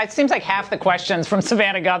 I think it seems like half the questions from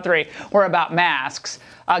Savannah Guthrie were about masks.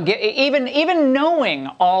 Even knowing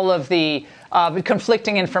all of the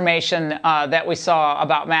conflicting information that we saw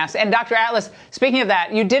about masks. And Dr. Atlas, speaking of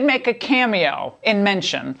that, you did make a cameo in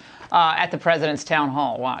mention at the president's town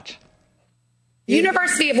hall. Watch.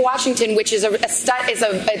 University of Washington, which is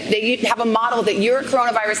they have a model that your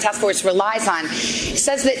coronavirus task force relies on,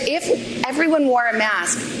 says that if everyone wore a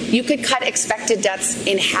mask, you could cut expected deaths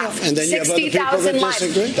in half. And then you have other people that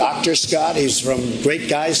disagree. Dr. Scott, he's from great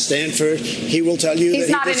guy, Stanford. He will tell you he's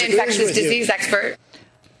that not an infectious disease expert.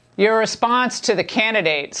 Your response to the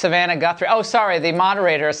candidate, Savannah Guthrie. Oh, sorry, the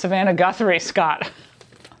moderator, Savannah Guthrie, Scott.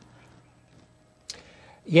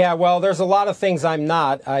 Yeah, well, there's a lot of things I'm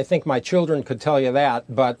not. I think my children could tell you that.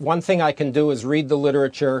 But one thing I can do is read the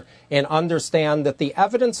literature and understand that the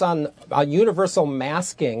evidence on universal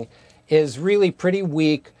masking is really pretty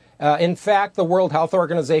weak. In fact, the World Health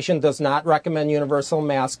Organization does not recommend universal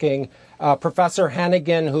masking. Professor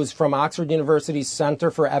Hennigan, who's from Oxford University's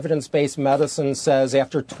Center for Evidence-Based Medicine, says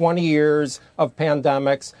after 20 years of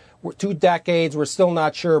pandemics, 2 decades, we're still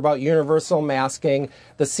not sure about universal masking.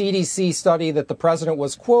 The CDC study that the president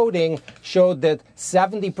was quoting showed that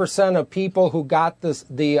 70% of people who got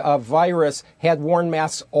the virus had worn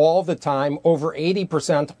masks all the time, over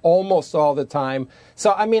 80% almost all the time.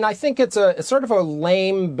 So, I mean, I think it's sort of a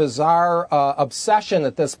lame, bizarre obsession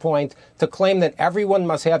at this point to claim that everyone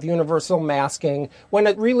must have universal masking when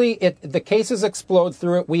the cases explode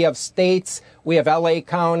through it. We have states, we have LA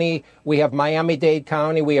County, we have Miami-Dade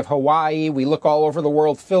County, we have Hawaii, we look all over the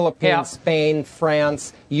world, Philippines, Spain,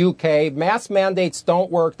 France. UK. Mask mandates don't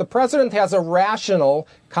work. The president has a rational,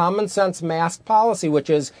 common sense mask policy, which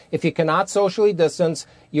is if you cannot socially distance,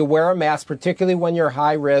 you wear a mask, particularly when you're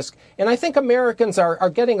high risk. And I think Americans are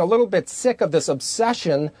getting a little bit sick of this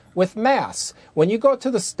obsession with masks. When you go to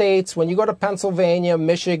the States, when you go to Pennsylvania,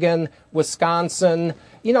 Michigan, Wisconsin,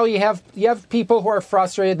 you know, you have people who are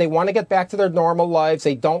frustrated. They want to get back to their normal lives.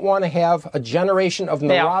 They don't want to have a generation of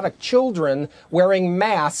neurotic children wearing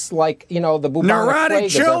masks like, you know, the bubonic plague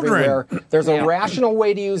is everywhere. There's a rational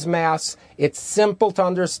way to use masks. It's simple to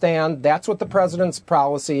understand. That's what the president's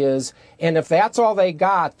policy is. And if that's all they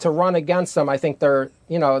got to run against them, I think they're,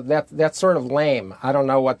 you know, that's sort of lame. I don't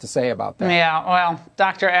know what to say about that. Yeah, well,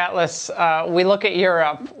 Dr. Atlas, we look at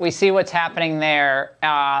Europe. We see what's happening there.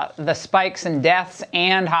 The spikes in deaths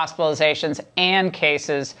and hospitalizations and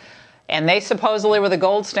cases. And they supposedly were the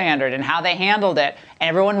gold standard in how they handled it. And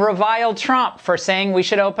everyone reviled Trump for saying we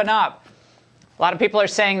should open up. A lot of people are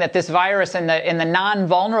saying that this virus in the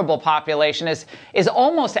non-vulnerable population is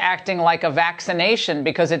almost acting like a vaccination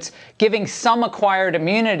because it's giving some acquired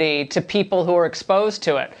immunity to people who are exposed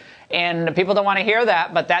to it. And people don't want to hear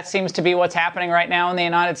that, but that seems to be what's happening right now in the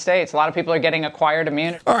United States. A lot of people are getting acquired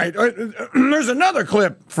immunity. All right. There's another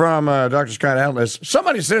clip from Dr. Scott Atlas.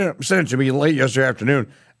 Somebody sent it to me late yesterday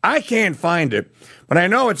afternoon. I can't find it, but I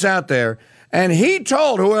know it's out there. And he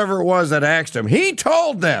told whoever it was that asked him, he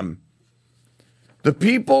told them, the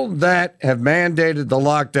people that have mandated the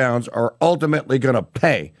lockdowns are ultimately going to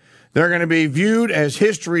pay. They're going to be viewed as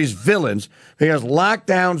history's villains because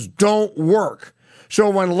lockdowns don't work. So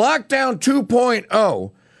when lockdown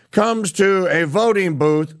 2.0 comes to a voting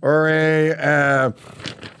booth or a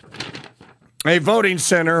voting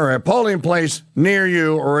center or a polling place near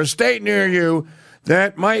you or a state near you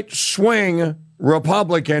that might swing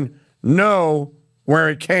Republican, know where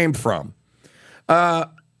it came from.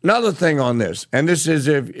 Another thing on this, and this is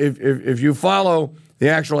if you follow the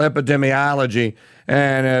actual epidemiology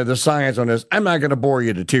and the science on this, I'm not going to bore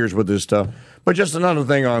you to tears with this stuff, but just another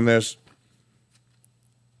thing on this.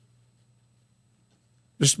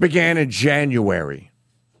 This began in January.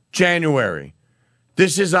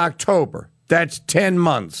 This is October. That's 10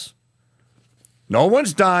 months. No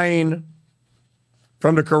one's dying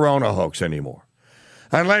from the corona hoax anymore.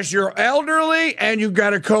 Unless you're elderly and you've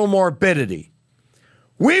got a comorbidity.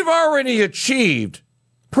 We've already achieved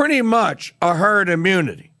pretty much a herd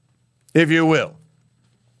immunity, if you will,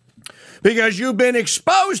 because you've been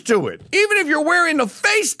exposed to it. Even if you're wearing a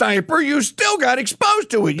face diaper, you still got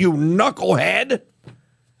exposed to it, you knucklehead.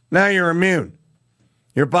 Now you're immune.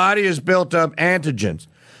 Your body has built up antigens.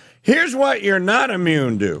 Here's what you're not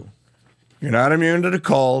immune to. You're not immune to the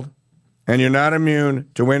cold, and you're not immune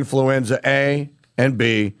to influenza A and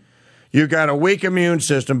B. You've got a weak immune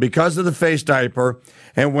system because of the face diaper.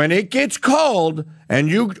 And when it gets cold and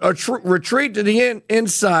you retreat to the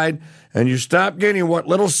inside and you stop getting what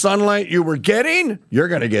little sunlight you were getting, you're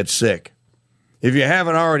going to get sick. If you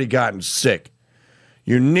haven't already gotten sick,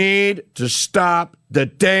 you need to stop the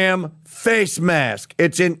damn face mask.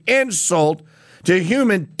 It's an insult to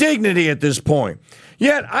human dignity at this point.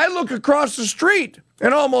 Yet I look across the street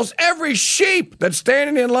and almost every sheep that's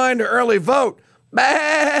standing in line to early vote,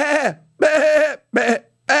 bah, bah, bah,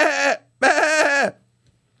 bah, bah,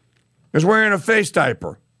 is wearing a face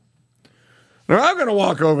diaper. Now, I'm going to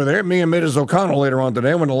walk over there, me and Mrs. O'Connell later on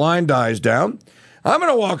today when the line dies down. I'm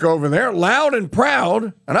going to walk over there loud and proud,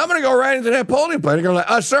 and I'm going to go right into that polling place and go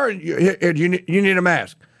like, sir, you need a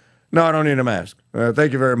mask. No, I don't need a mask.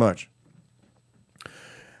 Thank you very much.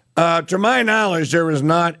 To my knowledge, there is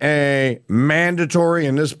not a mandatory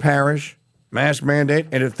in this parish mask mandate,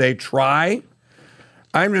 and if they try,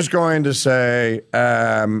 I'm just going to say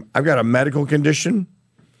I've got a medical condition,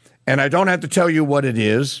 and I don't have to tell you what it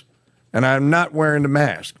is, and I'm not wearing the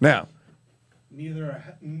mask. Now, neither are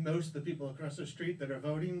most of the people across the street that are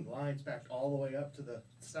voting. Lines backed all the way up to the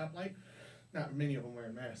stoplight. Not many of them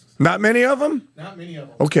wearing masks. Not many of them? Not many of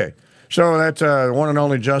them. Okay. So that's one and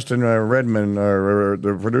only Justin Redmond,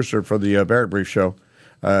 the producer for the Barrett Brief Show,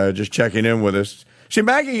 just checking in with us. See,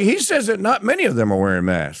 Maggie, he says that not many of them are wearing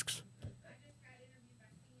masks.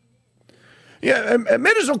 Yeah,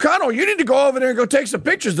 Mrs. O'Connell, you need to go over there and go take some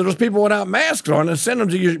pictures of those people without masks on and send them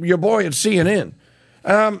to your boy at CNN.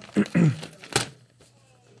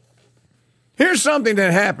 Here's something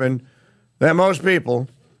that happened that most people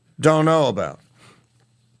don't know about.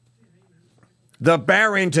 The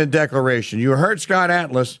Barrington Declaration. You heard Scott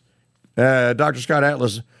Atlas, Dr. Scott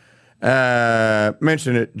Atlas,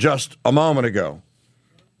 mention it just a moment ago.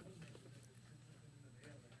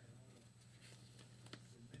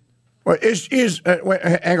 Well, wait,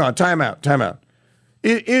 hang on, time out.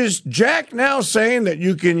 Is Jack now saying that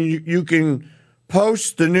you can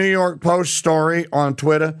post the New York Post story on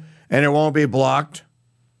Twitter and it won't be blocked?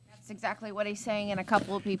 That's exactly what he's saying, and a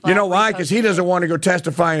couple of people. You know why? Because he doesn't want to go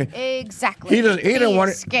testify. Exactly. He doesn't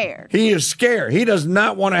want to. Scared. He is scared. He does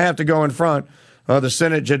not want to have to go in front of the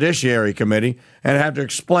Senate Judiciary Committee and have to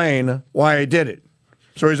explain why he did it.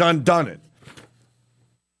 So he's undone it.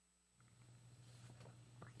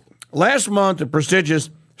 Last month, the prestigious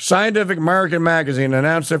Scientific American magazine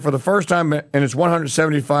announced that for the first time in its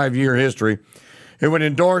 175-year history, it would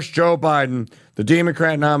endorse Joe Biden, the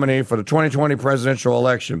Democrat nominee for the 2020 presidential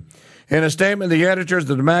election. In a statement, the editors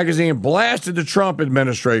of the magazine blasted the Trump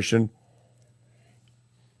administration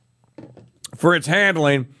for its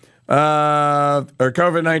handling of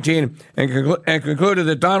COVID-19 and concluded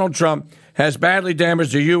that Donald Trump has badly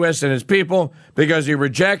damaged the U.S. and its people because he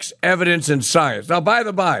rejects evidence and science. Now, by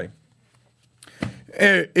the by,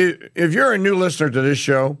 if you're a new listener to this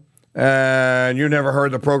show and you never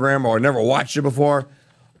heard the program or never watched it before,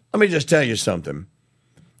 let me just tell you something.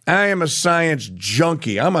 I am a science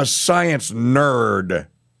junkie. I'm a science nerd.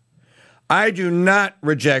 I do not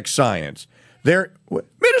reject science. What?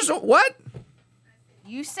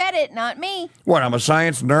 You said it, not me. What, I'm a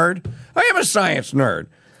science nerd? I am a science nerd.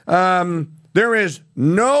 There is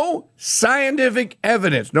no scientific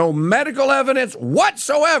evidence, no medical evidence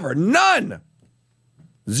whatsoever. None.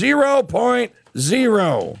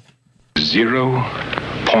 0.0.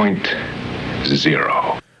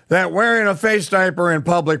 0.0. That wearing a face diaper in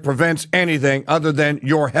public prevents anything other than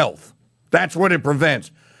your health. That's what it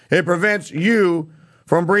prevents. It prevents you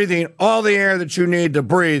from breathing all the air that you need to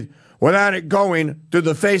breathe without it going through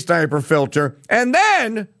the face diaper filter. And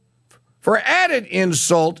then, for added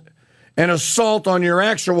insult and assault on your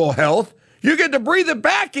actual health, you get to breathe it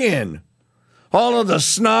back in. All of the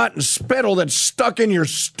snot and spittle that's stuck in your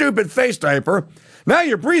stupid face diaper, now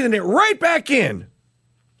you're breathing it right back in.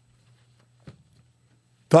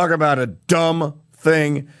 Talk about a dumb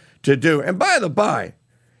thing to do. And by the by,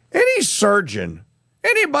 any surgeon,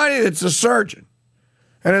 anybody that's a surgeon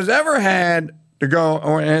and has ever had to go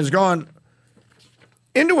or has gone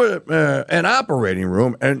into an operating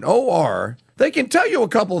room, an OR, they can tell you a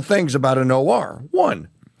couple of things about an OR. One,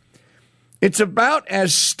 it's about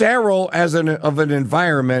as sterile as an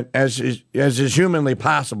environment as is humanly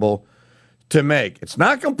possible to make. It's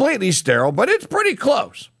not completely sterile, but it's pretty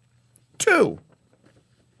close. Two,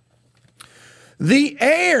 the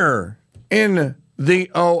air in the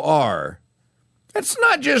OR, it's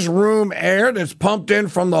not just room air that's pumped in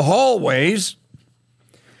from the hallways.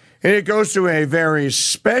 And it goes to a very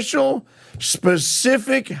special,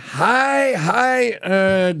 specific, high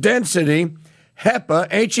density HEPA,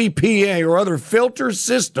 HEPA, or other filter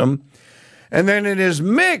system, and then it is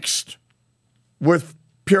mixed with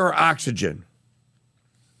pure oxygen.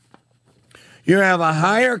 You have a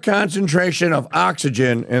higher concentration of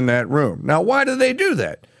oxygen in that room. Now, why do they do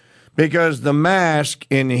that? Because the mask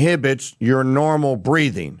inhibits your normal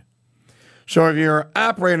breathing. So if you're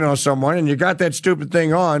operating on someone and you got that stupid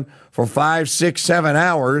thing on for 5, 6, 7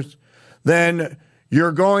 hours, then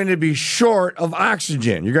you're going to be short of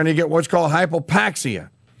oxygen. You're going to get what's called hypoxia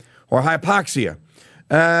or hypoxia.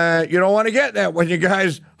 You don't want to get that when your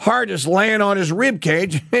guy's heart is laying on his rib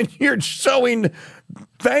cage and you're sewing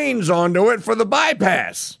veins onto it for the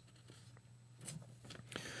bypass.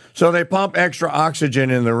 So they pump extra oxygen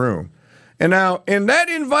in the room. And now, in that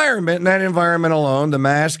environment alone, the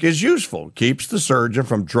mask is useful. Keeps the surgeon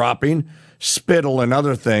from dropping spittle and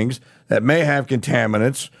other things that may have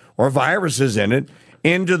contaminants or viruses in it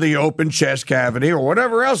into the open chest cavity or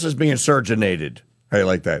whatever else is being surgeonated. How you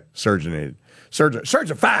like that? Surgeonated.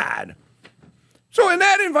 Surgified. So in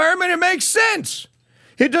that environment, it makes sense.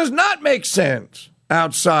 It does not make sense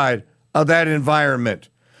outside of that environment.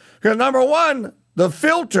 Because number one, the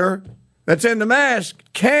filter that's in the mask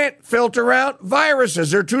can't filter out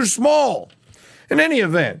viruses. They're too small. In any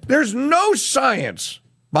event, there's no science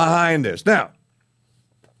behind this. Now,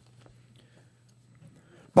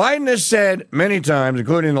 Biden has said many times,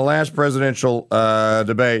 including the last presidential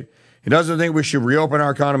debate, he doesn't think we should reopen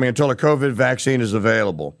our economy until a COVID vaccine is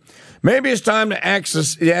available. Maybe it's time to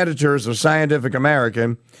access the editors of Scientific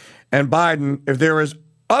American and Biden if there is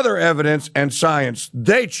other evidence and science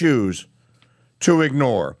they choose to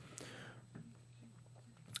ignore.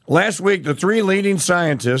 Last week, the three leading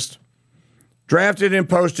scientists drafted and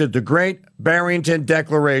posted the Great Barrington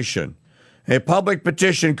Declaration, a public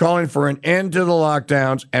petition calling for an end to the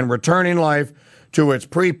lockdowns and returning life to its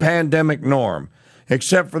pre-pandemic norm,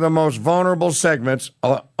 except for the most vulnerable segments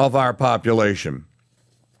of our population.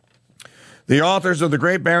 The authors of the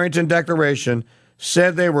Great Barrington Declaration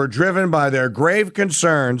said they were driven by their grave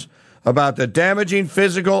concerns about the damaging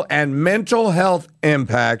physical and mental health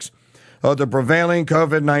impacts of the prevailing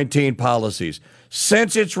COVID-19 policies.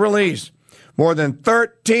 Since its release, more than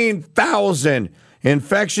 13,000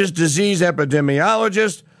 infectious disease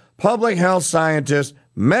epidemiologists, public health scientists,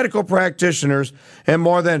 medical practitioners, and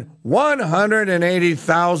more than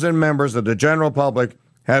 180,000 members of the general public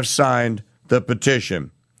have signed the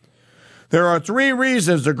petition. There are 3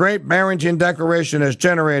 reasons the Great Barrington Declaration has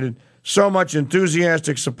generated so much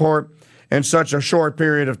enthusiastic support in such a short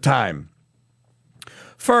period of time.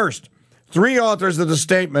 First, 3 authors of the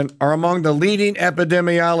statement are among the leading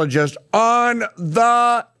epidemiologists on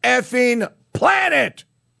the effing planet.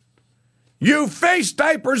 You face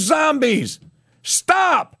diaper zombies.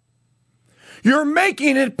 Stop. You're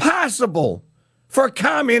making it possible for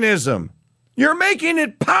communism. You're making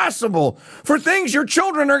it possible for things your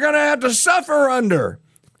children are going to have to suffer under.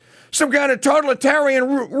 Some kind of totalitarian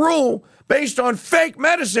rule based on fake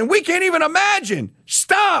medicine we can't even imagine.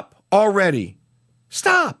 Stop already.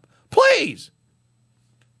 Stop. Please.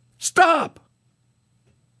 Stop.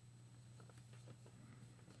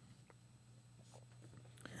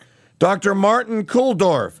 Dr. Martin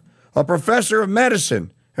Kulldorff, a professor of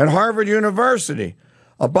medicine at Harvard University,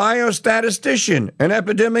 a biostatistician and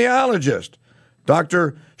epidemiologist.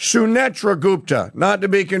 Dr. Sunetra Gupta, not to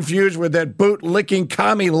be confused with that boot-licking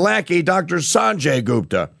commie lackey Dr. Sanjay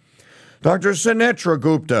Gupta. Dr. Sunetra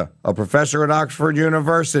Gupta, a professor at Oxford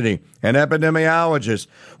University, an epidemiologist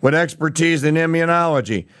with expertise in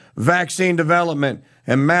immunology, vaccine development,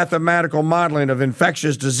 and mathematical modeling of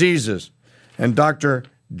infectious diseases. And Dr.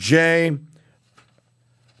 J.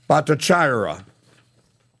 Bhattacharya.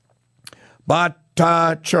 How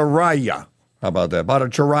about that?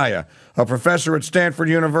 Bhattacharya, a professor at Stanford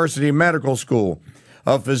University Medical School,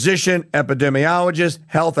 a physician, epidemiologist,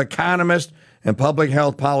 health economist, and public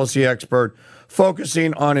health policy expert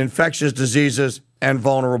focusing on infectious diseases and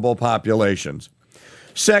vulnerable populations.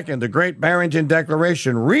 Second, the Great Barrington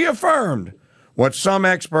Declaration reaffirmed what some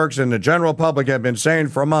experts in the general public have been saying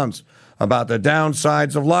for months about the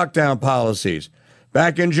downsides of lockdown policies.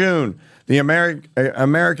 Back in June, the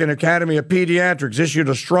American Academy of Pediatrics issued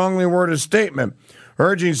a strongly worded statement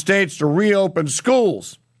urging states to reopen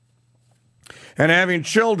schools and having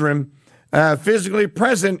children physically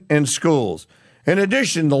present in schools. In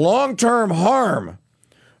addition, the long-term harm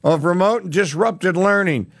of remote and disrupted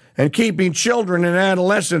learning and keeping children and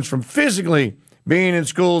adolescents from physically being in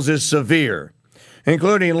schools is severe,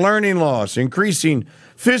 including learning loss, increasing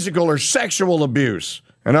physical or sexual abuse,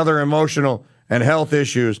 and other emotional and health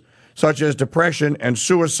issues such as depression and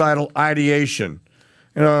suicidal ideation.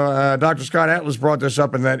 You know, Dr. Scott Atlas brought this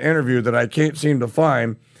up in that interview that I can't seem to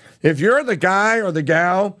find. If you're the guy or the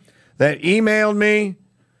gal that emailed me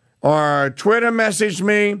or Twitter messaged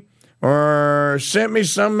me or sent me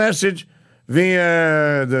some message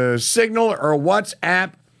via the Signal or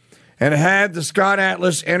WhatsApp and had the Scott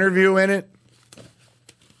Atlas interview in it,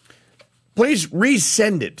 please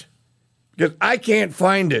resend it because I can't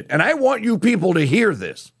find it. And I want you people to hear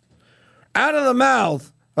this out of the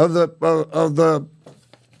mouth of the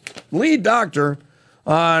lead doctor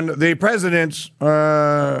on the president's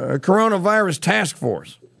coronavirus task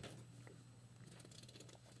force.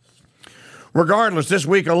 Regardless, this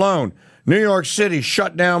week alone, New York City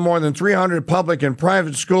shut down more than 300 public and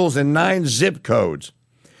private schools in 9 zip codes,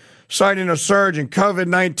 citing a surge in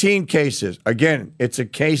COVID-19 cases. Again, it's a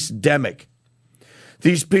case-demic.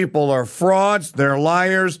 These people are frauds, they're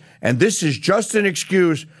liars, and this is just an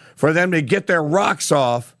excuse for them to get their rocks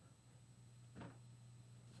off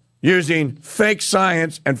using fake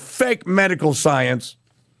science and fake medical science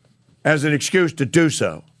as an excuse to do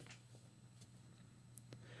so.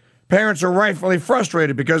 Parents are rightfully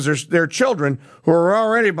frustrated because their children, who are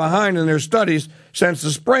already behind in their studies since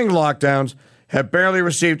the spring lockdowns, have barely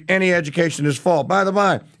received any education this fall. By the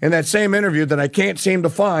by, in that same interview that I can't seem to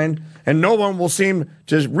find, and no one will seem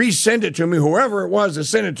to resend it to me, whoever it was that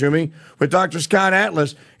sent it to me, with Dr. Scott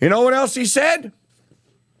Atlas, you know what else he said?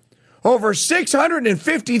 Over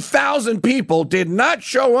 650,000 people did not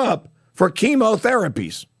show up for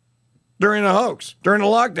chemotherapies during the hoax, during the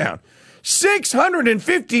lockdown.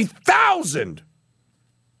 650,000.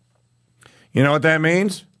 You know what that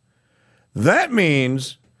means? That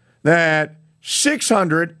means that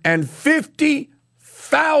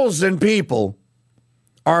 650,000 people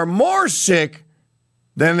are more sick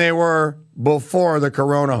than they were before the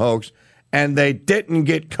corona hoax, and they didn't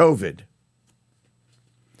get COVID.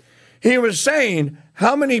 He was saying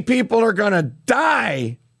how many people are going to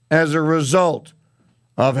die as a result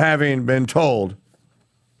of having been told.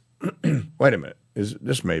 Wait a minute.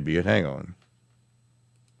 This may be it. Hang on.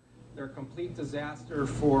 They're a complete disaster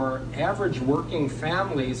for average working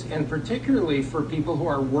families, and particularly for people who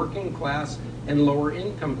are working class and lower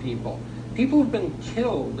income people. People have been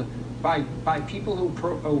killed by people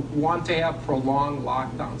who want to have prolonged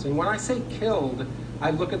lockdowns. And when I say killed, I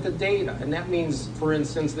look at the data, and that means, for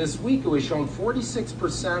instance, this week it was shown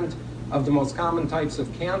 46% of the most common types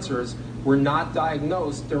of cancers were not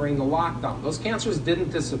diagnosed during the lockdown. Those cancers didn't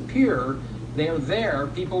disappear. They're there.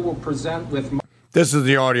 People will present with... This is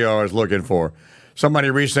the audio I was looking for. Somebody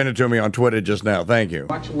resent it to me on Twitter just now. Thank you.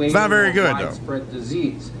 Much later, it's not very good, though. Widespread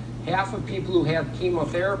disease. Half of people who had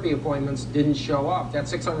chemotherapy appointments didn't show up. That's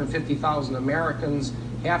 650,000 Americans.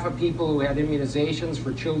 Half of people who had immunizations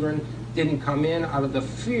for children didn't come in out of the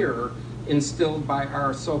fear instilled by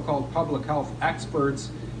our so-called public health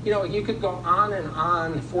experts. You know, you could go on and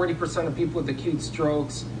on, 40% of people with acute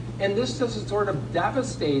strokes. And this is sort of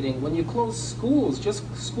devastating. When you close schools, just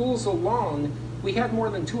schools alone, we had more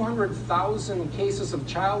than 200,000 cases of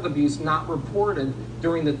child abuse not reported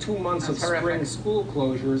during the 2 months of spring school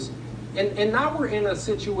closures. And now we're in a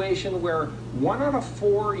situation where 1 out of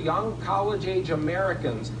 4 young college-age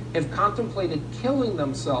Americans have contemplated killing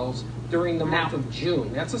themselves during the month of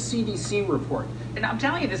June. That's a CDC report. And I'm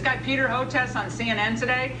telling you, this guy Peter Hotez on CNN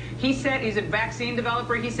today, he said, he's a vaccine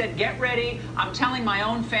developer, he said, get ready. I'm telling my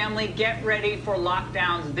own family, get ready for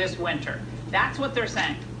lockdowns this winter. That's what they're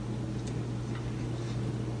saying.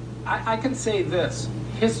 I can say this.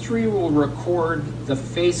 History will record the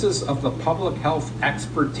faces of the public health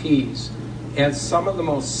expertise as some of the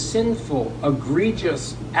most sinful,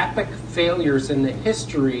 egregious, epic failures in the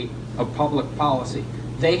history of public policy.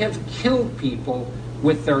 They have killed people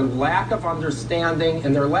with their lack of understanding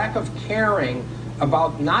and their lack of caring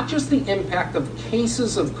about not just the impact of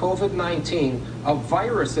cases of COVID-19, a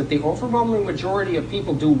virus that the overwhelming majority of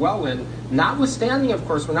people do well in, notwithstanding, of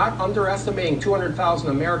course, we're not underestimating 200,000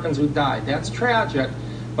 Americans who died. That's tragic.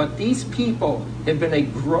 But these people have been a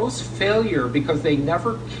gross failure because they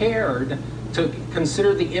never cared to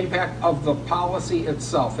consider the impact of the policy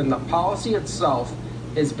itself. And the policy itself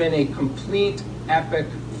has been a complete, epic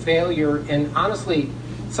failure. And honestly,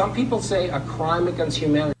 some people say a crime against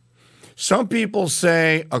humanity. Some people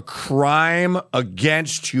say a crime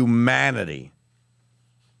against humanity.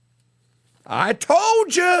 I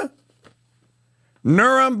told you.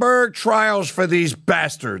 Nuremberg trials for these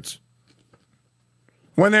bastards.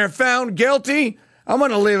 When they're found guilty, I'm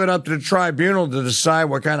going to leave it up to the tribunal to decide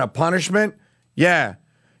what kind of punishment. Yeah.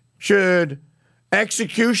 Should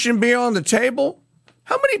execution be on the table?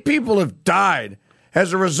 How many people have died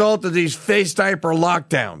as a result of these face diaper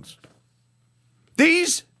lockdowns?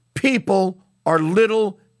 These people are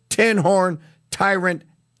little tin horn tyrant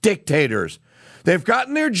dictators. They've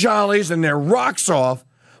gotten their jollies and their rocks off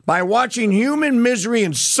by watching human misery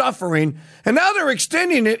and suffering, and now they're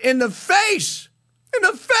extending it in the face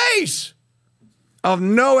of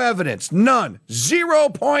no evidence, none,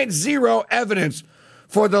 0.0 evidence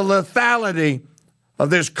for the lethality of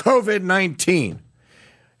this COVID-19.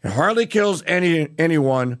 It hardly kills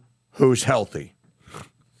anyone who's healthy.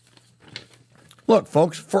 Look,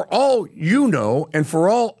 folks, for all you know and for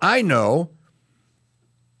all I know,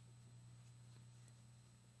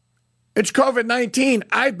 it's COVID-19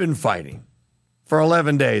 I've been fighting for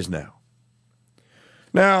 11 days now.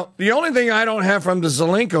 Now, the only thing I don't have from the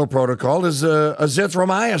Zelenko protocol is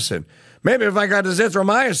azithromycin. Maybe if I got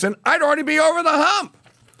azithromycin, I'd already be over the hump.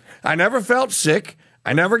 I never felt sick.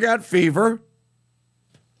 I never got fever.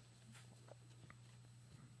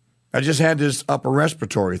 I just had this upper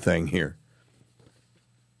respiratory thing here.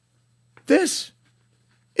 This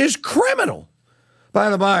is criminal. By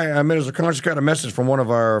the by, I just got a message from one of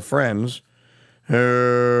our friends who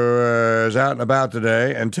is out and about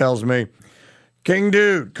today and tells me, King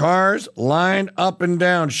Dude, cars lined up and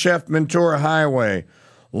down Chef Mentor Highway.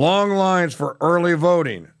 Long lines for early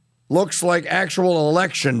voting. Looks like actual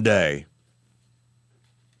election day.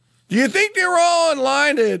 Do you think they were all in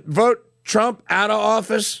line to vote Trump out of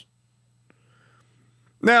office?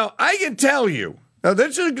 Now, I can tell you, now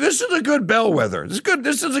this is a good bellwether. This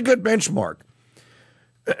is a good benchmark.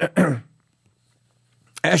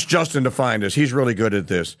 Ask Justin to find us. He's really good at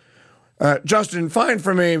this. Justin, find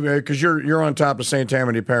for me, because you're on top of St.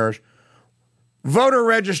 Tammany Parish, voter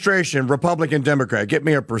registration, Republican, Democrat. Get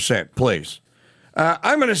me a percent, please.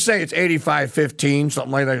 I'm going to say it's 85-15,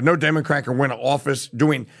 something like that. No Democrat can win an office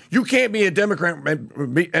doing. You can't be a Democrat and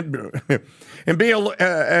win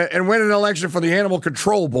an election for the Animal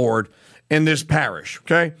Control Board in this parish.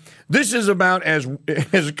 Okay, this is about as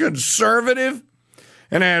conservative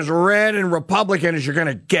and as red and Republican as you're going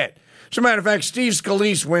to get. As a matter of fact, Steve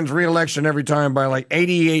Scalise wins re-election every time by like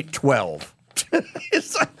 88-12.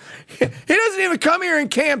 It's like, he doesn't even come here and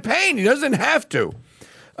campaign. He doesn't have to.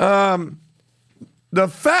 The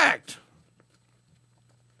fact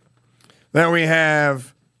that we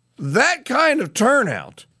have that kind of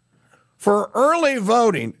turnout for early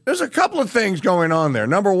voting, there's a couple of things going on there.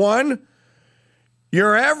 Number one,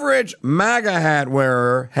 your average MAGA hat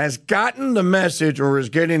wearer has gotten the message or is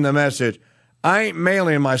getting the message, I ain't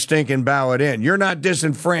mailing my stinking ballot in. You're not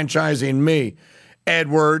disenfranchising me.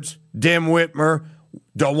 Edwards, Dim Whitmer,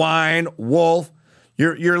 DeWine, Wolf.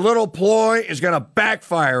 Your little ploy is going to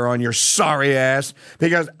backfire on your sorry ass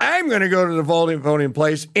because I'm going to go to the voting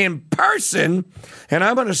place in person and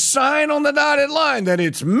I'm going to sign on the dotted line that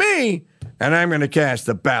it's me and I'm going to cast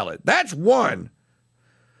the ballot. That's one.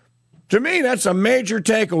 To me, that's a major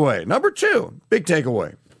takeaway. Number two, big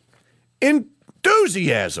takeaway.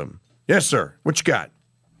 Enthusiasm. Yes, sir. What you got?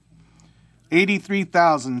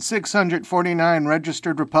 83,649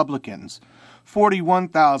 registered Republicans,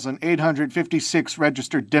 41,856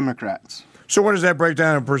 registered Democrats. So what does that break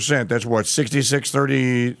down in percent? That's what, 66,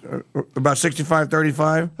 30, about 65,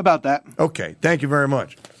 35? About that. Okay, thank you very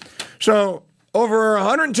much. So over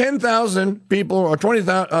 110,000 people, or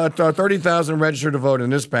 30,000 registered to vote in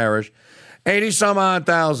this parish, 80-some-odd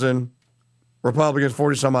thousand Republicans,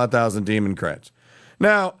 40-some-odd thousand Democrats.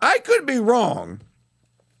 Now, I could be wrong.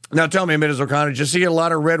 Now tell me, Ms. O'Connor, did you see a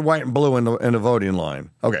lot of red, white, and blue in the voting line?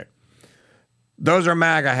 Okay. Those are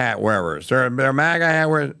MAGA hat wearers. They're MAGA hat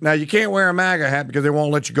wearers. Now, you can't wear a MAGA hat because they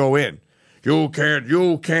won't let you go in. You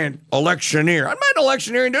can't electioneer. I'm not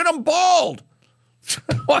electioneering, dude. I'm bald.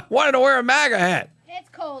 I wanted to wear a MAGA hat. Head's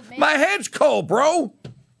cold, man. My head's cold, bro.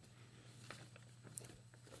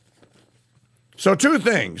 So two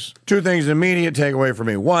things immediate takeaway for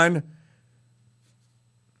me. One,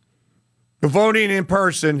 the voting in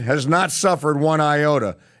person has not suffered one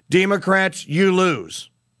iota. Democrats, you lose.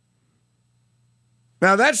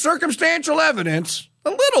 Now, that's circumstantial evidence, a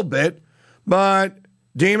little bit, but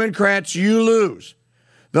Democrats, you lose.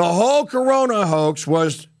 The whole corona hoax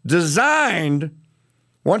was designed,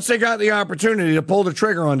 once they got the opportunity to pull the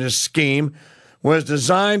trigger on this scheme, was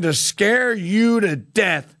designed to scare you to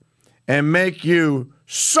death and make you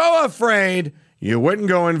so afraid you wouldn't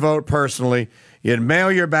go and vote personally. You'd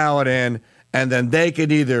mail your ballot in, and then they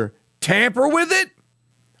could either tamper with it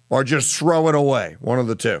or just throw it away, one of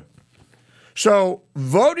the two. So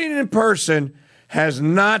voting in person has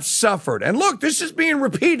not suffered. And look, this is being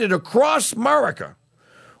repeated across America,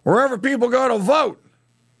 wherever people go to vote.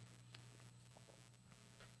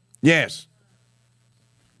 Yes.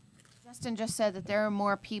 Justin just said that there are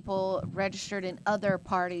more people registered in other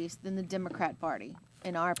parties than the Democrat Party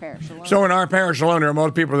in our parish alone. So in our parish alone, there are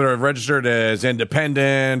most people that are registered as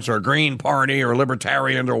independents or Green Party or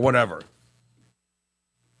Libertarians or whatever.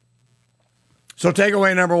 So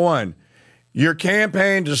takeaway number one, your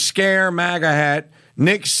campaign to scare MAGA hat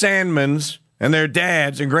Nick Sandmans and their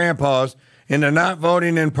dads and grandpas into not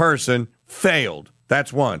voting in person failed.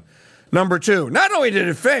 That's one. Number two, not only did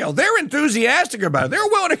it fail, they're enthusiastic about it. They're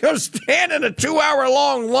willing to go stand in a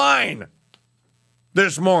 2-hour-long line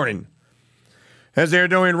this morning, as they're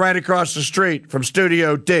doing right across the street from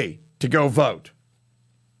Studio D to go vote.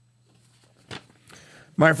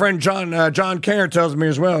 My friend John Kerr tells me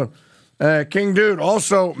as well, King Dude,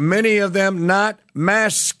 also many of them not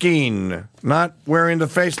masking, not wearing the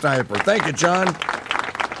face diaper. Thank you, John.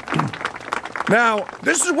 Now,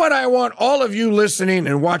 this is what I want all of you listening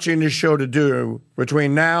and watching this show to do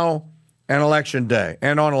between now and Election Day,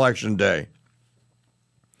 and on Election Day.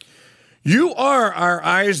 You are our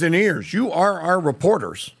eyes and ears. You are our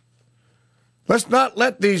reporters. Let's not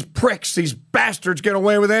let these pricks, these bastards, get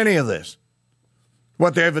away with any of this.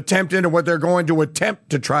 What they've attempted and what they're going to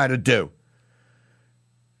attempt to try to do.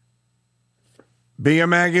 Be a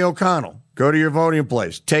Maggie O'Connell. Go to your voting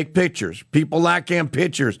place. Take pictures. People like in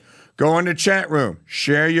pictures. Go in the chat room.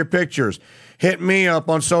 Share your pictures. Hit me up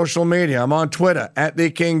on social media. I'm on Twitter,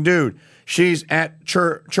 @TheKingDude. She's at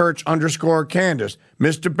church_Candace.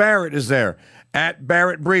 Mr. Barrett is there,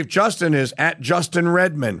 @Barrett Brief. Justin is @Justin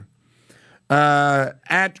Redman.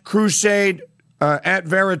 @Crusade,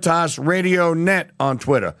 @Veritas Radio Net on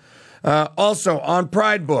Twitter. Also on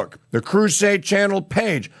Pride Book, the Crusade channel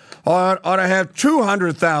page ought to have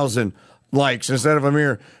 200,000 likes instead of a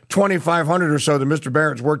mere 2,500 or so that Mr.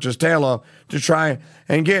 Barrett's worked his tail off to try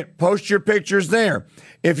and get. Post your pictures there.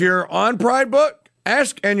 If you're on Pride Book,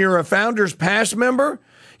 ask, and you're a Founders Pass member,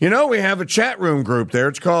 you know we have a chat room group there.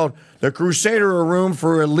 It's called the Crusader Room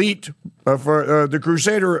for Elite, the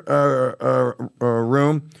Crusader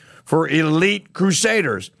Room for Elite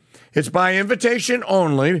Crusaders. It's by invitation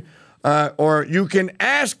only, or you can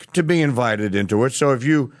ask to be invited into it. So if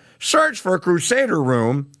you search for Crusader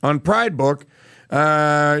Room on Pride Book.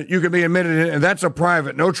 You can be admitted in, and that's a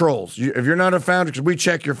private, no trolls. If you're not a founder, because we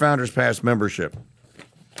check your Founders Pass membership.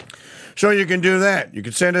 So you can do that. You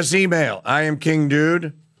can send us email. I am King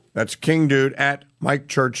Dude. That's kingdude at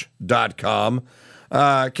mikechurch.com.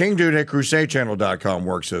 Kingdude at crusadechannel.com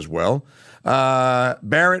works as well.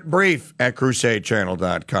 Barrett Brief at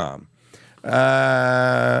crusadechannel.com.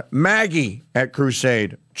 Maggie at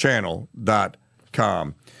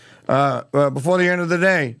crusadechannel.com. Before the end of the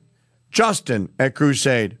day, Justin at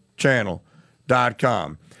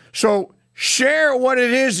crusadechannel.com. So share what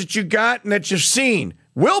it is that you got and that you've seen.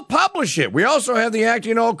 We'll publish it. We also have the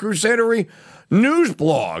Acting All Crusadery news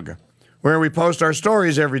blog where we post our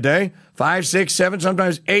stories every day. 5, 6, 7,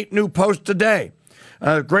 sometimes 8 new posts a day.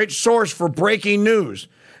 A great source for breaking news.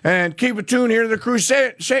 And keep it tuned here to the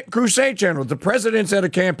Crusade Channel. The president's at a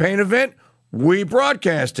campaign event. We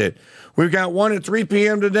broadcast it. We've got one at 3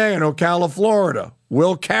 p.m. today in Ocala, Florida.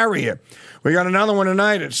 We'll carry it. We got another one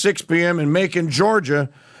tonight at 6 p.m. in Macon, Georgia.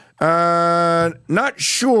 Not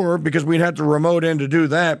sure because we'd have to remote in to do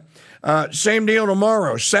that. Same deal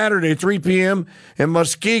tomorrow, Saturday, 3 p.m. in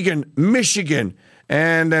Muskegon, Michigan.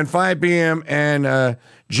 And then 5 p.m. in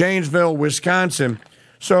Janesville, Wisconsin.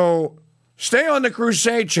 So stay on the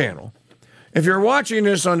Crusade Channel. If you're watching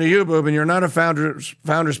this on the YouTube and you're not a Founders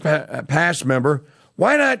Pass member,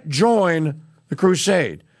 why not join the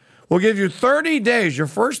Crusade? We'll give you 30 days, your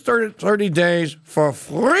first 30 days for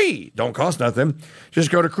free. Don't cost nothing. Just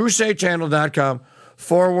go to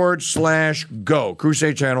crusadechannel.com/go.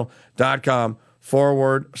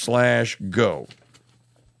 crusadechannel.com/go.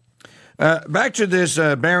 Back to this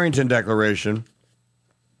Barrington Declaration.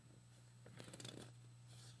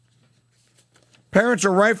 Parents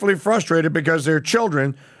are rightfully frustrated because their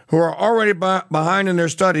children, who are already behind in their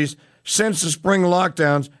studies since the spring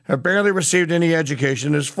lockdowns, have barely received any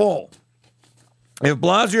education this fall. If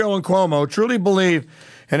Blasio and Cuomo truly believe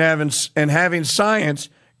in having science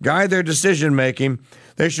guide their decision-making,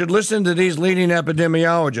 they should listen to these leading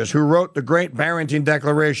epidemiologists who wrote the Great Barrington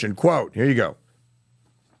Declaration. Quote, here you go.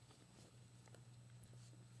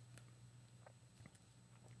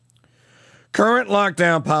 Current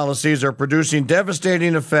lockdown policies are producing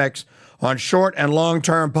devastating effects on short and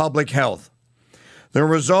long-term public health. The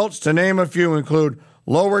results, to name a few, include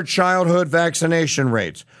lower childhood vaccination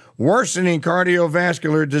rates, worsening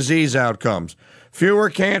cardiovascular disease outcomes, fewer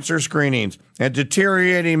cancer screenings, and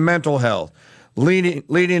deteriorating mental health,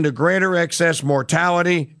 leading to greater excess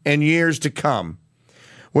mortality in years to come,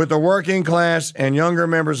 with the working class and younger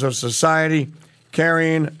members of society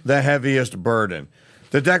carrying the heaviest burden.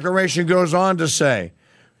 The declaration goes on to say,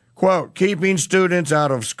 quote, keeping students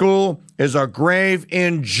out of school is a grave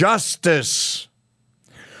injustice.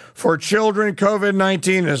 For children,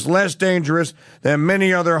 COVID-19 is less dangerous than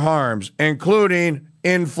many other harms, including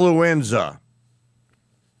influenza.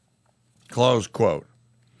 Close quote.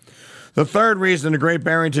 The third reason the Great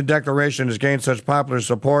Barrington Declaration has gained such popular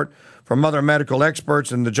support from other medical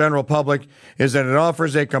experts and the general public is that it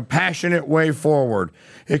offers a compassionate way forward.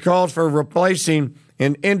 It calls for replacing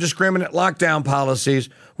indiscriminate lockdown policies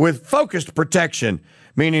with focused protection,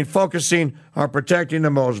 meaning focusing on protecting the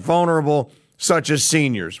most vulnerable, such as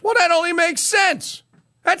seniors. Well, that only makes sense.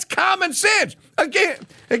 That's common sense.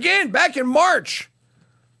 Again, back in March,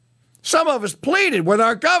 some of us pleaded with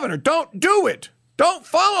our governor, don't do it. Don't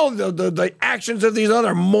follow the actions of these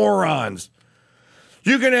other morons.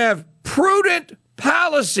 You can have prudent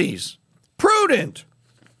policies. Prudent.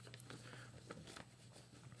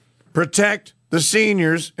 Protect the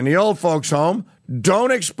seniors in the old folks' home.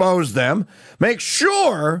 Don't expose them. Make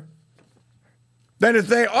sure that if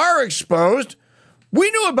they are exposed, we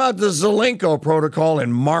knew about the Zelenko protocol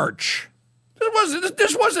in March.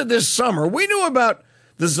 This wasn't this summer. We knew about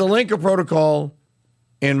the Zelenko protocol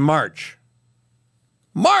in March.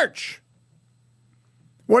 March!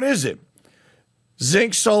 What is it?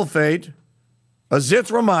 Zinc sulfate,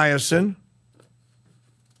 azithromycin,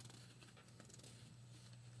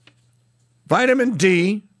 vitamin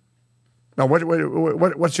D. No, what's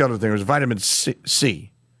the other thing? It was vitamin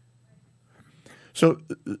C. So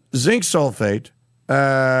zinc sulfate,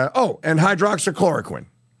 and hydroxychloroquine.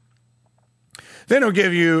 Then it'll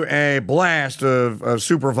give you a blast of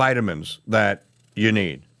super vitamins that you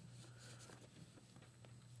need.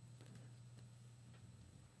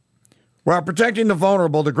 While protecting the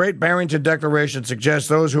vulnerable, the Great Barrington Declaration suggests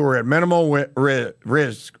those who are at minimal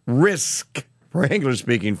risk for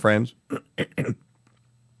English-speaking friends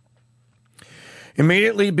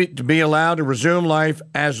immediately to be allowed to resume life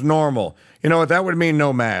as normal. You know what? That would mean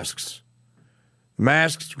no masks.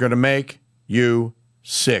 Masks are going to make you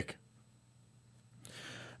sick.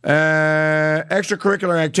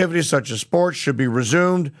 Extracurricular activities such as sports should be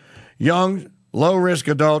resumed. Young, low-risk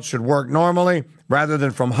adults should work normally rather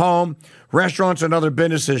than from home. Restaurants and other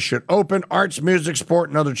businesses should open. Arts, music, sport,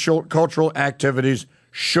 and other cultural activities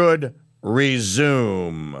should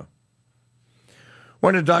resume.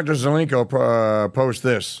 When did Dr. Zelenko post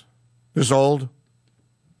this? This old?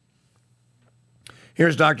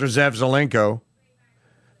 Here's Dr. Zev Zelenko.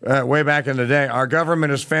 Way back in the day. Our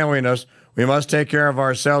government is failing us. We must take care of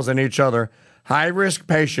ourselves and each other. High-risk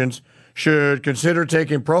patients should consider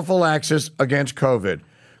taking prophylaxis against COVID.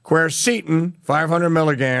 Quercetin, 500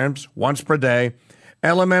 milligrams once per day.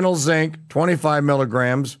 Elemental zinc, 25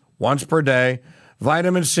 milligrams once per day.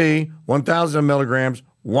 Vitamin C, 1,000 milligrams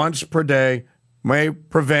once per day may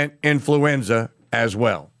prevent influenza as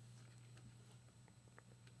well.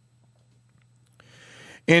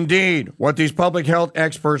 Indeed, what these public health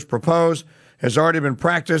experts propose has already been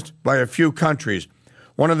practiced by a few countries.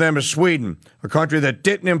 One of them is Sweden, a country that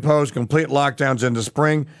didn't impose complete lockdowns in the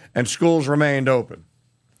spring, and schools remained open.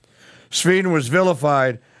 Sweden was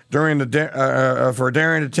vilified during for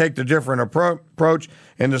daring to take the different approach.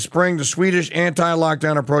 In the spring, the Swedish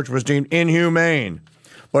anti-lockdown approach was deemed inhumane.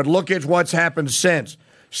 But look at what's happened since.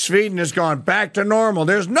 Sweden has gone back to normal.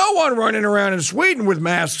 There's no one running around in Sweden with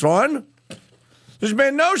masks on. There's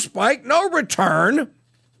been no spike, no return.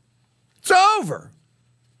 It's over.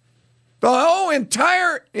 The whole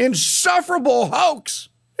entire insufferable hoax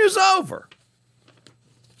is over.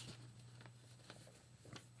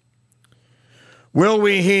 Will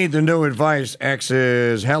we heed the new advice?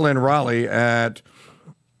 X's Helen Raleigh at,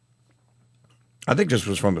 I think this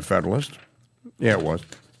was from the Federalist. Yeah, it was.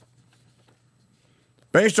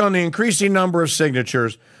 Based on the increasing number of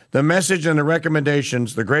signatures, the message and the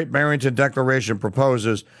recommendations the Great Barrington Declaration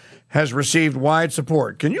proposes has received wide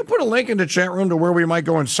support. Can you put a link in the chat room to where we might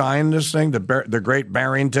go and sign this thing, the Great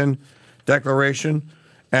Barrington Declaration,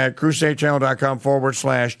 at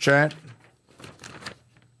crusadechannel.com/chat?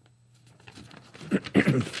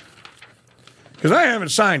 Because I haven't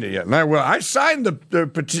signed it yet, and I will. I signed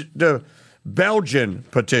the Belgian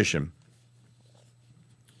petition.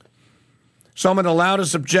 Some of the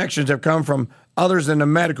loudest objections have come from others in the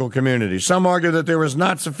medical community. Some argue that there is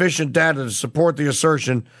not sufficient data to support the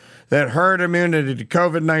assertion that herd immunity to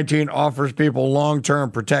COVID-19 offers people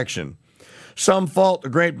long-term protection. Some fault the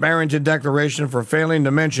Great Barrington Declaration for failing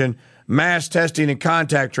to mention mass testing and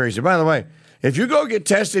contact tracing. By the way, if you go get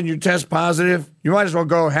tested and you test positive, you might as well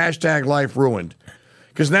go #life ruined.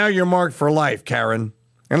 Because now you're marked for life, Karen.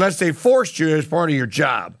 Unless they forced you as part of your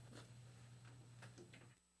job.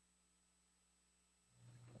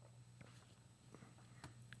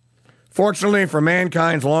 Fortunately for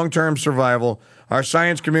mankind's long-term survival, our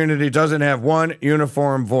science community doesn't have one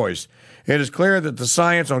uniform voice. It is clear that the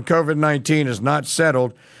science on COVID-19 is not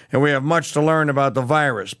settled, and we have much to learn about the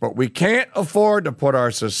virus. But we can't afford to put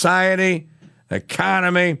our society,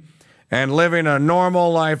 economy, and living a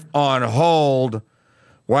normal life on hold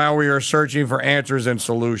while we are searching for answers and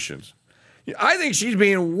solutions. I think she's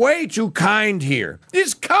being way too kind here.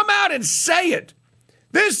 Just come out and say it.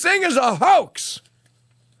 This thing is a hoax.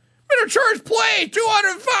 In a church play,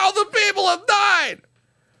 200,000 people have died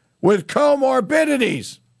with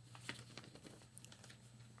comorbidities.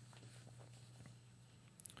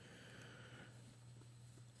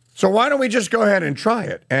 So why don't we just go ahead and try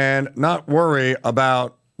it and not worry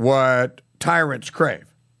about what tyrants crave?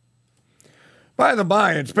 By the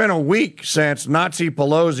by, it's been a week since Nazi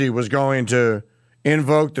Pelosi was going to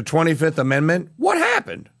invoke the 25th Amendment. What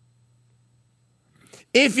happened?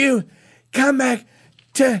 If you come back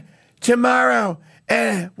to tomorrow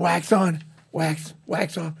and wax on, wax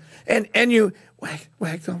off, and you wax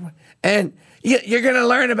on, and you're going to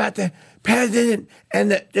learn about the president and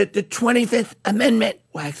the 25th Amendment.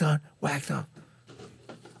 Wax on, wax off.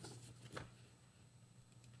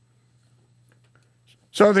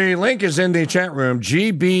 So the link is in the chat room,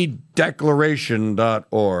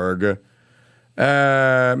 gbdeclaration.org.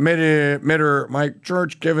 Mitter Mike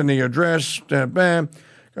Church given the address.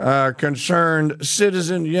 Concerned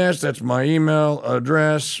citizen, yes, that's my email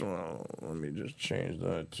address. Well, let me just change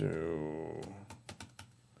that to...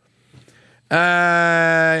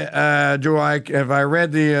 have I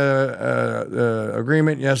read the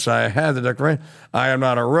agreement? Yes, I have the declaration. I am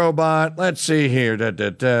not a robot. Let's see here.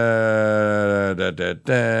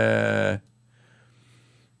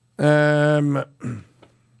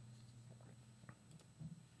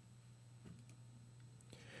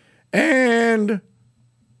 And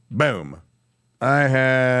boom. I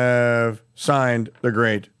have signed the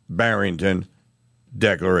Great Barrington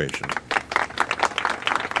Declaration.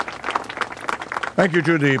 Thank you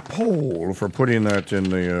to the poll for putting that in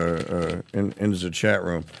the into the chat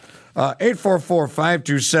room.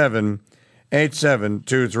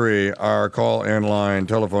 844-527-8723, our call-in line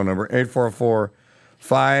telephone number,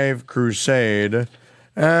 844-5-CRUSADE.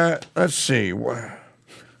 Let's see. What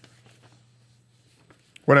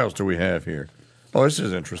else do we have here? Oh, this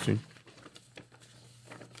is interesting.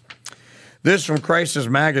 This from Crisis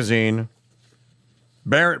Magazine.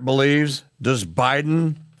 Barrett believes, does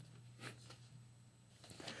Biden...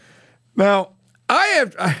 Now,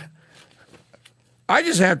 I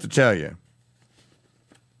just have to tell you,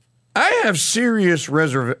 I have serious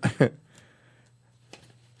reservations.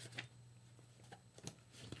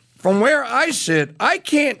 From where I sit, I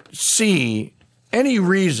can't see any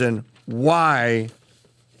reason why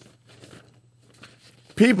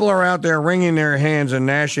people are out there wringing their hands and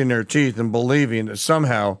gnashing their teeth and believing that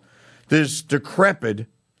somehow this decrepit,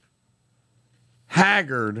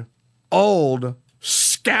 haggard, old,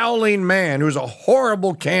 scowling man who's a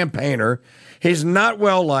horrible campaigner, he's not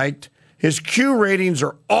well liked, his Q ratings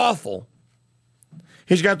are awful.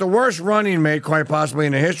 He's got the worst running mate, quite possibly,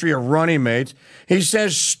 in the history of running mates. He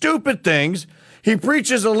says stupid things. He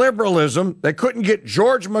preaches a liberalism that couldn't get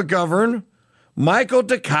George McGovern, Michael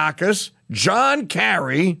Dukakis, John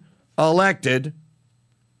Kerry elected.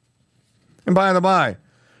 And by the by,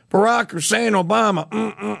 Barack Hussein Obama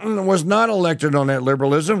was not elected on that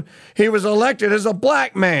liberalism. He was elected as a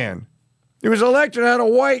black man. He was elected out of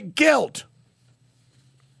white guilt.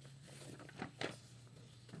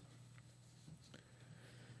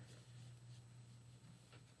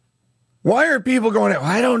 Why are people going,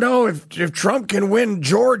 I don't know if Trump can win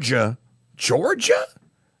Georgia. Georgia?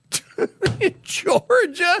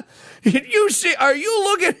 Georgia? Are you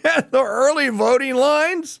looking at the early voting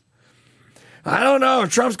lines? I don't know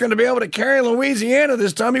if Trump's going to be able to carry Louisiana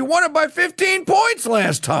this time. He won it by 15 points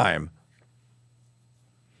last time.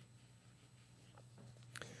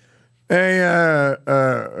 Before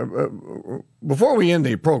we end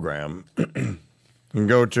the program and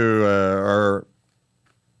go to our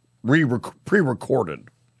pre-recorded,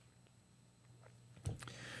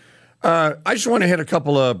 I just want to hit a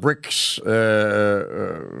couple of bricks,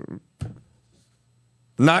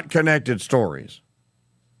 not connected stories.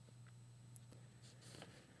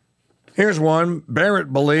 Here's one.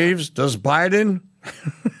 Barrett believes, does Biden?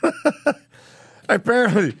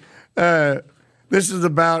 Apparently, this is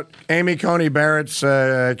about Amy Coney Barrett's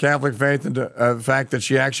Catholic faith and the fact that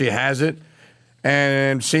she actually has it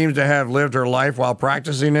and seems to have lived her life while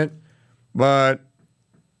practicing it. But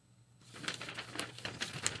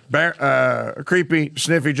creepy,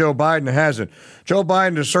 sniffy Joe Biden hasn't. Joe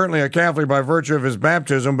Biden is certainly a Catholic by virtue of his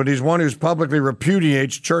baptism, but he's one who publicly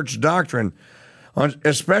repudiates church doctrine,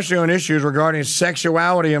 especially on issues regarding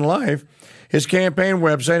sexuality and life. His campaign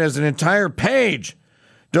website has an entire page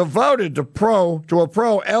devoted to a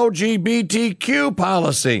pro-LGBTQ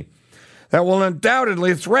policy that will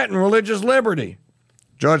undoubtedly threaten religious liberty.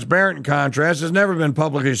 Judge Barrett, in contrast, has never been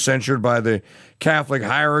publicly censured by the Catholic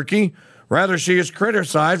hierarchy. Rather, she is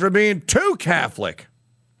criticized for being too Catholic.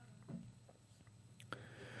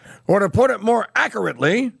 Or to put it more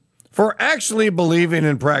accurately, for actually believing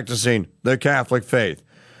and practicing the Catholic faith.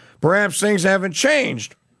 Perhaps things haven't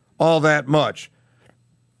changed all that much.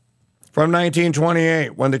 From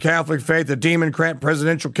 1928, when the Catholic faith, the Democrat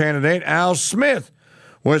presidential candidate Al Smith,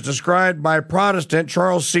 was described by Protestant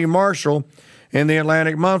Charles C. Marshall in the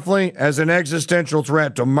Atlantic Monthly as an existential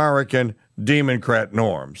threat to American Democrat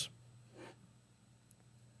norms.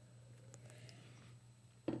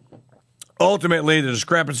 Ultimately, the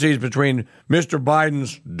discrepancies between Mr.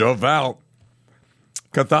 Biden's devout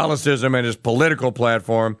Catholicism and his political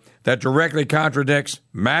platform that directly contradicts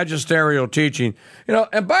magisterial teaching.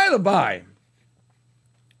 And by the by,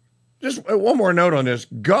 just one more note on this.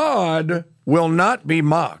 God will not be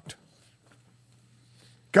mocked.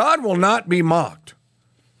 God will not be mocked.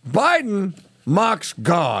 Biden mocks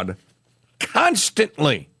God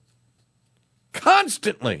constantly.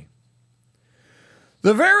 Constantly.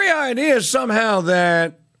 The very idea somehow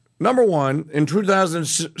that, number one, in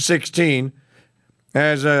 2016,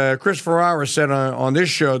 as Chris Ferrara said on this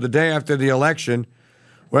show the day after the election,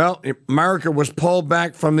 well, America was pulled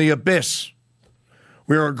back from the abyss.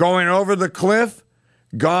 We were going over the cliff.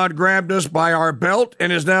 God grabbed us by our belt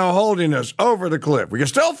and is now holding us over the cliff. We can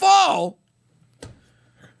still fall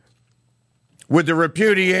with the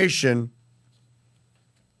repudiation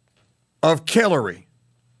of Hillary.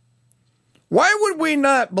 Why would we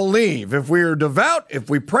not believe, if we are devout, if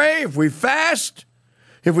we pray, if we fast,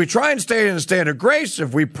 if we try and stay in a state of grace,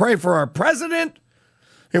 if we pray for our president,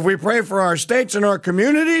 if we pray for our states and our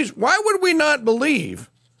communities, why would we not believe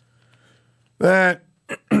that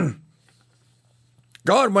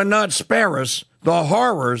God would not spare us the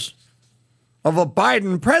horrors of a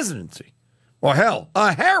Biden presidency. Or hell,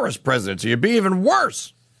 a Harris presidency. It'd be even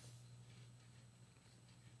worse.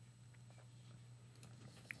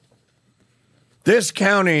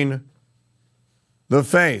 Discounting the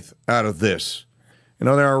faith out of this. You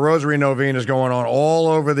know, there are rosary novenas going on all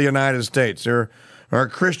over the United States. There are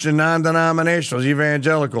Christian non-denominationals,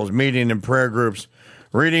 evangelicals meeting in prayer groups,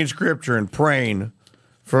 reading scripture and praying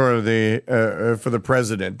for the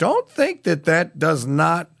president. Don't think that does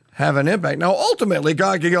not have an impact. Now, ultimately,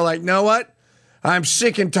 God can go like, you know what? I'm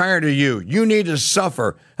sick and tired of you. You need to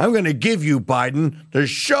suffer. I'm going to give you Biden to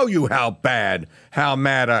show you how mad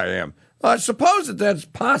I am. Well, I suppose that's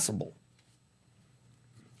possible.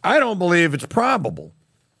 I don't believe it's probable.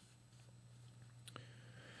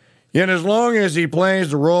 Yet as long as he plays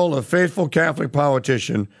the role of faithful Catholic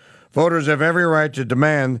politician, voters have every right to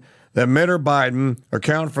demand that Mitt or Biden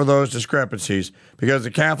account for those discrepancies, because the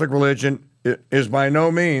Catholic religion is by no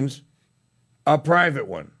means a private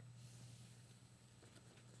one.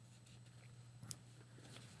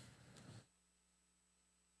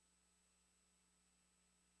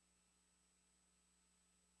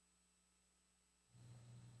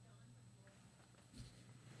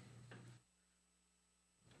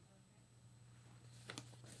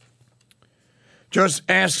 Just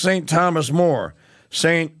ask St. Thomas More,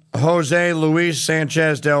 St. Jose Luis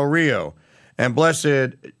Sanchez del Rio, and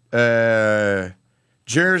Blessed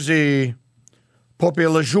Jerzy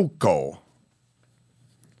Popielajuco.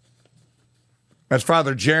 That's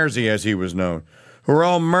Father Jerzy, as he was known, who were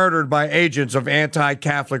all murdered by agents of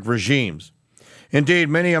anti-Catholic regimes. Indeed,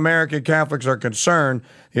 many American Catholics are concerned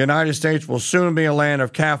the United States will soon be a land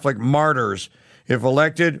of Catholic martyrs. If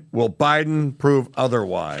elected, will Biden prove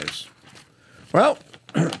otherwise? Well,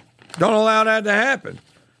 don't allow that to happen.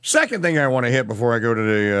 Second thing I want to hit before I go to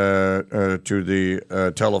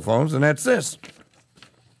the telephones, and that's this.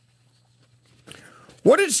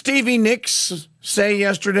 What did Stevie Nicks say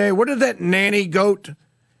yesterday? What did that nanny goat?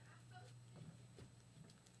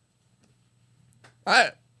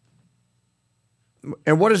 And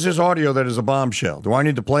what is this audio that is a bombshell? Do I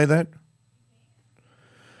need to play that?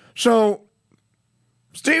 So,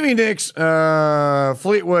 Stevie Nicks,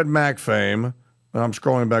 Fleetwood Mac fame. I'm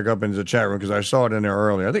scrolling back up into the chat room because I saw it in there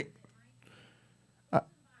earlier. I think.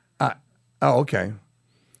 Oh, okay.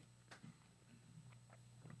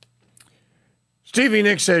 Stevie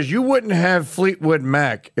Nicks says, you wouldn't have Fleetwood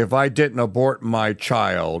Mac if I didn't abort my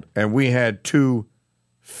child and we had 2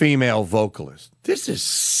 female vocalists. This is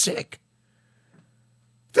sick.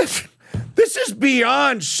 This is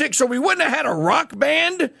beyond sick. So we wouldn't have had a rock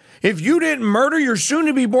band if you didn't murder your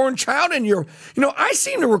soon-to-be-born child and your... You know, I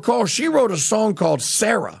seem to recall she wrote a song called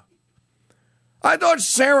Sarah. I thought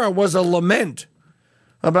Sarah was a lament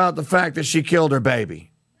about the fact that she killed her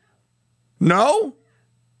baby. No?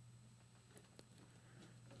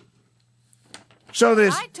 So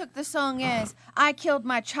this... I took the song as, I killed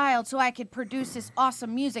my child so I could produce this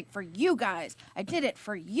awesome music for you guys. I did it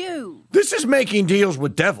for you. This is making deals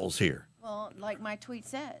with devils here. Well, like my tweet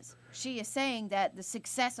says, she is saying that the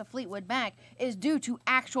success of Fleetwood Mac is due to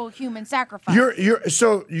actual human sacrifice. You're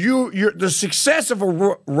the success of a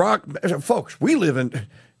rock, folks. We live in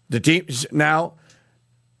the deep now.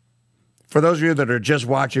 For those of you that are just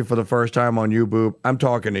watching for the first time on YouTube, I'm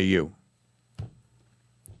talking to you.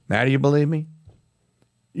 Now, do you believe me?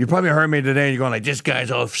 You probably heard me today and you're going like, this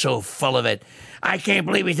guy's all so full of it. I can't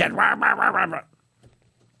believe he said, rah, rah, rah, rah, rah.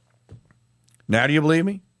 Now do you believe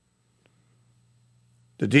me?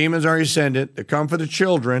 The demons are ascendant. They come for the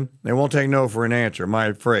children. They won't take no for an answer.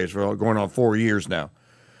 My phrase for going on 4 years now.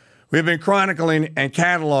 We've been chronicling and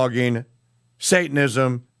cataloging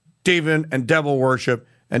Satanism, demon and devil worship,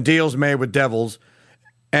 and deals made with devils.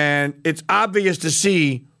 And it's obvious to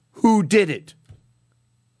see who did it.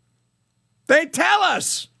 They tell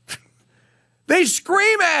us. They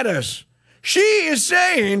scream at us. She is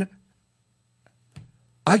saying,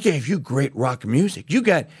 I gave you great rock music. You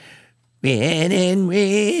got spinning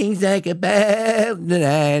rings like a bell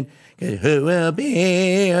tonight, 'cause who will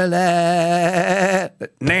be alive?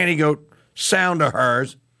 That nanny goat sound of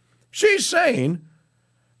hers. She's saying,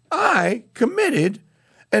 I committed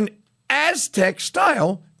an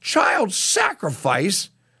Aztec-style child sacrifice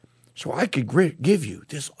so I could give you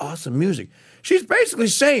this awesome music. She's basically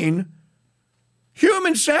saying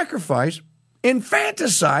human sacrifice,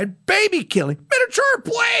 infanticide, baby killing, miniature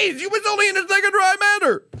plays. You was only in the second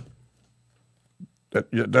trimester.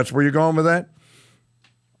 That's where you're going with that?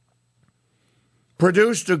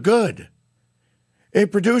 Produced a good.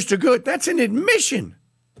 It produced a good. That's an admission.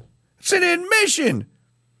 It's an admission.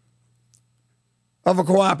 of a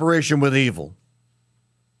cooperation with evil.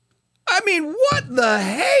 I mean, what the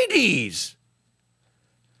Hades?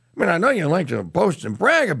 I mean, I know you like to boast and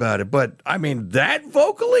brag about it, but I mean, that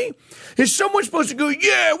vocally? Is someone supposed to go,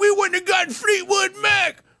 yeah, we wouldn't have gotten Fleetwood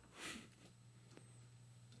Mac?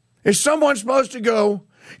 Is someone supposed to go,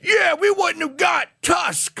 yeah, we wouldn't have got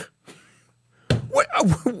Tusk?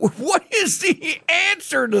 What is the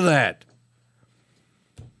answer to that?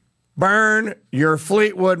 Burn your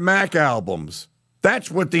Fleetwood Mac albums.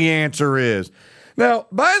 That's what the answer is. Now,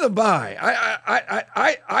 by the by,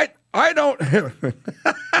 I don't.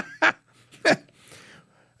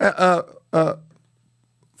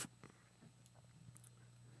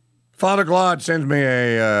 Father Glaude sends me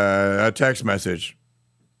a text message.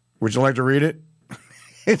 Would you like to read it?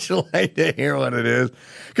 Would you like to hear what it is?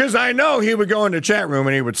 Because I know he would go in the chat room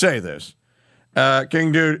and he would say this.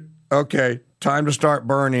 King Dude, okay, time to start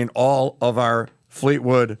burning all of our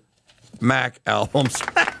Fleetwood Mac albums.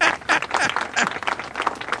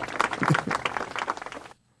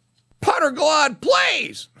 Potter Glaude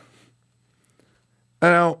plays.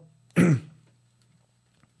 Now,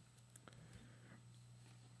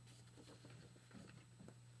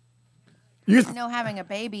 You know, having a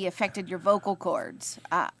baby affected your vocal cords.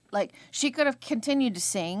 Like, she could have continued to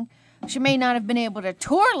sing. She may not have been able to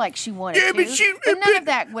tour like she wanted to. But none of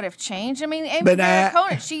that would have changed. I mean, Amy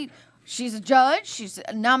Conant, she's a judge. She's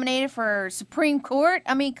nominated for Supreme Court.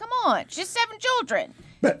 I mean, come on. She's 7 children.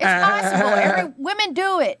 It's possible. Women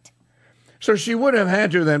do it. So she would have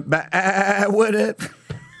had to then, would it?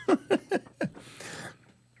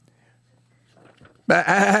 But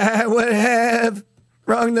I would have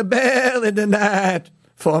rung the bell in the night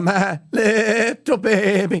for my little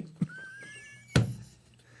baby.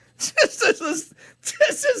 This is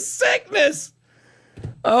sickness.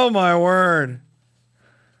 Oh, my word.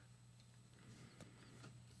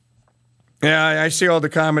 Yeah, I see all the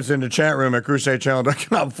comments in the chat room at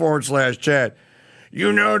crusadechannel.com/chat.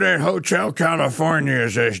 You know that Hotel California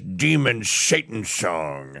is a demon Satan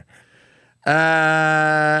song.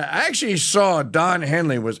 I actually saw Don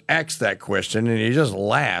Henley was asked that question, and he just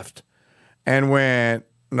laughed and went,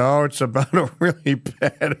 no, it's about a really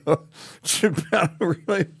bad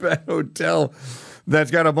hotel that's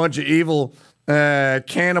got a bunch of evil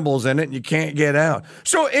cannibals in it, and you can't get out.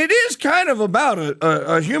 So it is kind of about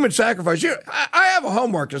a human sacrifice. I have a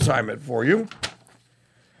homework assignment for you.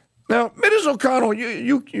 Now, Mrs. O'Connell,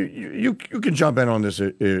 you can jump in on this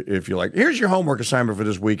if you like. Here's your homework assignment for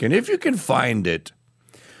this weekend. If you can find it,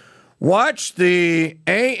 watch the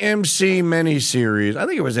AMC miniseries. I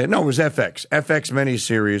think it was FX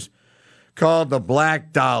miniseries called The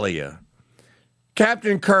Black Dahlia.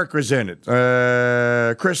 Captain Kirk was in it.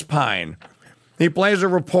 Chris Pine. He plays a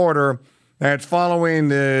reporter that's following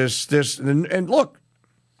this. And look,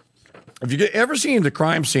 if you ever seen the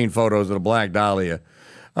crime scene photos of the Black Dahlia,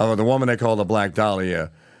 the woman they call the Black Dahlia,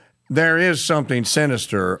 there is something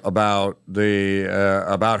sinister about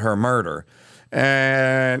her murder.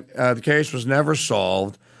 And the case was never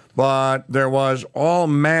solved, but there was all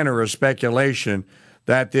manner of speculation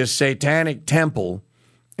that this satanic temple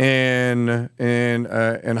in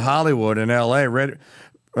Hollywood, in L.A.,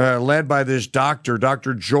 led by this doctor,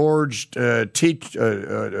 Dr. George Teager,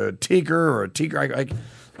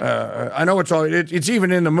 I know it's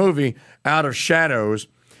even in the movie Out of Shadows,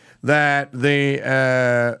 that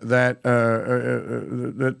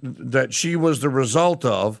she was the result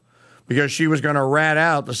of, because she was going to rat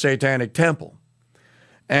out the Satanic Temple,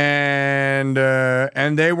 and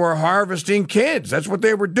they were harvesting kids. That's what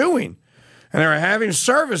they were doing, and they were having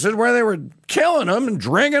services where they were killing them and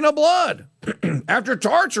drinking the blood after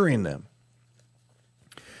torturing them.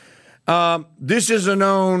 This is a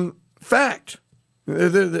known fact.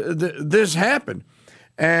 This happened.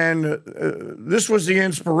 And this was the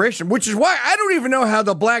inspiration, which is why I don't even know how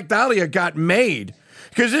the Black Dahlia got made,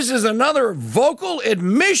 because this is another vocal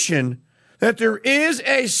admission that there is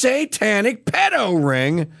a satanic pedo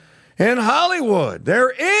ring in Hollywood.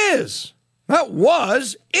 There is. Not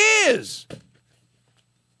was, is.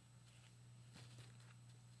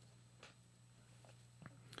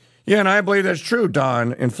 Yeah, and I believe that's true,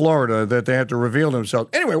 Don, in Florida, that they had to reveal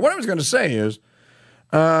themselves. Anyway, what I was going to say is,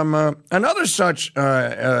 another such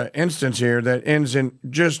instance here that ends in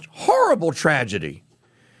just horrible tragedy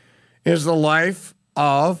is the life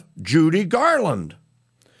of Judy Garland.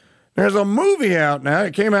 There's a movie out now.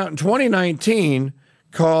 It came out in 2019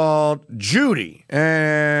 called Judy,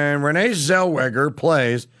 and Renee Zellweger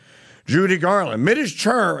plays Judy Garland. Middish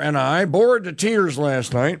Chur and I, bored to tears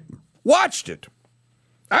last night, watched it.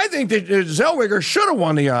 I think that Zellweger should have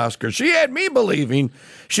won the Oscar. She had me believing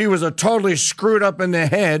she was a totally screwed up in the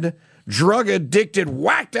head drug-addicted,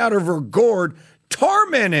 whacked out of her gourd,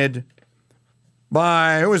 tormented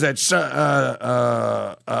by, who was that,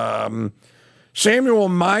 Samuel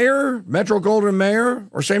Meyer, Metro-Goldwyn-Mayer,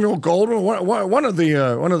 or Samuel Goldwyn, one of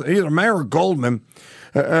the either Meyer or Goldman.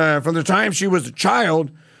 From the time she was a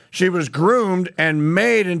child, she was groomed and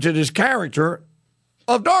made into this character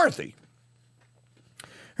of Dorothy.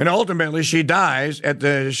 And ultimately, she dies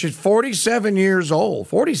she's 47 years old,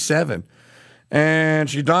 47. And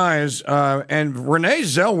she dies, and Renee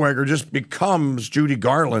Zellweger just becomes Judy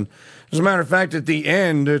Garland. As a matter of fact, at the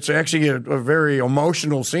end, it's actually a very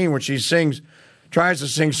emotional scene when she tries to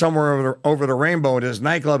sing Somewhere Over the Rainbow at his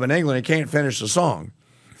nightclub in England and can't finish the song.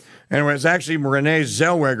 And it's actually Renee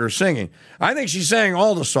Zellweger singing. I think she sang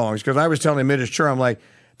all the songs, because I was telling Midge Chur, I'm like,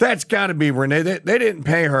 that's got to be Renee. They didn't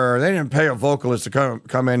pay her. They didn't pay a vocalist to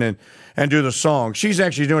come in and do the song. She's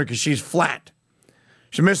actually doing it because she's flat.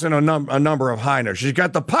 She's missing a number of high notes. She's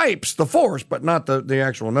got the pipes, the force, but not the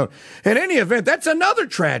actual note. In any event, that's another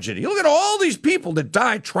tragedy. Look at all these people that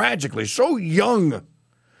die tragically, so young,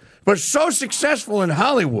 but so successful in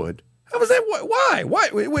Hollywood. How was that? Why?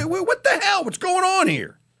 What the hell? What's going on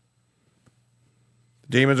here? The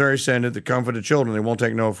demons are ascended that come for the children. They won't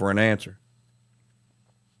take no for an answer.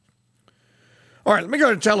 All right, let me go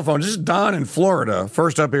to the telephone. This is Don in Florida,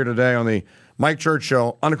 first up here today on the Mike Church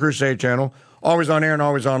Show on the Crusade Channel. Always on air and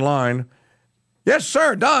always online. Yes,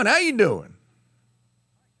 sir. Don, how you doing?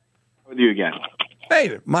 With you again.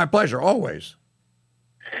 Hey, my pleasure, always.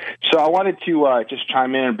 So I wanted to just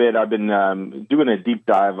chime in a bit. I've been doing a deep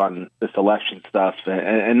dive on this election stuff,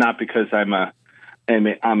 and not because I'm a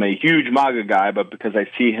huge MAGA guy, but because I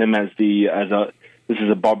see him as this is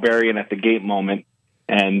a barbarian at the gate moment.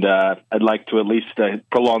 And I'd like to at least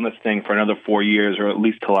prolong this thing for another 4 years, or at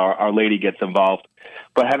least till Our Lady gets involved.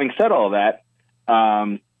 But having said all that,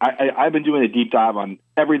 I've been doing a deep dive on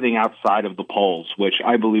everything outside of the polls, which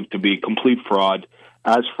I believe to be complete fraud,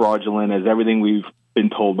 as fraudulent as everything we've been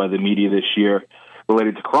told by the media this year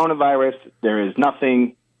related to coronavirus. There is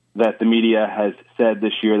nothing that the media has said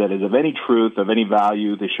this year that is of any truth, of any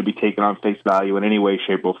value. They should be taken on face value in any way,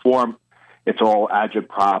 shape, or form. It's all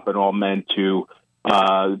agitprop and all meant to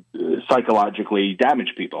psychologically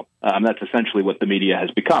damage people. That's essentially what the media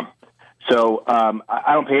has become. So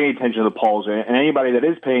I don't pay any attention to the polls, and anybody that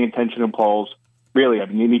is paying attention to polls, really, I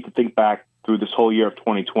mean, you need to think back through this whole year of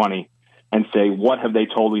 2020 and say, what have they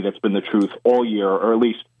told me that's been the truth all year, or at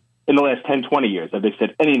least in the last 10, 20 years? Have they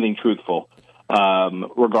said anything truthful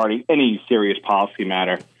regarding any serious policy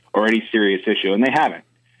matter or any serious issue? And they haven't.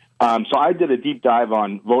 So I did a deep dive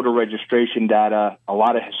on voter registration data, a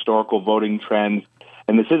lot of historical voting trends.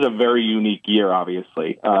 And this is a very unique year,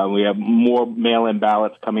 obviously. We have more mail-in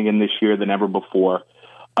ballots coming in this year than ever before.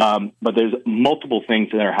 But there's multiple things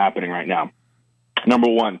that are happening right now. Number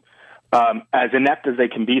one, as inept as they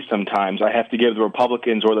can be sometimes, I have to give the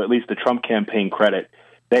Republicans, or at least the Trump campaign, credit.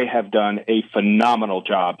 They have done a phenomenal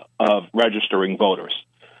job of registering voters.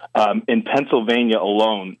 In Pennsylvania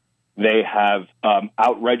alone, they have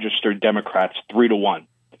out-registered Democrats 3-1.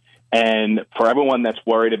 And for everyone that's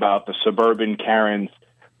worried about the suburban Karens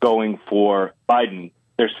going for Biden,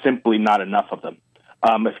 there's simply not enough of them.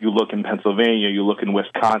 If you look in Pennsylvania, you look in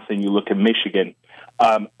Wisconsin, you look in Michigan,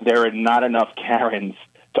 there are not enough Karens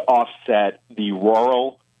to offset the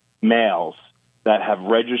rural males that have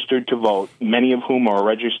registered to vote, many of whom are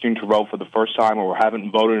registering to vote for the first time or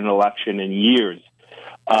haven't voted in an election in years,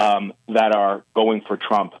 that are going for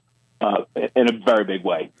Trump. In a very big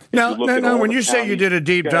way. Now, when you say you did a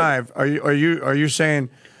deep dive, are you saying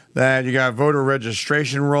that you got voter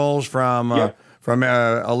registration rolls from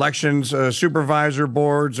elections supervisor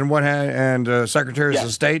boards and secretaries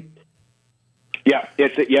of state? Yeah,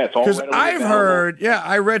 it's all. Because I've heard,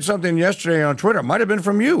 I read something yesterday on Twitter. It might have been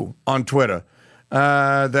from you on Twitter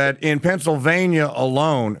that in Pennsylvania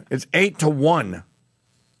alone, it's 8-1.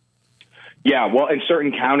 Yeah, well, in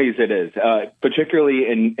certain counties it is, particularly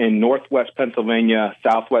in northwest Pennsylvania,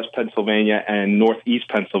 southwest Pennsylvania, and northeast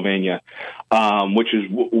Pennsylvania, which is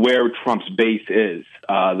where Trump's base is.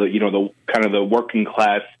 The kind of the working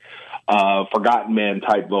class, forgotten man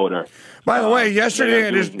type voter. By the way, yesterday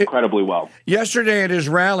incredibly well. Yesterday at his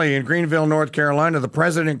rally in Greenville, North Carolina, the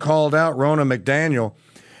president called out Ronna McDaniel,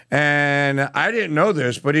 and I didn't know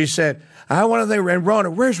this, but he said, "I want to." And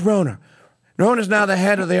Ronna, where's Ronna? Ronna's now the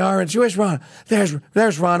head of the RNC. Where's Ronna? There's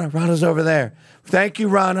Ronna. Ronna's over there. Thank you,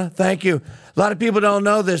 Ronna. Thank you. A lot of people don't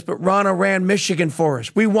know this, but Ronna ran Michigan for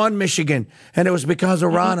us. We won Michigan, and it was because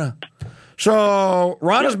of Ronna. So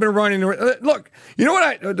Ronna's been running. Look, you know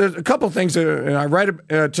what? There's a couple things that I write.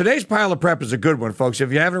 Today's Pile of Prep is a good one, folks.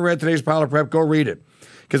 If you haven't read today's Pile of Prep, go read it.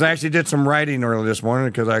 because I actually did some writing early this morning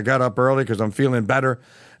because I got up early because I'm feeling better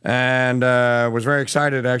and was very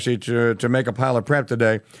excited actually to make a pile of prep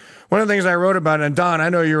today. One of the things I wrote about, and Don, I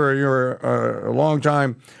know you're a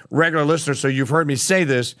long-time regular listener, so you've heard me say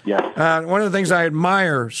this. Yeah. One of the things I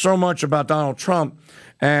admire so much about Donald Trump,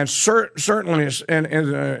 and certainly,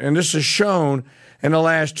 and this is shown in the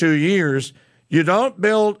last 2 years, you don't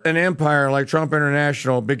build an empire like Trump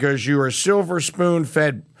International because you are a silver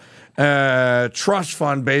spoon-fed trust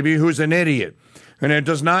fund baby who's an idiot and it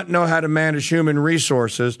does not know how to manage human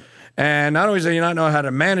resources. And not only does he not know how to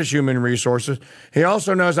manage human resources, he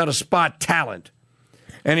also knows how to spot talent.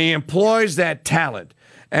 And he employs that talent.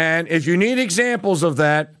 And if you need examples of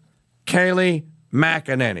that, Kayleigh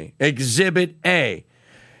McEnany, Exhibit A.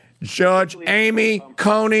 Judge Amy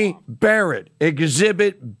Coney Barrett,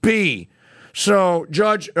 Exhibit B. So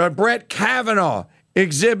Judge Brett Kavanaugh,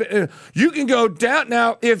 Exhibit. You can go down.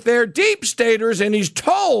 Now, if they're deep staters and he's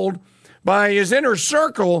told by his inner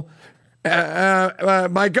circle,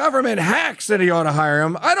 by government hacks that he ought to hire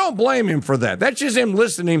him, I don't blame him for that. That's just him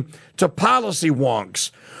listening to policy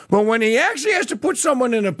wonks. But when he actually has to put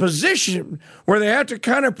someone in a position where they have to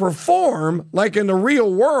kind of perform like in the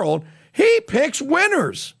real world, he picks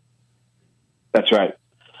winners. That's right.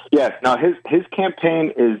 Yeah. Now his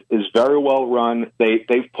campaign is very well run.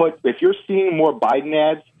 They've put, if you're seeing more Biden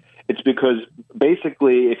ads, it's because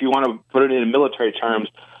basically, if you want to put it in military terms,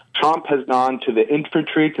 Trump has gone to the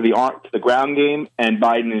infantry, to the ground game, and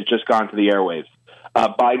Biden has just gone to the airwaves.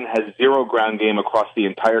 Biden has zero ground game across the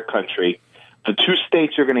entire country. The two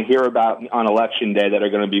states you're going to hear about on Election Day that are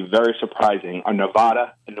going to be very surprising are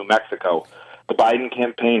Nevada and New Mexico. The Biden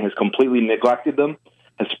campaign has completely neglected them.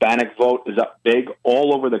 Hispanic vote is up big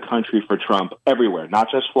all over the country for Trump, everywhere,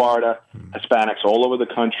 not just Florida. Hispanics all over the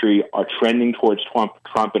country are trending towards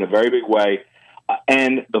Trump in a very big way.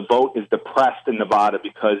 And the vote is depressed in Nevada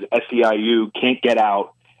because SEIU can't get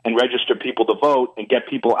out and register people to vote and get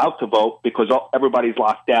people out to vote because everybody's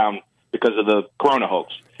locked down because of the corona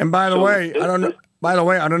hoax. And by the way, I don't know. By the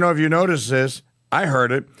way, I don't know if you noticed this. I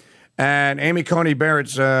heard it, and Amy Coney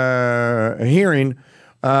Barrett's hearing.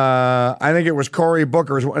 I think it was Cory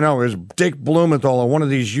Booker. No, it was Dick Blumenthal, or one of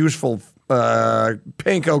these useful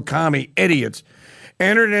pinko commie idiots,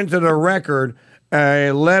 entered into the record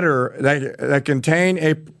a letter that contained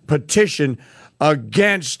a petition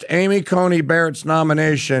against Amy Coney Barrett's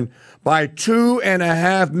nomination by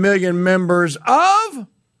 2.5 million members of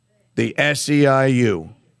the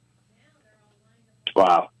SEIU.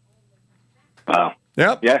 Wow.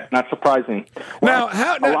 Yep. Yeah, not surprising. Now,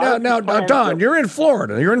 Don, you're in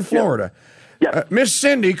Florida. Yeah. Miss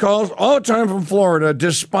Cindy calls all the time from Florida,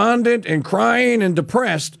 despondent and crying and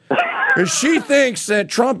depressed, because she thinks that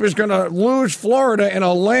Trump is going to lose Florida in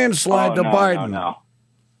a landslide to Biden. No.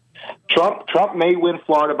 Trump may win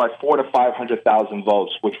Florida by 400,000 to 500,000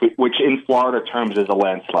 votes, which in Florida terms is a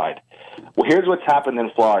landslide. Well, here's what's happened in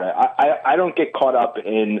Florida. I don't get caught up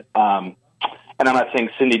in, and I'm not saying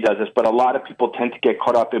Cindy does this, but a lot of people tend to get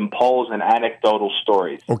caught up in polls and anecdotal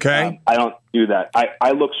stories. Okay. I don't do that.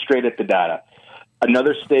 I look straight at the data.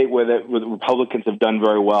 Another state where the Republicans have done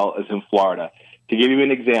very well is in Florida. To give you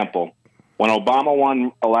an example, when Obama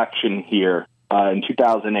won election here in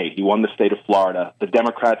 2008, he won the state of Florida, the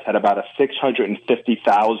Democrats had about a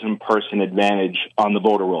 650,000 person advantage on the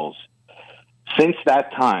voter rolls. Since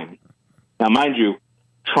that time, now mind you,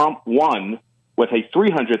 Trump won with a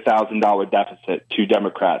 $300,000 deficit to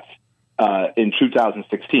Democrats in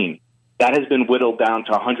 2016. That has been whittled down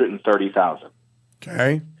to 130,000.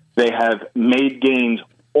 Okay. They have made gains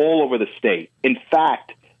all over the state. In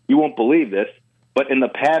fact, you won't believe this, but in the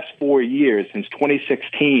past 4 years, since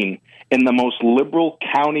 2016, in the most liberal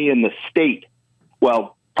county in the state,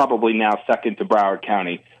 well, probably now second to Broward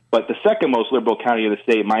County, but the second most liberal county of the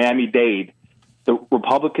state, Miami-Dade, the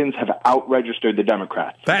Republicans have out-registered the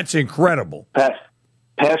Democrats. That's incredible.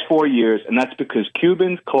 Past 4 years, and that's because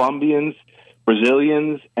Cubans, Colombians,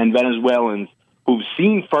 Brazilians, and Venezuelans who've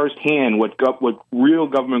seen firsthand what real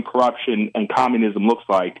government corruption and communism looks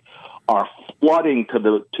like are flooding to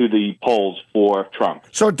the polls for Trump.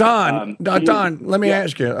 So, Don, let me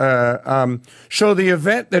ask you. So the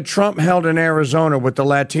event that Trump held in Arizona with the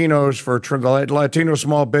Latinos the Latino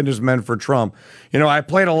small businessmen for Trump, I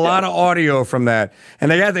played a lot of audio from that.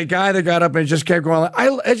 And they had the guy that got up and just kept going,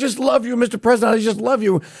 I just love you, Mr. President. I just love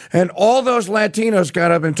you. And all those Latinos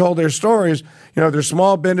got up and told their stories. Their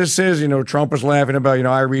small businesses, Trump was laughing about,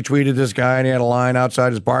 I retweeted this guy and he had a line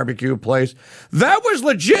outside his barbecue place. That was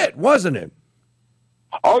legit, wasn't it?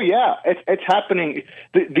 Oh yeah, it's happening.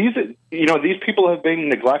 These people have been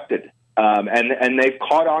neglected. and they've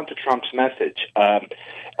caught on to Trump's message.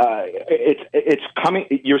 It's coming.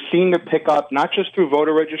 You're seeing it pick up not just through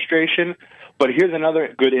voter registration, but here's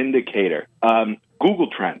another good indicator: Google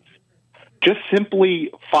Trends. Just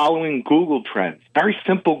simply following Google Trends, very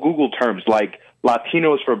simple Google terms like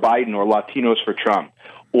Latinos for Biden or Latinos for Trump,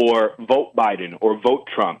 or vote Biden or vote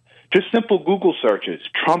Trump. Just simple Google searches.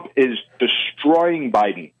 Trump is destroying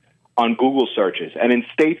Biden on Google searches, and in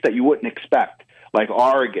states that you wouldn't expect, like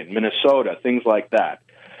Oregon, Minnesota, things like that.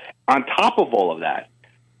 On top of all of that,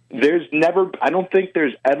 I don't think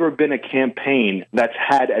there's ever been a campaign that's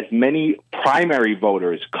had as many primary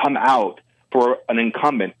voters come out for an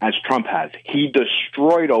incumbent as Trump has. He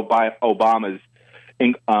destroyed Obama's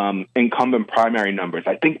incumbent primary numbers,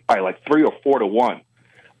 I think by like 3 or 4 to 1.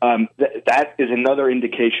 That is another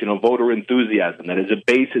indication of voter enthusiasm, that his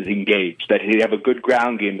base is engaged, that they have a good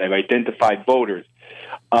ground game, they've identified voters.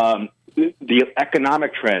 The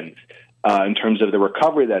economic trends in terms of the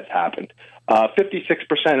recovery that's happened,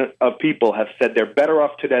 56% of people have said they're better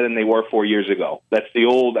off today than they were 4 years ago. That's the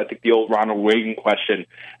old Ronald Reagan question,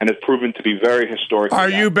 and it's proven to be very historic. Are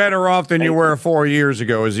you better off than you were 4 years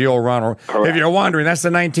ago, is the old Ronald? Correct. If you're wondering, that's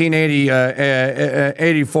the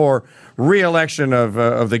 1984 re-election of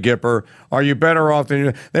the Gipper. Are you better off than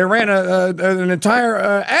you? They ran an entire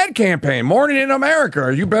ad campaign, Morning in America.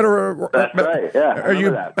 Are you better? That's right.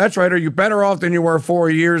 Yeah, That's right. Are you better off than you were 4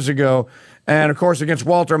 years ago? And of course, against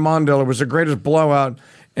Walter Mondale, it was the greatest blowout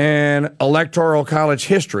in electoral college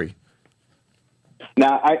history.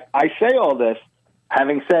 Now, I say all this,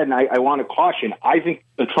 having said, and I want to caution, I think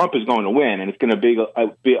Trump is going to win, and it's going to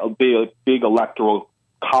be a big electoral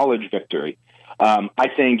college victory. I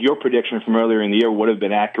think your prediction from earlier in the year would have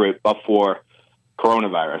been accurate before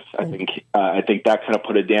coronavirus. I think that kind of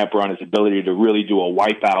put a damper on his ability to really do a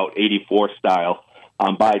wipeout 84 style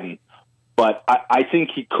on Biden. But I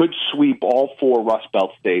think he could sweep all 4 Rust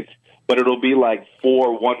Belt states, but it'll be like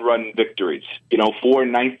 4 one-run victories. 4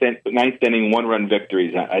 ninth inning one-run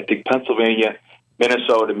victories. I think Pennsylvania,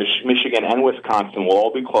 Minnesota, Michigan, and Wisconsin will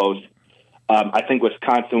all be close. I think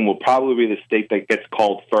Wisconsin will probably be the state that gets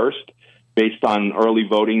called first, based on early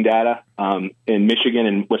voting data. In Michigan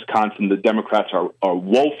and Wisconsin, the Democrats are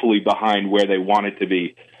woefully behind where they wanted to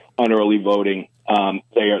be on early voting.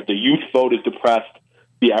 The youth vote is depressed.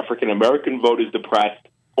 The African-American vote is depressed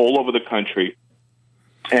all over the country.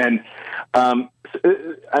 And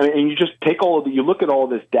you just take you look at all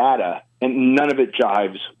this data, and none of it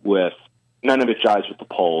jives with the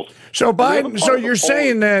polls. So Biden. So you're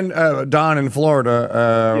saying then, Don in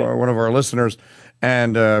Florida, one of our listeners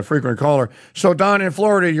and frequent caller. So Don in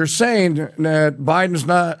Florida, you're saying that Biden's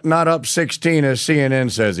not up 16 as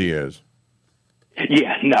CNN says he is.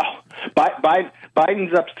 Yeah, no.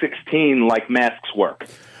 Biden's up 16 like masks work.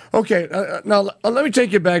 Okay, now let me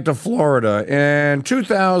take you back to Florida. In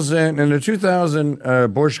the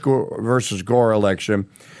 2000 Bush versus Gore election,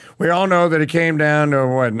 we all know that it came down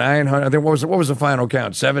to 900. I think what was the final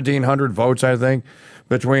count? 1,700 votes, I think,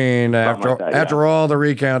 between after all the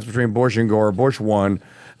recounts between Bush and Gore. Bush won,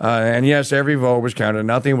 and yes, every vote was counted.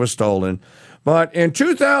 Nothing was stolen. But in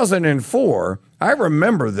 2004, I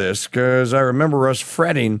remember this because I remember us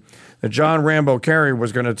fretting that John Rambo Kerry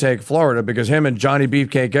was going to take Florida because him and Johnny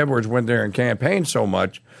Beefcake Edwards went there and campaigned so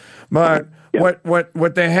much. But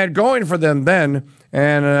what they had going for them then,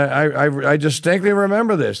 and I distinctly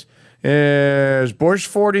remember this, is Bush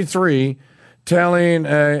 43 telling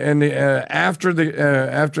after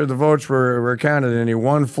the votes were counted and he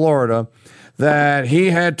won Florida that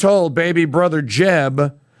he had told baby brother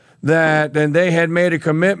Jeb that then they had made a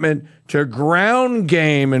commitment to ground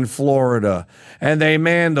game in Florida. And they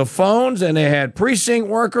manned the phones, and they had precinct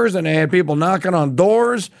workers, and they had people knocking on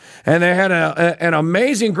doors, and they had an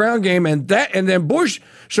amazing ground game. And then Bush,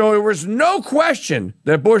 so there was no question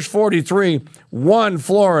that Bush 43 won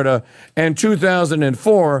Florida in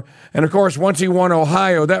 2004. And, of course, once he won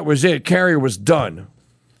Ohio, that was it. Kerry was done.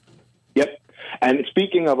 Yep. And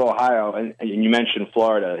speaking of Ohio, and you mentioned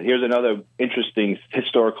Florida, here's another interesting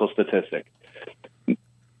historical statistic.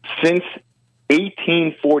 Since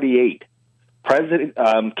 1848,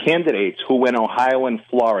 candidates who win Ohio and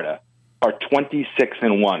Florida are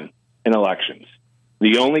 26-1 in elections.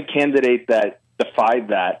 The only candidate that defied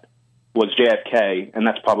that was JFK, and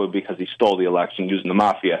that's probably because he stole the election using the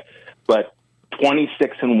mafia. But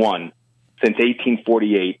 26-1 since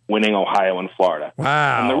 1848, winning Ohio and Florida.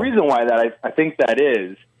 Wow. And the reason why that I think that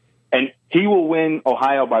is, and he will win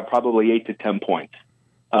Ohio by probably 8 to 10 points.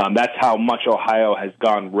 That's how much Ohio has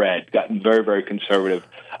gone red, gotten very, very conservative.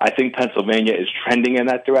 I think Pennsylvania is trending in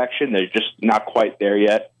that direction. They're just not quite there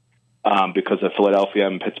yet because of Philadelphia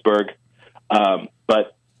and Pittsburgh.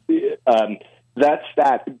 But that's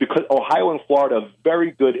that, because Ohio and Florida are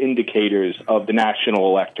very good indicators of the national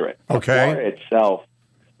electorate. Okay.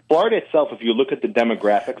 Florida itself, if you look at the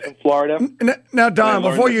demographics in Florida. Now, Don,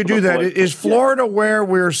 before you do that, is Florida where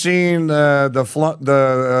we're seeing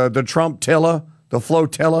the Trump-tilla, the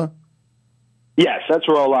flotilla? Yes, that's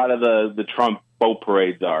where a lot of the Trump boat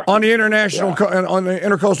parades are. On the international, on the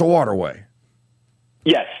intercoastal waterway?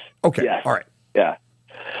 Yes. Okay, yes. all right. Yeah.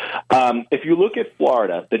 If you look at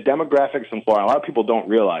Florida, the demographics in Florida, a lot of people don't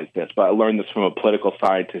realize this, but I learned this from a political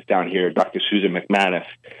scientist down here, Dr. Susan McManus.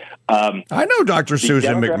 I know Dr.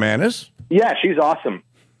 Susan McManus. Yeah, she's awesome.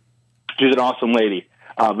 She's an awesome lady,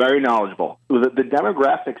 very knowledgeable. The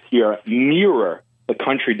demographics here mirror the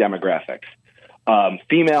country demographics.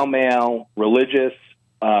 Female, male, religious,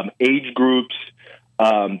 age groups,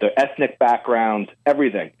 their ethnic backgrounds,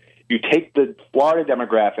 everything. You take the Florida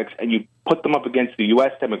demographics and you put them up against the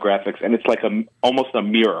U.S. demographics, and it's like almost a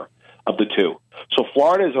mirror of the two. So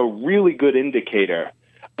Florida is a really good indicator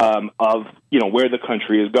of where the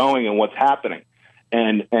country is going and what's happening,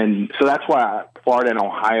 and so that's why Florida and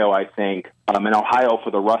Ohio, I think, and Ohio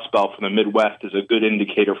for the Rust Belt from the Midwest is a good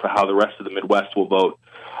indicator for how the rest of the Midwest will vote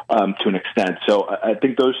to an extent. So I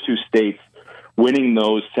think those two states, winning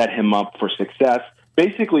those, set him up for success.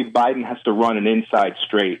 Basically, Biden has to run an inside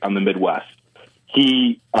straight on the Midwest.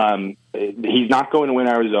 He's not going to win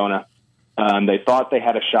Arizona. They thought they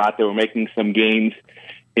had a shot. They were making some gains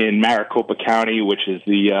in Maricopa County, which is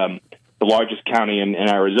the largest county in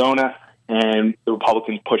Arizona, and the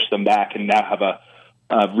Republicans pushed them back and now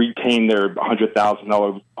have retained their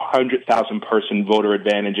 100,000 person voter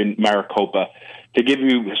advantage in Maricopa. To give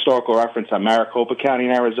you historical reference on Maricopa County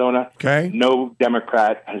in Arizona, no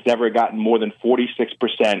Democrat has ever gotten more than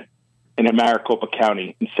 46% in Maricopa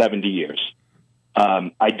County in 70 years.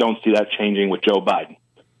 I don't see that changing with Joe Biden.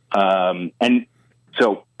 And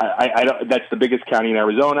so I don't, that's the biggest county in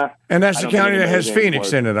Arizona. And that's the county that has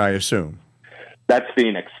Phoenix in it, I assume. That's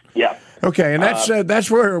Phoenix, yeah. Okay, and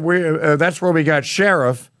that's where we got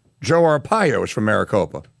Sheriff Joe Arpaio is from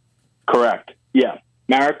Maricopa. Correct. Yeah,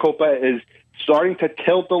 Maricopa is starting to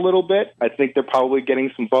tilt a little bit. I think they're probably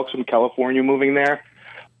getting some folks from California moving there,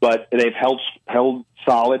 but they've held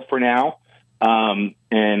solid for now. And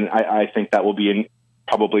I think that will be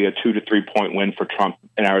probably a 2 to 3 point win for Trump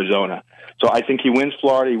in Arizona. So I think he wins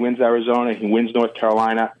Florida, he wins Arizona, he wins North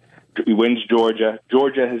Carolina, he wins Georgia.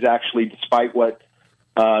 Georgia has actually, despite what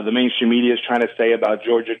the mainstream media is trying to say about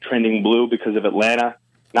Georgia trending blue because of Atlanta,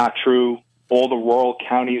 not true. All the rural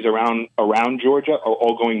counties around Georgia are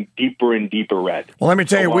all going deeper and deeper red. Well, let me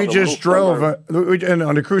tell you, we just drove on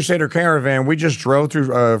the Crusader Caravan. We just drove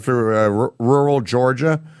through rural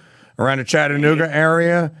Georgia, around the Chattanooga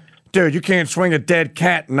area. Dude, you can't swing a dead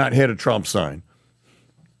cat and not hit a Trump sign.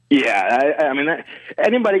 Yeah, I mean,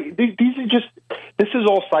 anybody. This is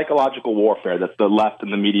all psychological warfare that the left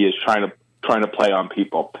and the media is trying to play on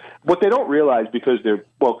people. What they don't realize because they're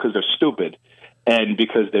stupid, and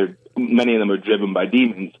because many of them are driven by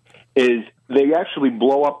demons, is they actually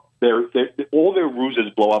blow up all their ruses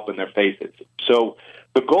blow up in their faces. So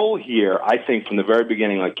the goal here, I think, from the very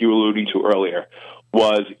beginning, like you were alluding to earlier,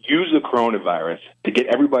 was use the coronavirus to get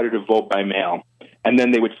everybody to vote by mail, and then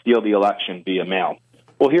they would steal the election via mail.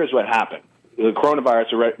 Well, here's what happened. The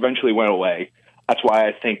coronavirus eventually went away. That's why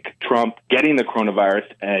I think Trump getting the coronavirus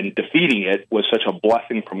and defeating it was such a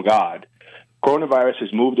blessing from God. Coronavirus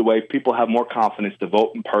has moved away. People have more confidence to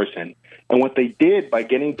vote in person. And what they did by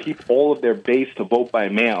getting all of their base to vote by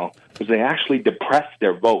mail was they actually depressed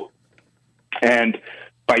their vote. And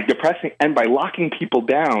by depressing and by locking people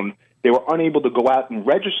down, they were unable to go out and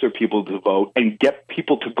register people to vote and get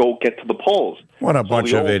people to go get to the polls. What a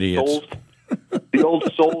bunch of idiots. The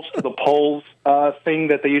old souls to the polls thing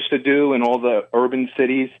that they used to do in all the urban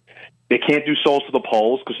cities, they can't do souls to the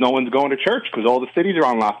polls because no one's going to church because all the cities are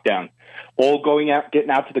on lockdown. All going out, getting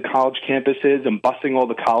out to the college campuses and busing all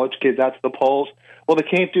the college kids out to the polls. Well, they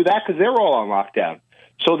can't do that because they're all on lockdown.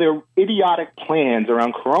 So their idiotic plans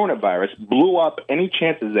around coronavirus blew up any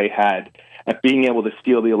chances they had at being able to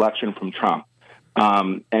steal the election from Trump.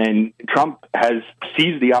 And Trump has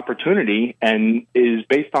seized the opportunity and is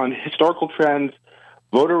based on historical trends,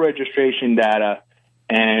 voter registration data,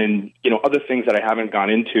 and other things that I haven't gone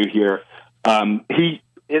into here.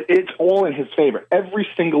 It's all in his favor. Every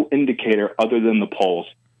single indicator other than the polls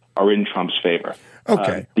are in Trump's favor.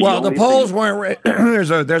 Okay. The polls weren't.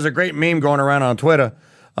 There's a great meme going around on Twitter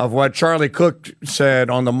of what Charlie Cook said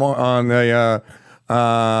on the morning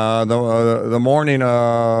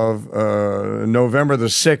of November the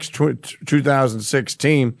 6th,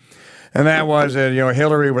 2016, and that was that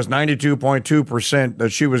Hillary was 92.2%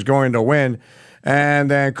 that she was going to win, And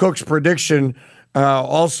then Cook's prediction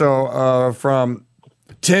also from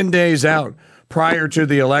 10 days out prior to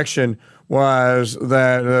the election was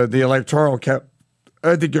that the electoral kept,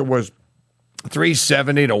 I think it was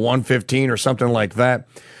 370 to 115 or something like that.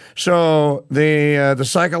 So the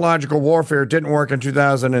psychological warfare didn't work in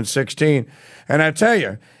 2016. And I tell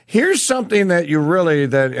you, here's something that you really,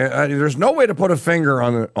 there's no way to put a finger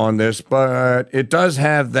on this, but it does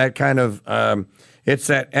have that kind of, it's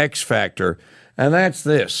that X factor. And that's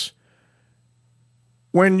this.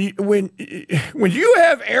 When you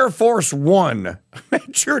have Air Force One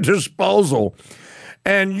at your disposal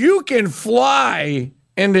and you can fly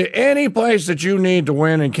into any place that you need to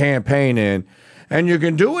win and campaign in, and you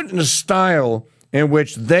can do it in a style in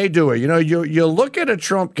which they do it. You know, you look at a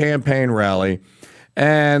Trump campaign rally,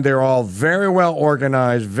 and they're all very well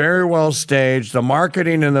organized, very well staged. The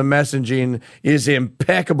marketing and the messaging is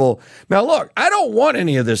impeccable. Now, look, I don't want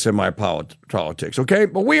any of this in my politics, okay?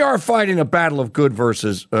 But we are fighting a battle of good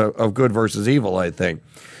versus evil, I think.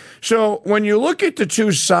 So when you look at the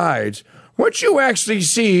two sides, what you actually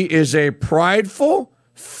see is a prideful,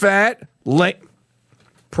 fat,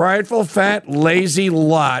 lazy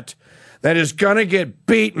lot that is going to get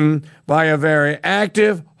beaten by a very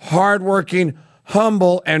active, hardworking,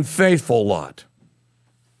 humble, and faithful lot.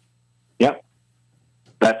 Yep,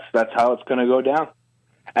 that's how it's going to go down.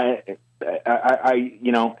 I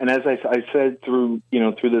you know, and as I said through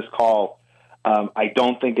this call, I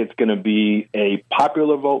don't think it's going to be a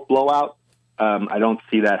popular vote blowout. I don't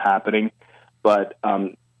see that happening, but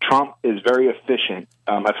Trump is very efficient.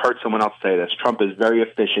 I've heard someone else say this. Trump is very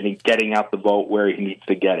efficient in getting out the vote where he needs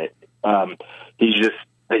to get it.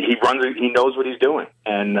 He knows what he's doing,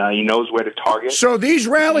 and he knows where to target. So these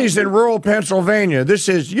rallies in rural Pennsylvania, this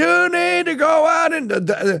is, you need to go out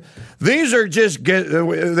and these are just,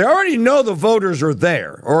 they already know the voters are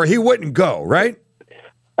there, or he wouldn't go, right?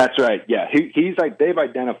 That's right. Yeah, he's like, they've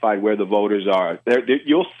identified where the voters are.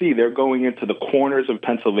 You'll see they're going into the corners of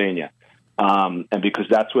Pennsylvania, and because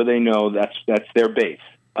that's where they know that's their base.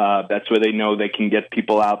 That's where they know they can get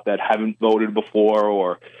people out that haven't voted before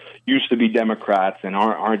or used to be Democrats and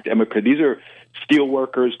aren't Democrats. These are steel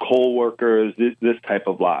workers, coal workers, this type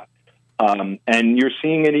of lot. And you're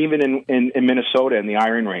seeing it even in Minnesota in the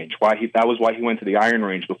Iron Range. That was why he went to the Iron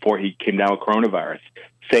Range before he came down with coronavirus.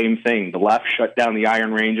 Same thing. The left shut down the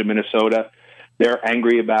Iron Range in Minnesota. They're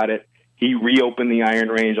angry about it. He reopened the Iron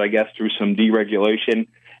Range, I guess, through some deregulation.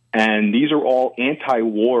 And these are all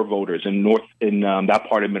anti-war voters in that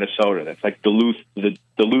part of Minnesota. That's like Duluth, the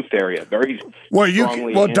Duluth area. Very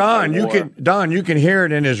strongly. Don, you can hear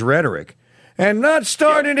it in his rhetoric. And not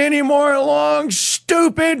started any more long,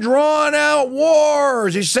 stupid, drawn-out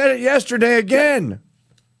wars. He said it yesterday again.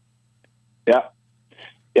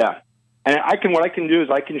 Yeah. And what I can do is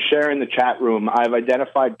I can share in the chat room. I've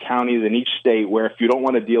identified counties in each state where if you don't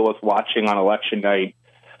want to deal with watching on election night,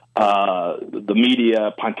 the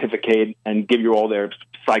media pontificate and give you all their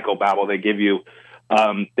psychobabble they give you,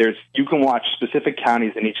 you can watch specific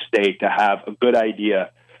counties in each state to have a good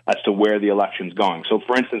idea as to where the election's going. So,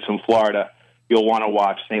 for instance, in Florida, you'll want to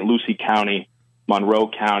watch St. Lucie County, Monroe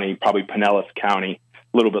County, probably Pinellas County,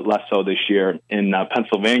 a little bit less so this year. In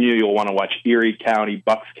Pennsylvania, you'll want to watch Erie County,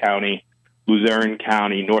 Bucks County, Luzerne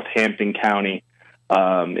County, Northampton County.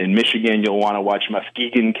 In Michigan, you'll want to watch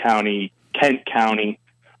Muskegon County, Kent County.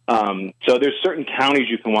 So there's certain counties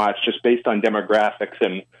you can watch just based on demographics.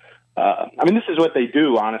 And this is what they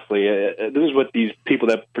do, honestly. This is what these people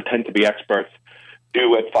that pretend to be experts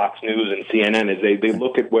do at Fox News and CNN is they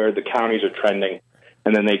look at where the counties are trending,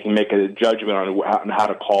 and then they can make a judgment on how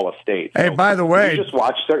to call a state. Hey, by the way, if you just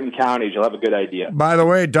watch certain counties, you'll have a good idea. By the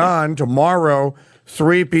way, Don, tomorrow,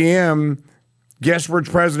 3 p.m., guess where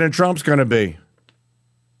President Trump's going to be?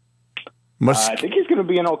 I think he's going to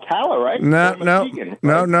be in Ocala, right?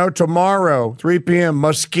 No. Tomorrow, 3 p.m.,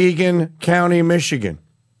 Muskegon County, Michigan.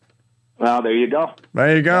 Well, there you go.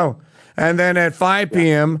 There you go. And then at 5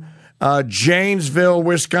 p.m., Janesville,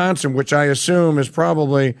 Wisconsin, which I assume is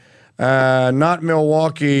probably not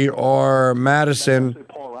Milwaukee or Madison. That's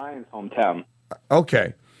Paul Ryan's hometown.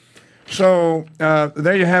 Okay. So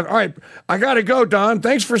there you have it. All right. I got to go, Don.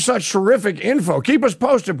 Thanks for such terrific info. Keep us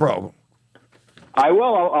posted, bro. I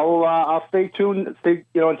will. I'll stay tuned. Stay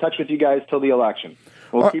in touch with you guys till the election.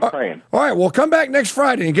 We'll keep praying. All right. We'll come back next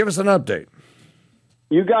Friday and give us an update.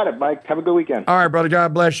 You got it, Mike. Have a good weekend. All right, brother.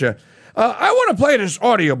 God bless you. I want to play this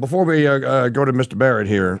audio before we go to Mr. Barrett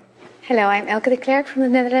here. Hello, I'm Elke de Klerk from the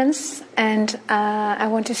Netherlands, and I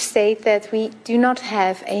want to state that we do not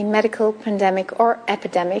have a medical pandemic or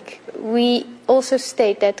epidemic. We also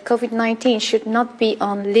state that COVID-19 should not be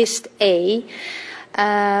on list A.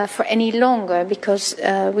 for any longer, because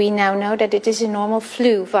we now know that it is a normal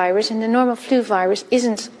flu virus, and the normal flu virus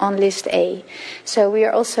isn't on list A. So we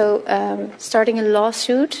are also starting a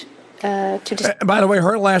lawsuit to... By the way,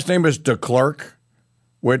 her last name is de Klerk,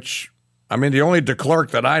 which, I mean, the only de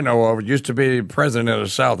Klerk that I know of used to be president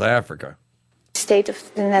of South Africa. State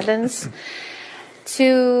of the Netherlands,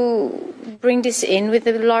 to bring this in with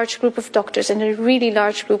a large group of doctors and a really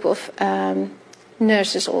large group of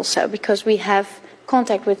nurses also, because we have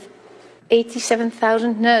contact with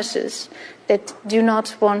 87,000 nurses that do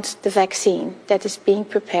not want the vaccine that is being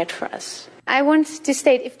prepared for us. I want to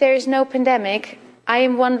state, if there is no pandemic, I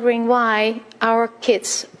am wondering why our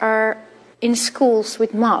kids are in schools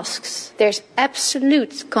with masks. There's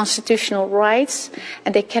absolute constitutional rights,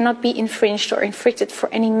 and they cannot be infringed or infringed for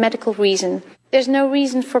any medical reason. There's no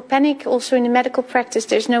reason for panic. Also in the medical practice,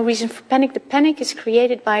 there's no reason for panic. The panic is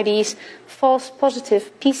created by these false positive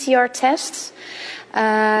PCR tests.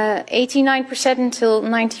 89% until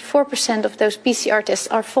 94% of those PCR tests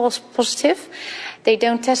are false positive. They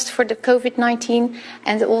don't test for the COVID-19,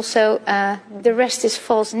 and also the rest is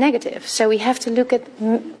false negative. So we have to look at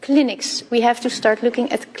clinics. We have to start looking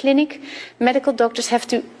at clinic. Medical doctors have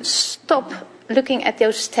to stop looking at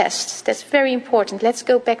those tests. That's very important. Let's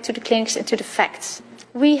go back to the clinics and to the facts.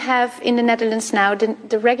 We have in the Netherlands now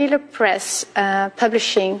the regular press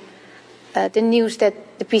publishing the news that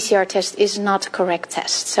the PCR test is not a correct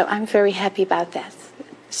test. So I'm very happy about that.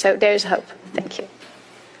 So there is hope. Thank you.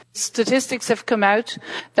 Statistics have come out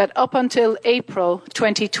that up until April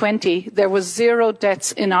 2020, there was 0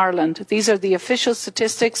 deaths in Ireland. These are the official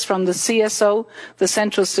statistics from the CSO, the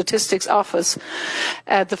Central Statistics Office.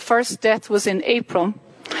 The first death was in April.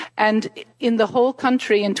 And in the whole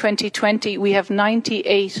country in 2020, we have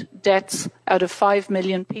 98 deaths out of 5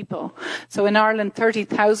 million people. So in Ireland,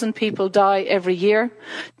 30,000 people die every year,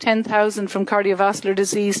 10,000 from cardiovascular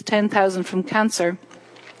disease, 10,000 from cancer.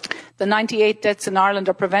 The 98 deaths in Ireland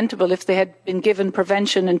are preventable if they had been given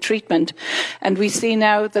prevention and treatment. And we see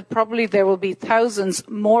now that probably there will be thousands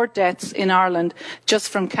more deaths in Ireland just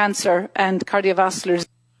from cancer and cardiovascular disease.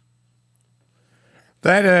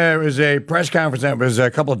 That was a press conference that was a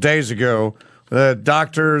couple of days ago. The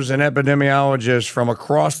doctors and epidemiologists from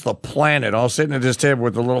across the planet all sitting at this table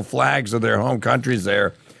with the little flags of their home countries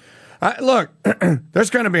there. Look, there's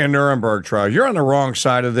going to be a Nuremberg trial. You're on the wrong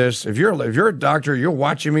side of this. If you're a doctor, you're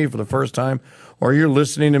watching me for the first time, or you're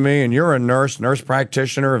listening to me, and you're a nurse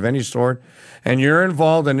practitioner of any sort, and you're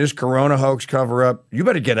involved in this corona hoax cover-up, you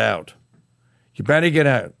better get out. You better get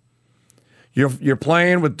out. You're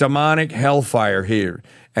playing with demonic hellfire here,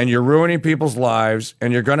 and you're ruining people's lives,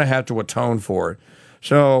 and you're going to have to atone for it.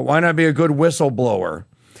 So why not be a good whistleblower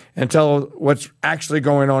and tell what's actually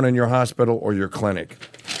going on in your hospital or your clinic?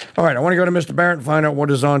 All right, I want to go to Mr. Barrett and find out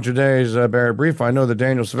what is on today's Barrett Brief. I know that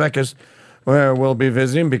Daniel Savekis will be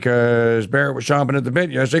visiting because Barrett was chomping at the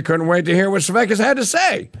bit yesterday. Couldn't wait to hear what Savekis had to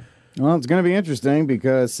say. Well, it's going to be interesting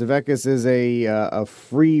because Savekis is a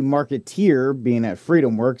free marketeer being at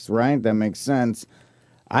FreedomWorks, right? That makes sense.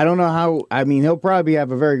 I don't know how, I mean, he'll probably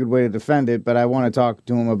have a very good way to defend it, but I want to talk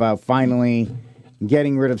to him about finally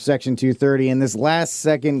getting rid of Section 230. And this last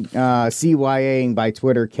second CYAing by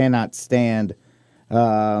Twitter cannot stand.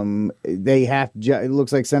 They have, it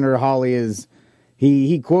looks like Senator Hawley is,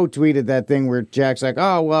 he quote tweeted that thing where Jack's like,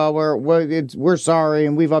 oh, well, we're sorry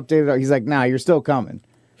and we've updated. He's like, nah, you're still coming.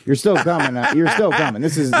 You're still coming. You're still coming.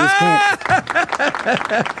 This can't.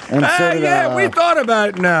 And so did, we thought about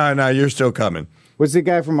it. No, you're still coming. What's the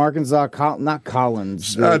guy from Arkansas? Not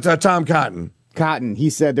Collins. Tom Cotton. Cotton. He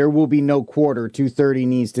said there will be no quarter. 230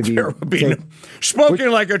 needs to be. There will be spoken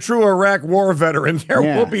like a true Iraq war veteran. There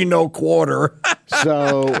will be no quarter.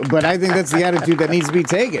 So, but I think that's the attitude that needs to be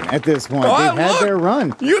taken at this point. They've had their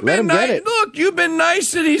run. You've been nice. Look, you've been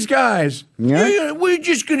nice to these guys. Yeah. We're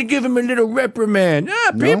just going to give them a little reprimand.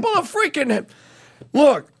 People are freaking.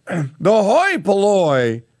 Look, the hoi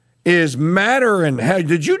polloi is mattering.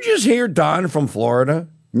 Did you just hear Don from Florida?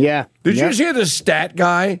 Yeah. Did you just hear the stat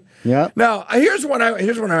guy? Yeah. Now, here's what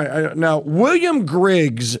I now, William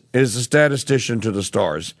Griggs is the statistician to the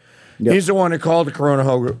stars. Yep. He's the one who called the corona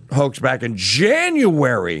hoax back in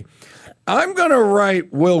January. I'm going to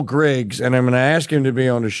write Will Griggs, and I'm going to ask him to be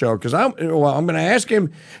on the show because I'm going to ask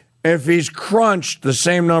him if he's crunched the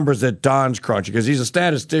same numbers that Don's crunching because he's a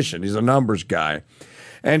statistician. He's a numbers guy.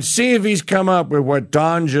 And see if he's come up with what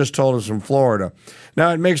Don just told us from Florida.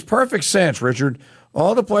 Now, it makes perfect sense, Richard.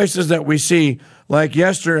 All the places that we see, like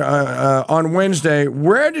yesterday, on Wednesday,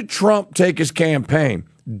 where did Trump take his campaign?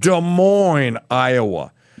 Des Moines,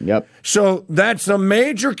 Iowa. Yep. So that's a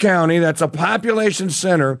major county. That's a population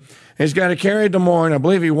center. He's got to carry Des Moines. I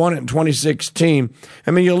believe he won it in 2016.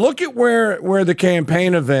 I mean, you look at where the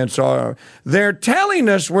campaign events are. They're telling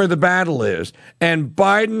us where the battle is, and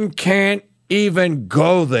Biden can't even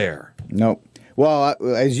go there. Nope. Well,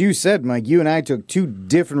 as you said, Mike, you and I took two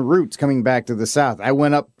different routes coming back to the South. I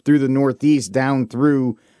went up through the Northeast, down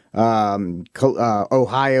through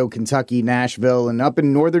Ohio, Kentucky, Nashville, and up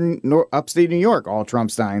in upstate New York, all Trump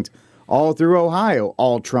signs. All through Ohio,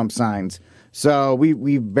 all Trump signs. So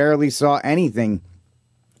we barely saw anything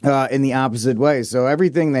in the opposite way. So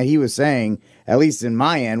everything that he was saying, at least in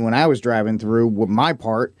my end, when I was driving through with my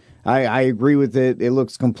part, I agree with it. It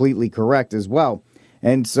looks completely correct as well.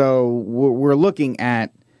 And so we're looking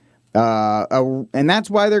at, and that's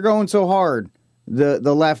why they're going so hard.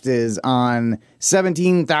 The left is on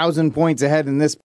 17,000 points ahead in this